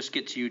 so it just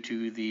gets you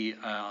to the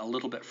a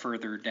little bit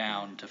further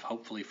down to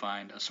hopefully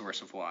find a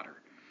source of water.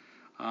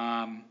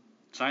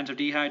 Signs of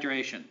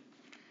dehydration.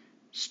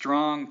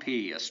 Strong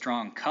pee, a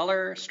strong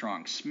color,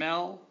 strong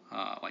smell,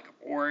 like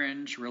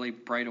orange, really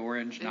bright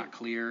orange, not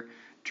clear.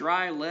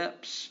 Dry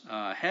lips,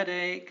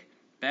 headache,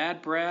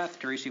 bad breath.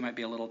 Tracy might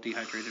be a little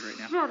dehydrated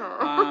right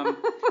now.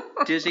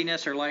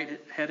 Dizziness or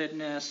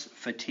lightheadedness,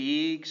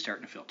 fatigue,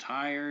 starting to feel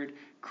tired,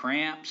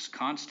 cramps,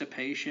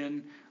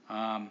 constipation,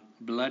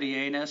 bloody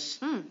anus.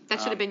 That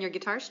should have been your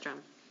guitar strum.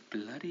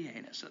 Bloody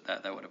anus.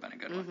 That would have been a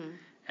good one.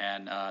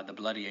 And the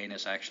bloody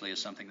anus actually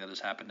is something that has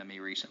happened to me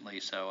recently.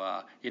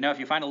 So, if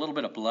you find a little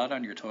bit of blood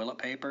on your toilet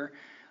paper,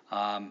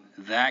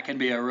 that can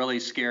be a really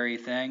scary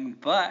thing.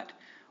 But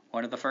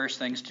one of the first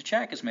things to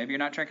check is maybe you're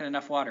not drinking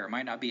enough water. It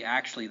might not be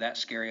actually that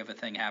scary of a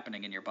thing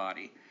happening in your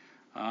body.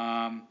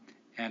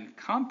 And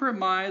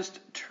compromised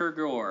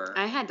turgor.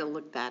 I had to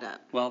look that up.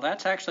 Well,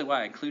 that's actually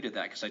why I included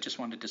that, because I just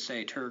wanted to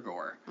say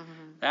turgor.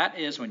 That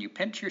is when you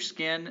pinch your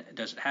skin,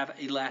 does it have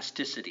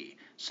elasticity?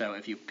 So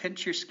if you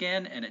pinch your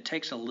skin and it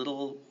takes a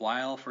little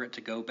while for it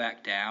to go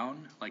back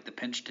down, like the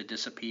pinch to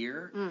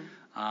disappear,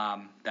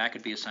 that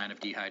could be a sign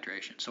of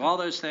dehydration. So all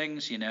those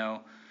things,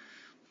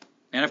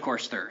 and of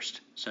course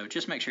thirst. So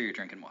just make sure you're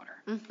drinking water.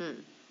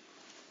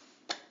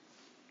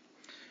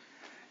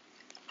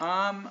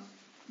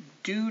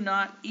 Do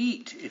not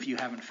eat if you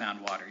haven't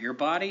found water. Your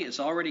body is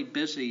already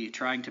busy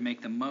trying to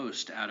make the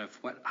most out of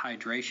what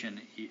hydration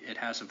it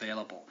has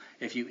available.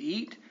 If you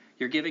eat,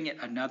 you're giving it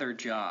another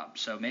job.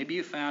 So maybe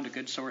you found a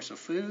good source of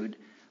food,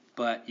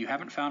 but you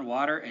haven't found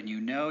water, and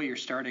you're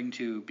starting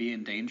to be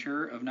in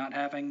danger of not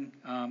having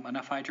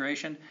enough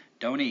hydration.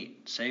 Don't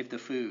eat. Save the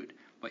food.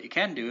 What you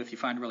can do if you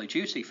find really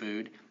juicy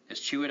food is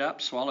chew it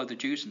up, swallow the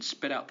juice, and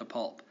spit out the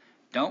pulp.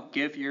 Don't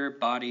give your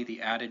body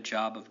the added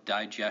job of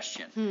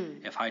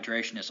digestion if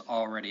hydration is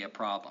already a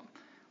problem.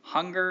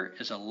 Hunger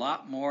is a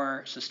lot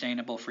more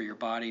sustainable for your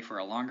body for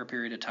a longer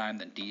period of time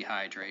than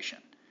dehydration.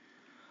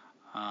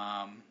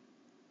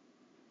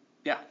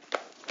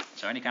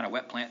 So any kind of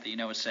wet plant that you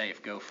know is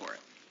safe, go for it.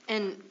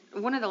 And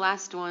one of the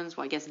last ones,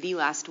 the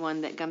last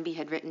one that Gumby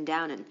had written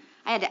down, and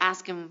I had to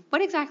ask him,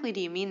 what exactly do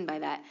you mean by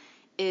that?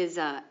 is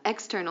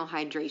external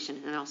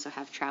hydration, and I also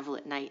have travel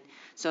at night.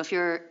 So if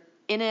you're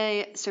in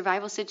a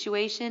survival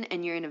situation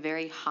and you're in a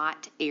very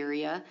hot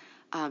area,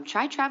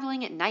 try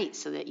traveling at night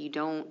so that you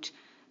don't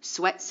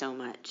sweat so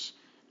much.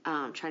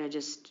 Try to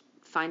just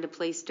find a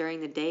place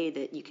during the day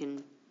that you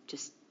can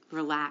just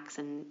relax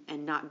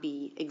and not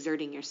be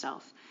exerting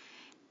yourself.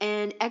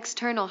 And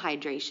external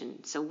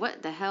hydration. So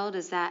what the hell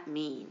does that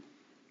mean?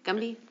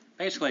 Gumby?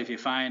 Basically, if you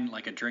find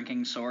like a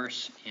drinking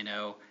source,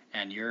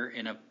 and you're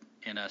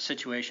in a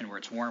situation where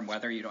it's warm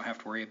weather, you don't have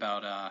to worry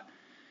about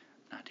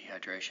not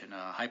dehydration,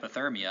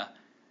 hypothermia.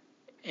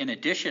 In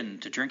addition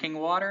to drinking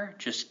water,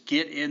 just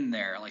get in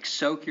there, like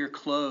soak your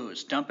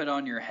clothes, dump it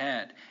on your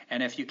head.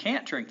 And if you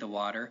can't drink the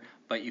water,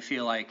 but you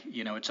feel like,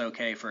 it's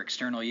okay for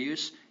external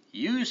use,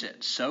 use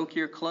it. Soak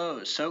your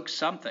clothes, soak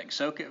something,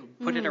 soak it,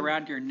 put it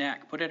around your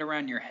neck, put it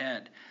around your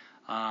head.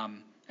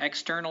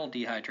 External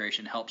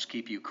dehydration helps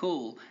keep you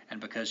cool,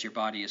 and because your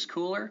body is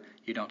cooler,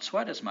 you don't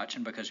sweat as much,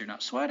 and because you're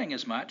not sweating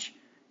as much,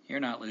 you're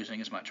not losing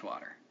as much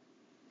water.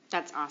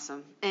 That's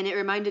awesome. And it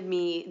reminded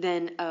me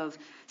then of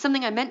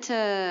something I meant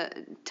to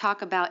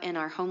talk about in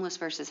our Homeless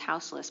versus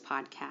Houseless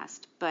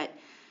podcast, but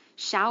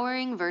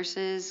showering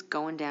versus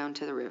going down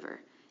to the river.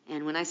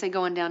 And when I say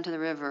going down to the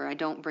river, I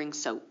don't bring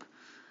soap.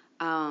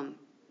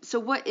 So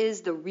what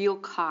is the real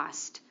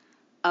cost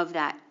of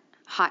that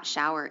hot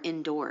shower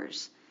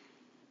indoors?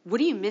 What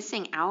are you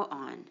missing out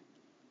on?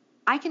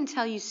 I can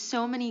tell you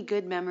so many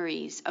good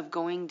memories of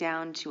going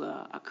down to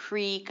a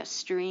creek, a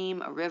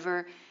stream, a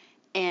river,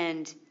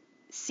 and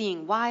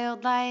seeing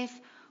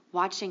wildlife,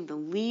 watching the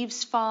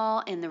leaves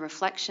fall in the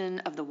reflection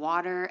of the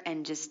water,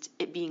 and just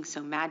it being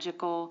so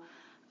magical.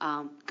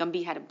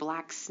 Gumby had a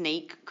black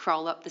snake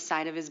crawl up the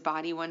side of his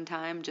body one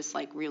time, just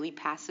like really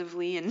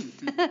passively. And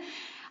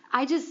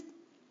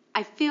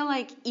I feel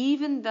like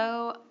even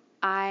though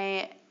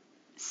I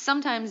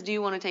sometimes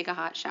do want to take a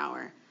hot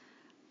shower,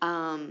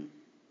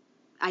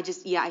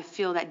 I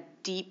feel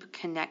that deep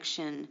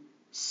connection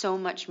so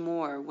much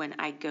more when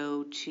I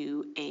go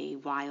to a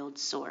wild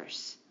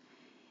source.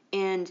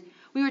 And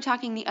we were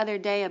talking the other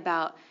day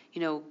about,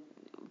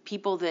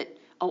 people that,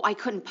 I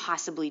couldn't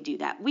possibly do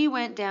that. We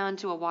went down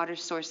to a water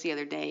source the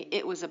other day.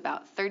 It was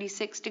about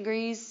 36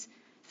 degrees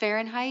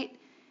Fahrenheit,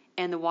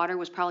 and the water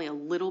was probably a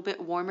little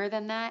bit warmer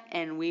than that,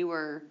 and we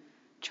were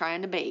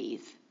trying to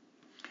bathe.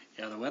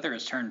 Yeah, the weather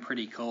has turned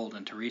pretty cold,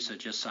 and Teresa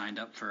just signed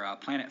up for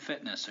Planet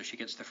Fitness, so she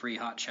gets the free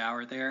hot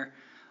shower there.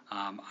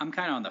 I'm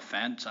kind of on the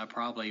fence. I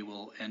probably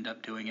will end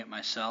up doing it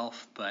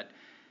myself, but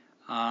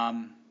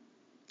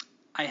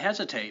I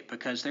hesitate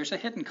because there's a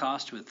hidden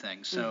cost with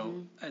things. So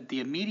the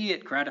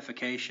immediate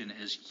gratification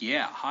is,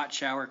 hot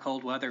shower,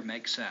 cold weather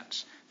makes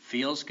sense.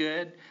 Feels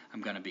good.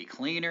 I'm going to be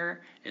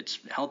cleaner. It's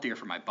healthier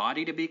for my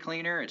body to be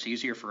cleaner. It's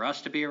easier for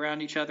us to be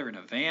around each other in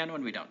a van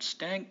when we don't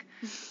stink.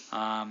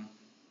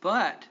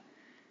 But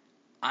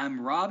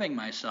I'm robbing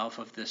myself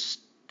of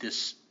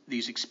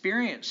these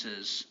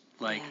experiences,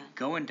 like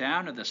going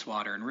down to this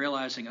water and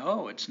realizing,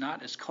 it's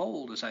not as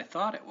cold as I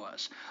thought it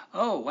was.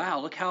 Oh,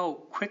 wow, look how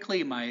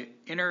quickly my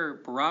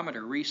inner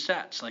barometer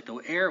resets. Like the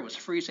air was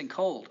freezing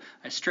cold.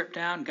 I stripped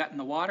down, got in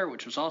the water,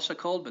 which was also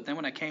cold, but then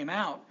when I came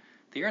out,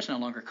 the air is no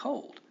longer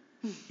cold.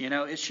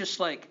 It's just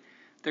like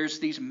there's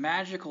these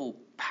magical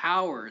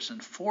powers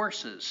and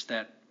forces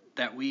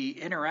that we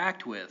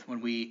interact with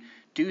when we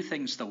do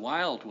things the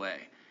wild way.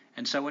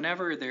 And so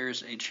whenever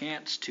there's a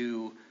chance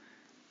to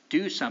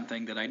do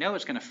something that I know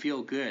is going to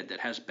feel good, that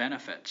has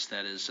benefits,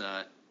 that is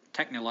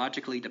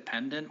technologically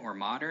dependent or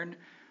modern,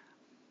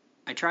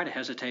 I try to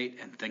hesitate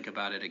and think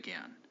about it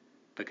again,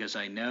 because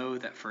I know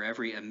that for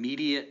every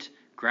immediate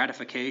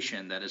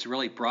gratification that is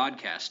really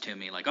broadcast to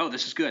me, like,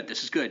 this is good,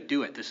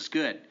 do it, this is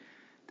good,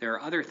 there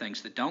are other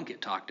things that don't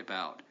get talked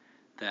about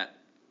that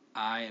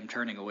I am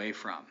turning away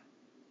from.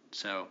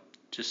 So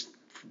just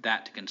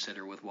that to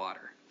consider with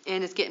water.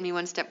 And it's getting me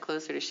one step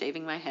closer to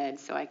shaving my head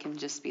so I can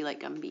just be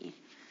like Gumby.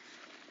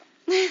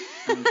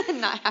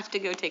 Not have to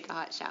go take a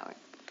hot shower.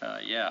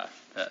 The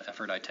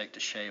effort I take to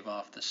shave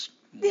off this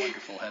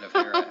wonderful head of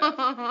hair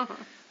I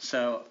have.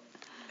 So,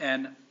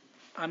 and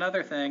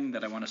another thing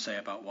that I want to say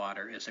about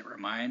water is it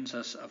reminds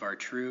us of our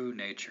true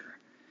nature.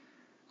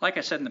 Like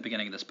I said in the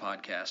beginning of this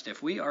podcast,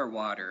 if we are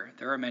water,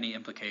 there are many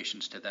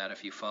implications to that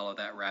if you follow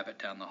that rabbit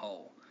down the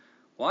hole.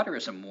 Water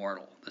is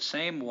immortal. The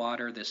same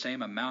water, the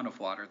same amount of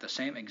water, the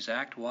same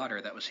exact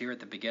water that was here at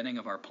the beginning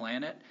of our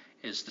planet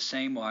is the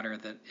same water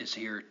that is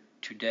here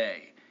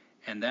today.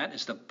 And that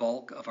is the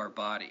bulk of our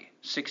body.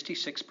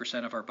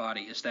 66% of our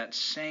body is that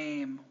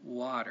same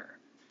water,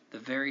 the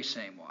very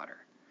same water.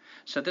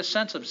 So this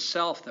sense of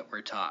self that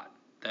we're taught,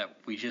 that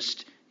we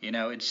just,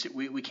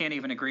 we can't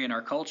even agree in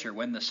our culture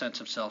when the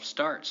sense of self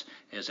starts.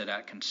 Is it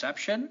at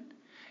conception?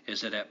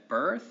 Is it at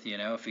birth?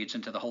 It feeds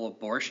into the whole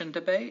abortion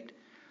debate.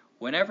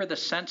 Whenever the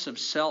sense of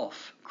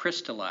self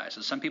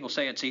crystallizes, some people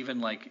say it's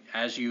even like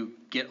as you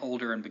get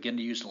older and begin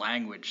to use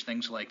language,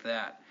 things like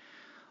that.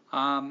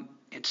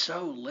 It's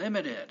so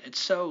limited. It's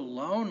so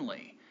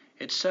lonely.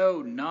 It's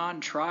so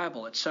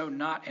non-tribal. It's so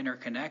not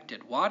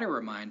interconnected. Water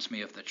reminds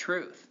me of the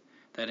truth,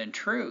 that in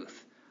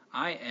truth,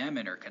 I am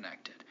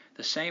interconnected.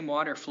 The same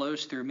water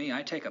flows through me.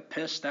 I take a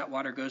piss, that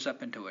water goes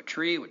up into a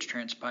tree, which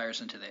transpires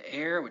into the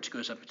air, which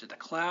goes up into the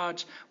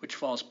clouds, which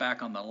falls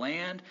back on the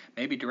land,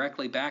 maybe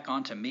directly back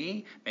onto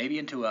me, maybe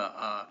into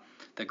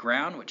the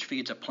ground, which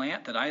feeds a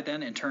plant that I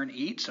then in turn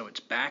eat, so it's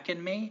back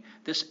in me.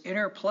 This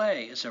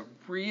interplay is a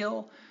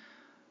real,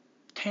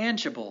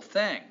 tangible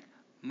thing.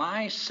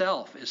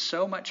 Myself is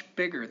so much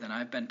bigger than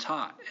I've been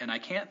taught, and I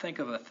can't think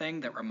of a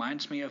thing that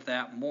reminds me of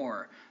that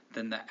more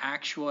than the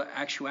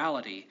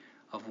actuality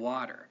of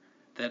water,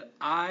 that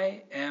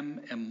I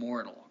am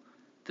immortal.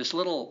 This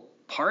little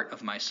part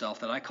of myself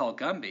that I call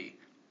Gumby,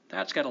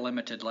 that's got a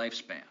limited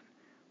lifespan.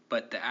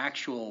 But the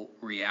actual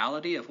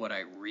reality of what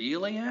I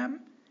really am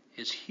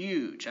is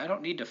huge. I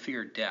don't need to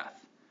fear death.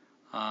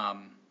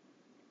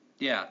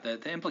 The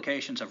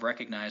implications of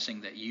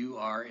recognizing that you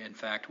are, in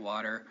fact,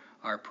 water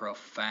are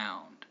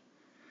profound.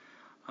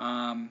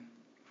 And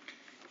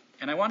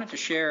I wanted to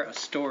share a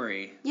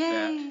story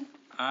that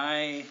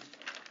I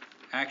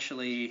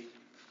actually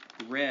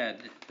read.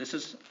 This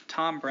is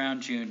Tom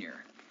Brown Jr.,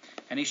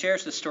 and he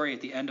shares the story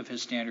at the end of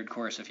his standard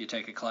course if you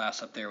take a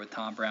class up there with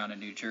Tom Brown in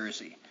New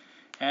Jersey.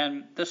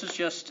 And this is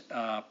just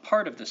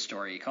part of the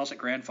story. He calls it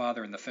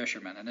Grandfather and the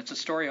Fisherman, and it's a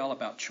story all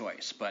about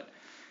choice, but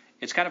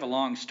it's kind of a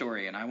long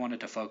story, and I wanted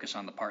to focus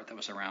on the part that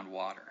was around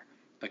water,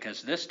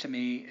 because this to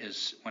me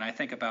is, when I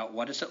think about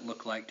what does it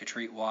look like to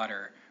treat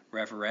water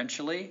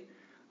reverentially,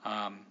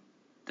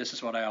 this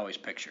is what I always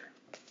picture.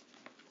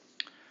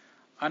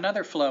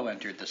 Another flow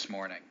entered this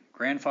morning.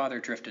 Grandfather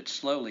drifted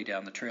slowly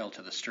down the trail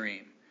to the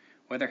stream.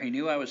 Whether he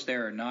knew I was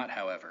there or not,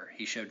 however,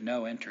 he showed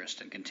no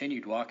interest and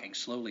continued walking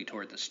slowly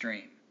toward the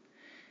stream.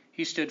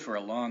 He stood for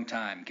a long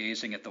time,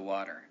 gazing at the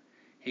water.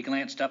 He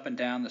glanced up and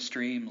down the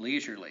stream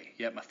leisurely,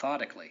 yet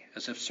methodically,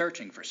 as if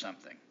searching for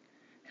something.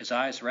 His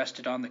eyes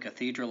rested on the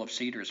Cathedral of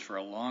Cedars for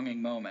a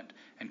longing moment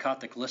and caught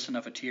the glisten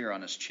of a tear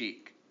on his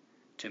cheek.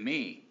 To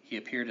me, he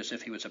appeared as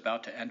if he was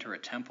about to enter a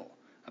temple,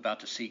 about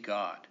to see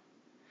God.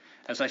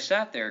 As I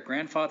sat there,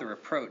 Grandfather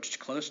approached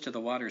close to the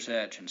water's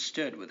edge and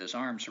stood with his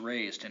arms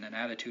raised in an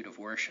attitude of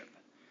worship.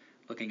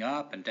 Looking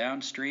up and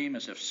downstream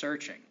as if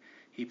searching,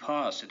 he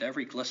paused at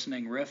every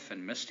glistening riff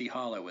and misty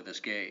hollow with his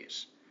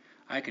gaze.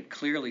 I could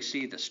clearly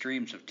see the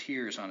streams of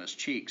tears on his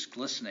cheeks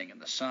glistening in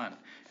the sun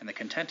and the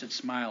contented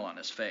smile on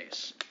his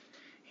face.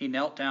 He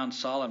knelt down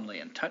solemnly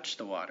and touched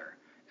the water,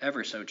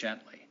 ever so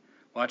gently,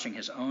 watching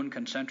his own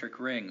concentric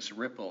rings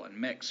ripple and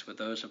mix with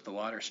those of the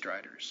water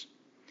striders.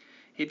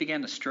 He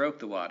began to stroke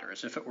the water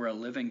as if it were a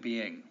living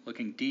being,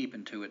 looking deep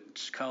into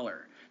its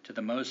color, to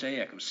the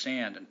mosaic of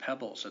sand and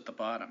pebbles at the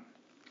bottom.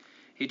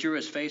 He drew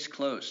his face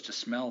close to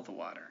smell the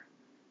water.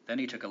 Then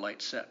he took a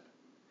light sip.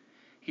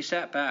 He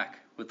sat back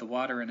with the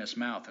water in his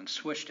mouth and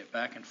swished it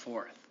back and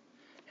forth.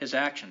 His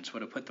actions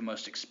would have put the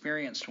most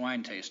experienced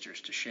wine tasters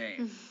to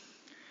shame.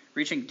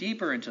 Reaching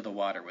deeper into the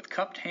water with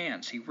cupped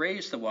hands, he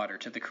raised the water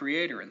to the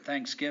Creator in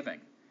thanksgiving.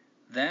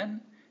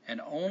 Then, and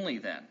only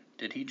then,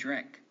 did he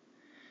drink.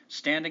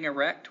 Standing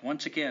erect,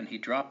 once again he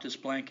dropped his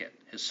blanket,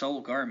 his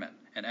sole garment,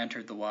 and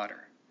entered the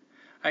water.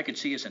 I could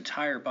see his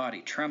entire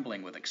body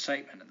trembling with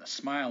excitement, and the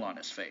smile on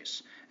his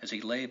face, as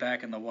he lay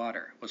back in the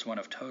water, was one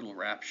of total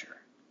rapture.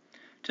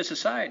 To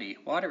society,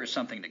 water is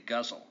something to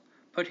guzzle,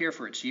 put here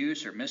for its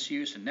use or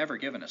misuse and never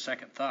given a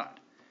second thought.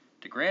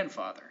 To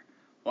Grandfather,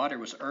 water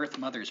was Earth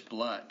Mother's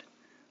blood,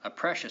 a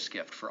precious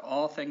gift for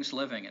all things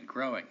living and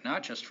growing,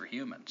 not just for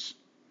humans.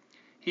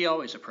 He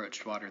always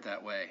approached water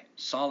that way,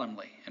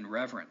 solemnly, in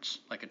reverence,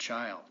 like a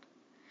child.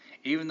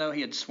 Even though he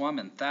had swum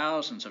in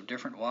thousands of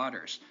different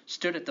waters,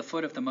 stood at the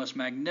foot of the most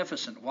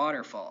magnificent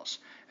waterfalls,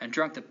 and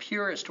drunk the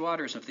purest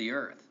waters of the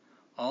earth,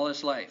 all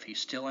his life he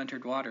still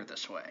entered water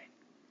this way.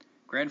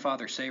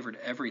 Grandfather savored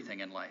everything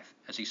in life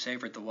as he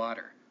savored the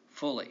water,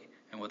 fully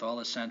and with all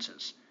his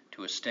senses,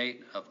 to a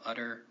state of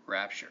utter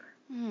rapture.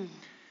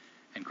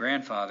 And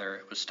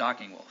Grandfather was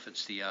Stalking Wolf.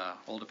 It's the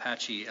old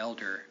Apache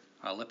elder,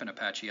 Lipan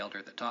Apache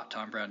elder that taught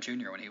Tom Brown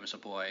Jr. when he was a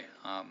boy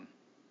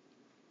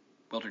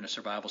wilderness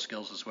survival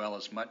skills as well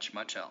as much,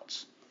 much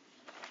else.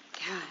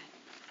 God.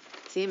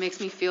 See, it makes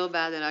me feel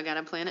bad that I got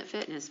a Planet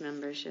Fitness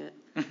membership.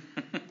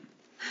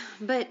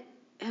 But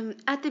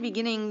at the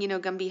beginning,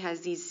 Gumby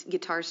has these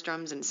guitar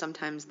strums, and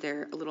sometimes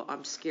they're a little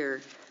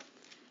obscure.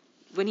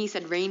 When he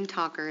said Rain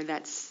Talker,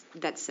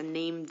 that's a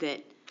name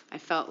that I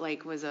felt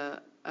like was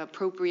a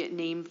appropriate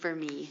name for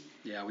me.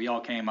 Yeah, we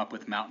all came up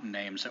with mountain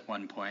names at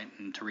one point,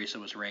 and Teresa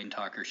was Rain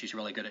Talker. She's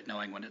really good at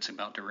knowing when it's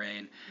about to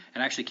rain,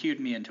 and actually cued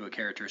me into a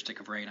characteristic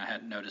of rain I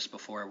hadn't noticed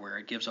before, where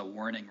it gives a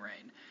warning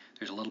rain.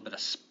 There's a little bit of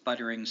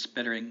sputtering,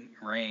 spittering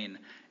rain,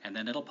 and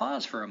then it'll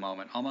pause for a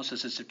moment, almost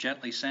as if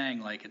gently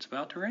saying, like, it's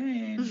about to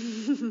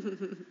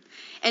rain.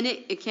 And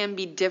it can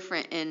be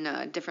different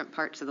in different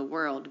parts of the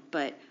world,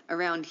 but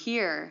around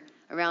here,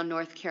 around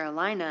North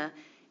Carolina,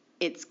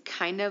 it's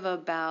kind of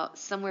about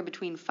somewhere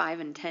between 5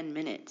 and 10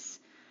 minutes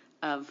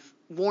of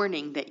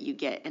warning that you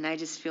get. And I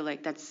just feel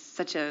like that's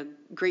such a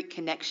great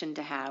connection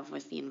to have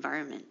with the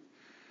environment.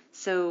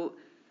 So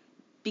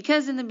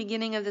because in the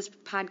beginning of this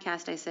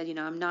podcast I said,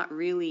 I'm not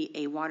really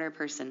a water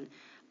person,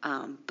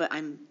 But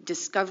I'm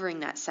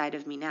discovering that side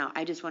of me now.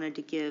 I just wanted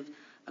to give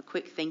a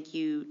quick thank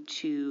you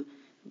to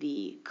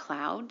the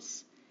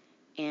clouds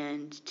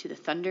and to the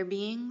thunder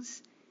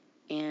beings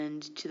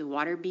and to the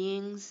water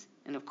beings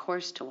and, of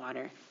course, to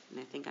water. And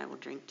I think I will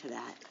drink to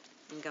that.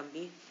 And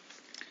Gumby?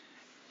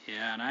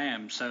 Yeah, and I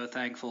am so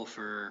thankful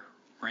for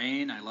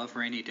rain. I love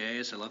rainy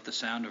days. I love the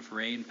sound of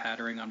rain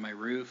pattering on my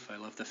roof. I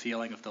love the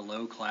feeling of the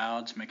low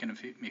clouds making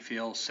me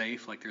feel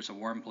safe, like there's a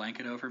warm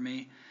blanket over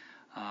me.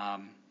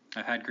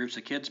 I've had groups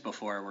of kids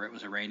before where it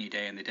was a rainy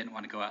day and they didn't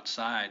want to go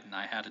outside, and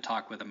I had to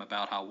talk with them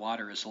about how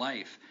water is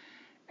life.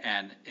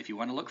 And if you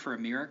want to look for a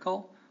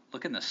miracle,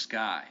 look in the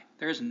sky.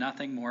 There is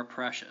nothing more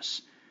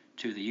precious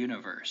to the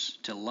universe,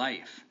 to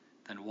life,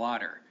 than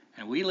water.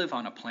 And we live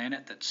on a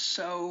planet that's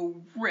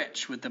so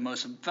rich with the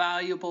most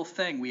valuable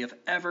thing we have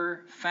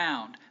ever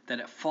found, that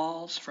it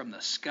falls from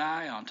the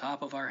sky on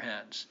top of our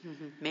heads.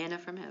 Mm-hmm. Manna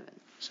from heaven.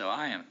 So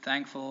I am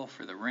thankful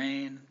for the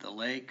rain, the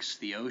lakes,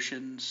 the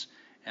oceans,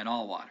 and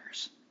all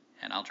waters.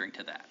 And I'll drink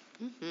to that.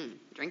 Mm-hmm.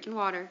 Drinking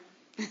water.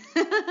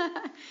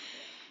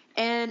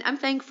 And I'm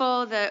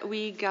thankful that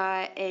we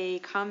got a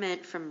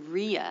comment from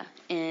Rhea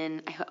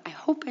in, I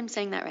hope I'm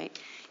saying that right,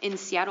 in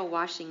Seattle,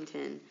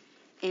 Washington.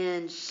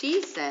 And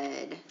she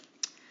said,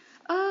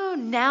 "Oh,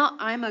 now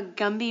I'm a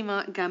Gumby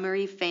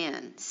Montgomery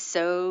fan.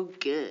 So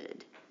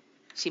good."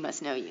 She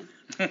must know you.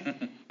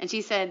 And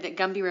she said that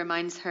Gumby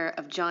reminds her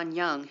of John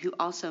Young, who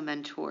also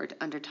mentored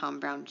under Tom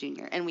Brown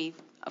Jr. And we,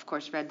 of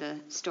course, read the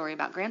story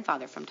about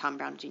grandfather from Tom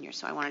Brown Jr.,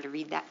 so I wanted to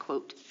read that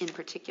quote in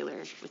particular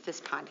with this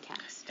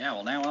podcast. Yeah,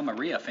 well, now I'm a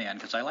Rhea fan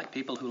because I like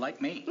people who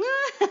like me.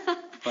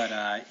 But,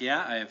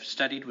 yeah, I've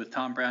studied with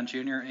Tom Brown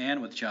Jr.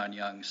 and with John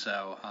Young,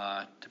 so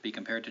to be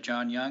compared to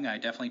John Young, I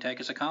definitely take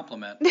as a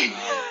compliment.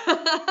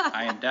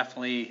 I'm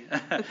definitely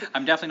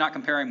not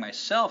comparing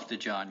myself to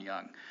John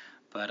Young.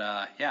 But,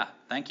 yeah,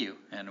 thank you,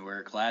 and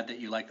we're glad that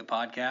you like the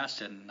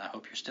podcast, and I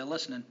hope you're still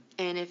listening.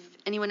 And if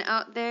anyone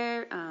out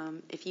there,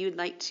 if you would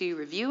like to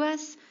review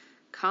us,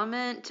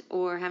 comment,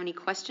 or have any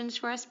questions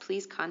for us,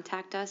 please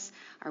contact us.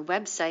 Our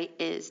website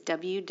is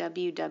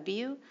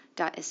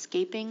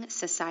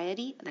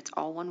www.escapingsociety, that's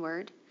all one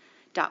word,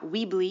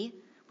 .weebly,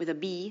 with a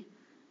B,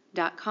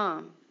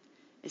 .com,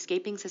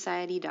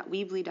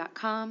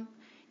 escapingsociety.weebly.com.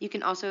 You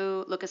can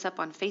also look us up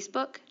on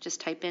Facebook.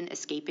 Just type in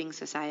Escaping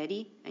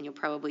Society, and you'll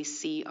probably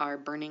see our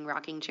burning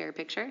rocking chair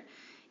picture.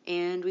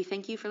 And we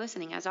thank you for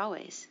listening, as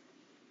always.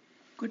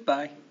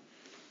 Goodbye.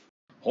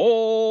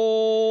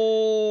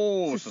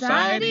 Oh,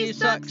 society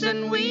sucks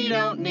and we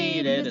don't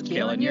need it. It's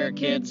killing your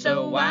kids,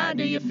 so why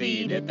do you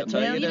feed it? They'll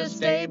tell you to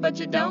stay, but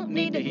you don't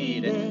need to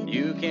heed it.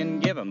 You can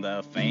give them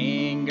the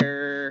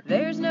finger.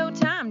 There's no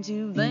time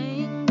to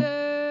linger.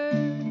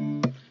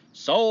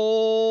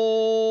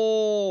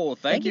 So,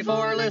 thank you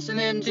for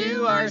listening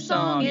to our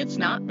song. It's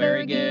not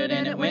very good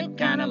and it went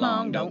kinda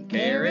long. Don't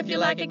care if you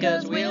like it,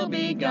 'cause we'll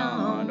be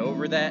gone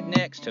over that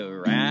next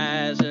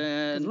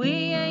horizon. 'Cause we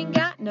ain't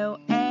got no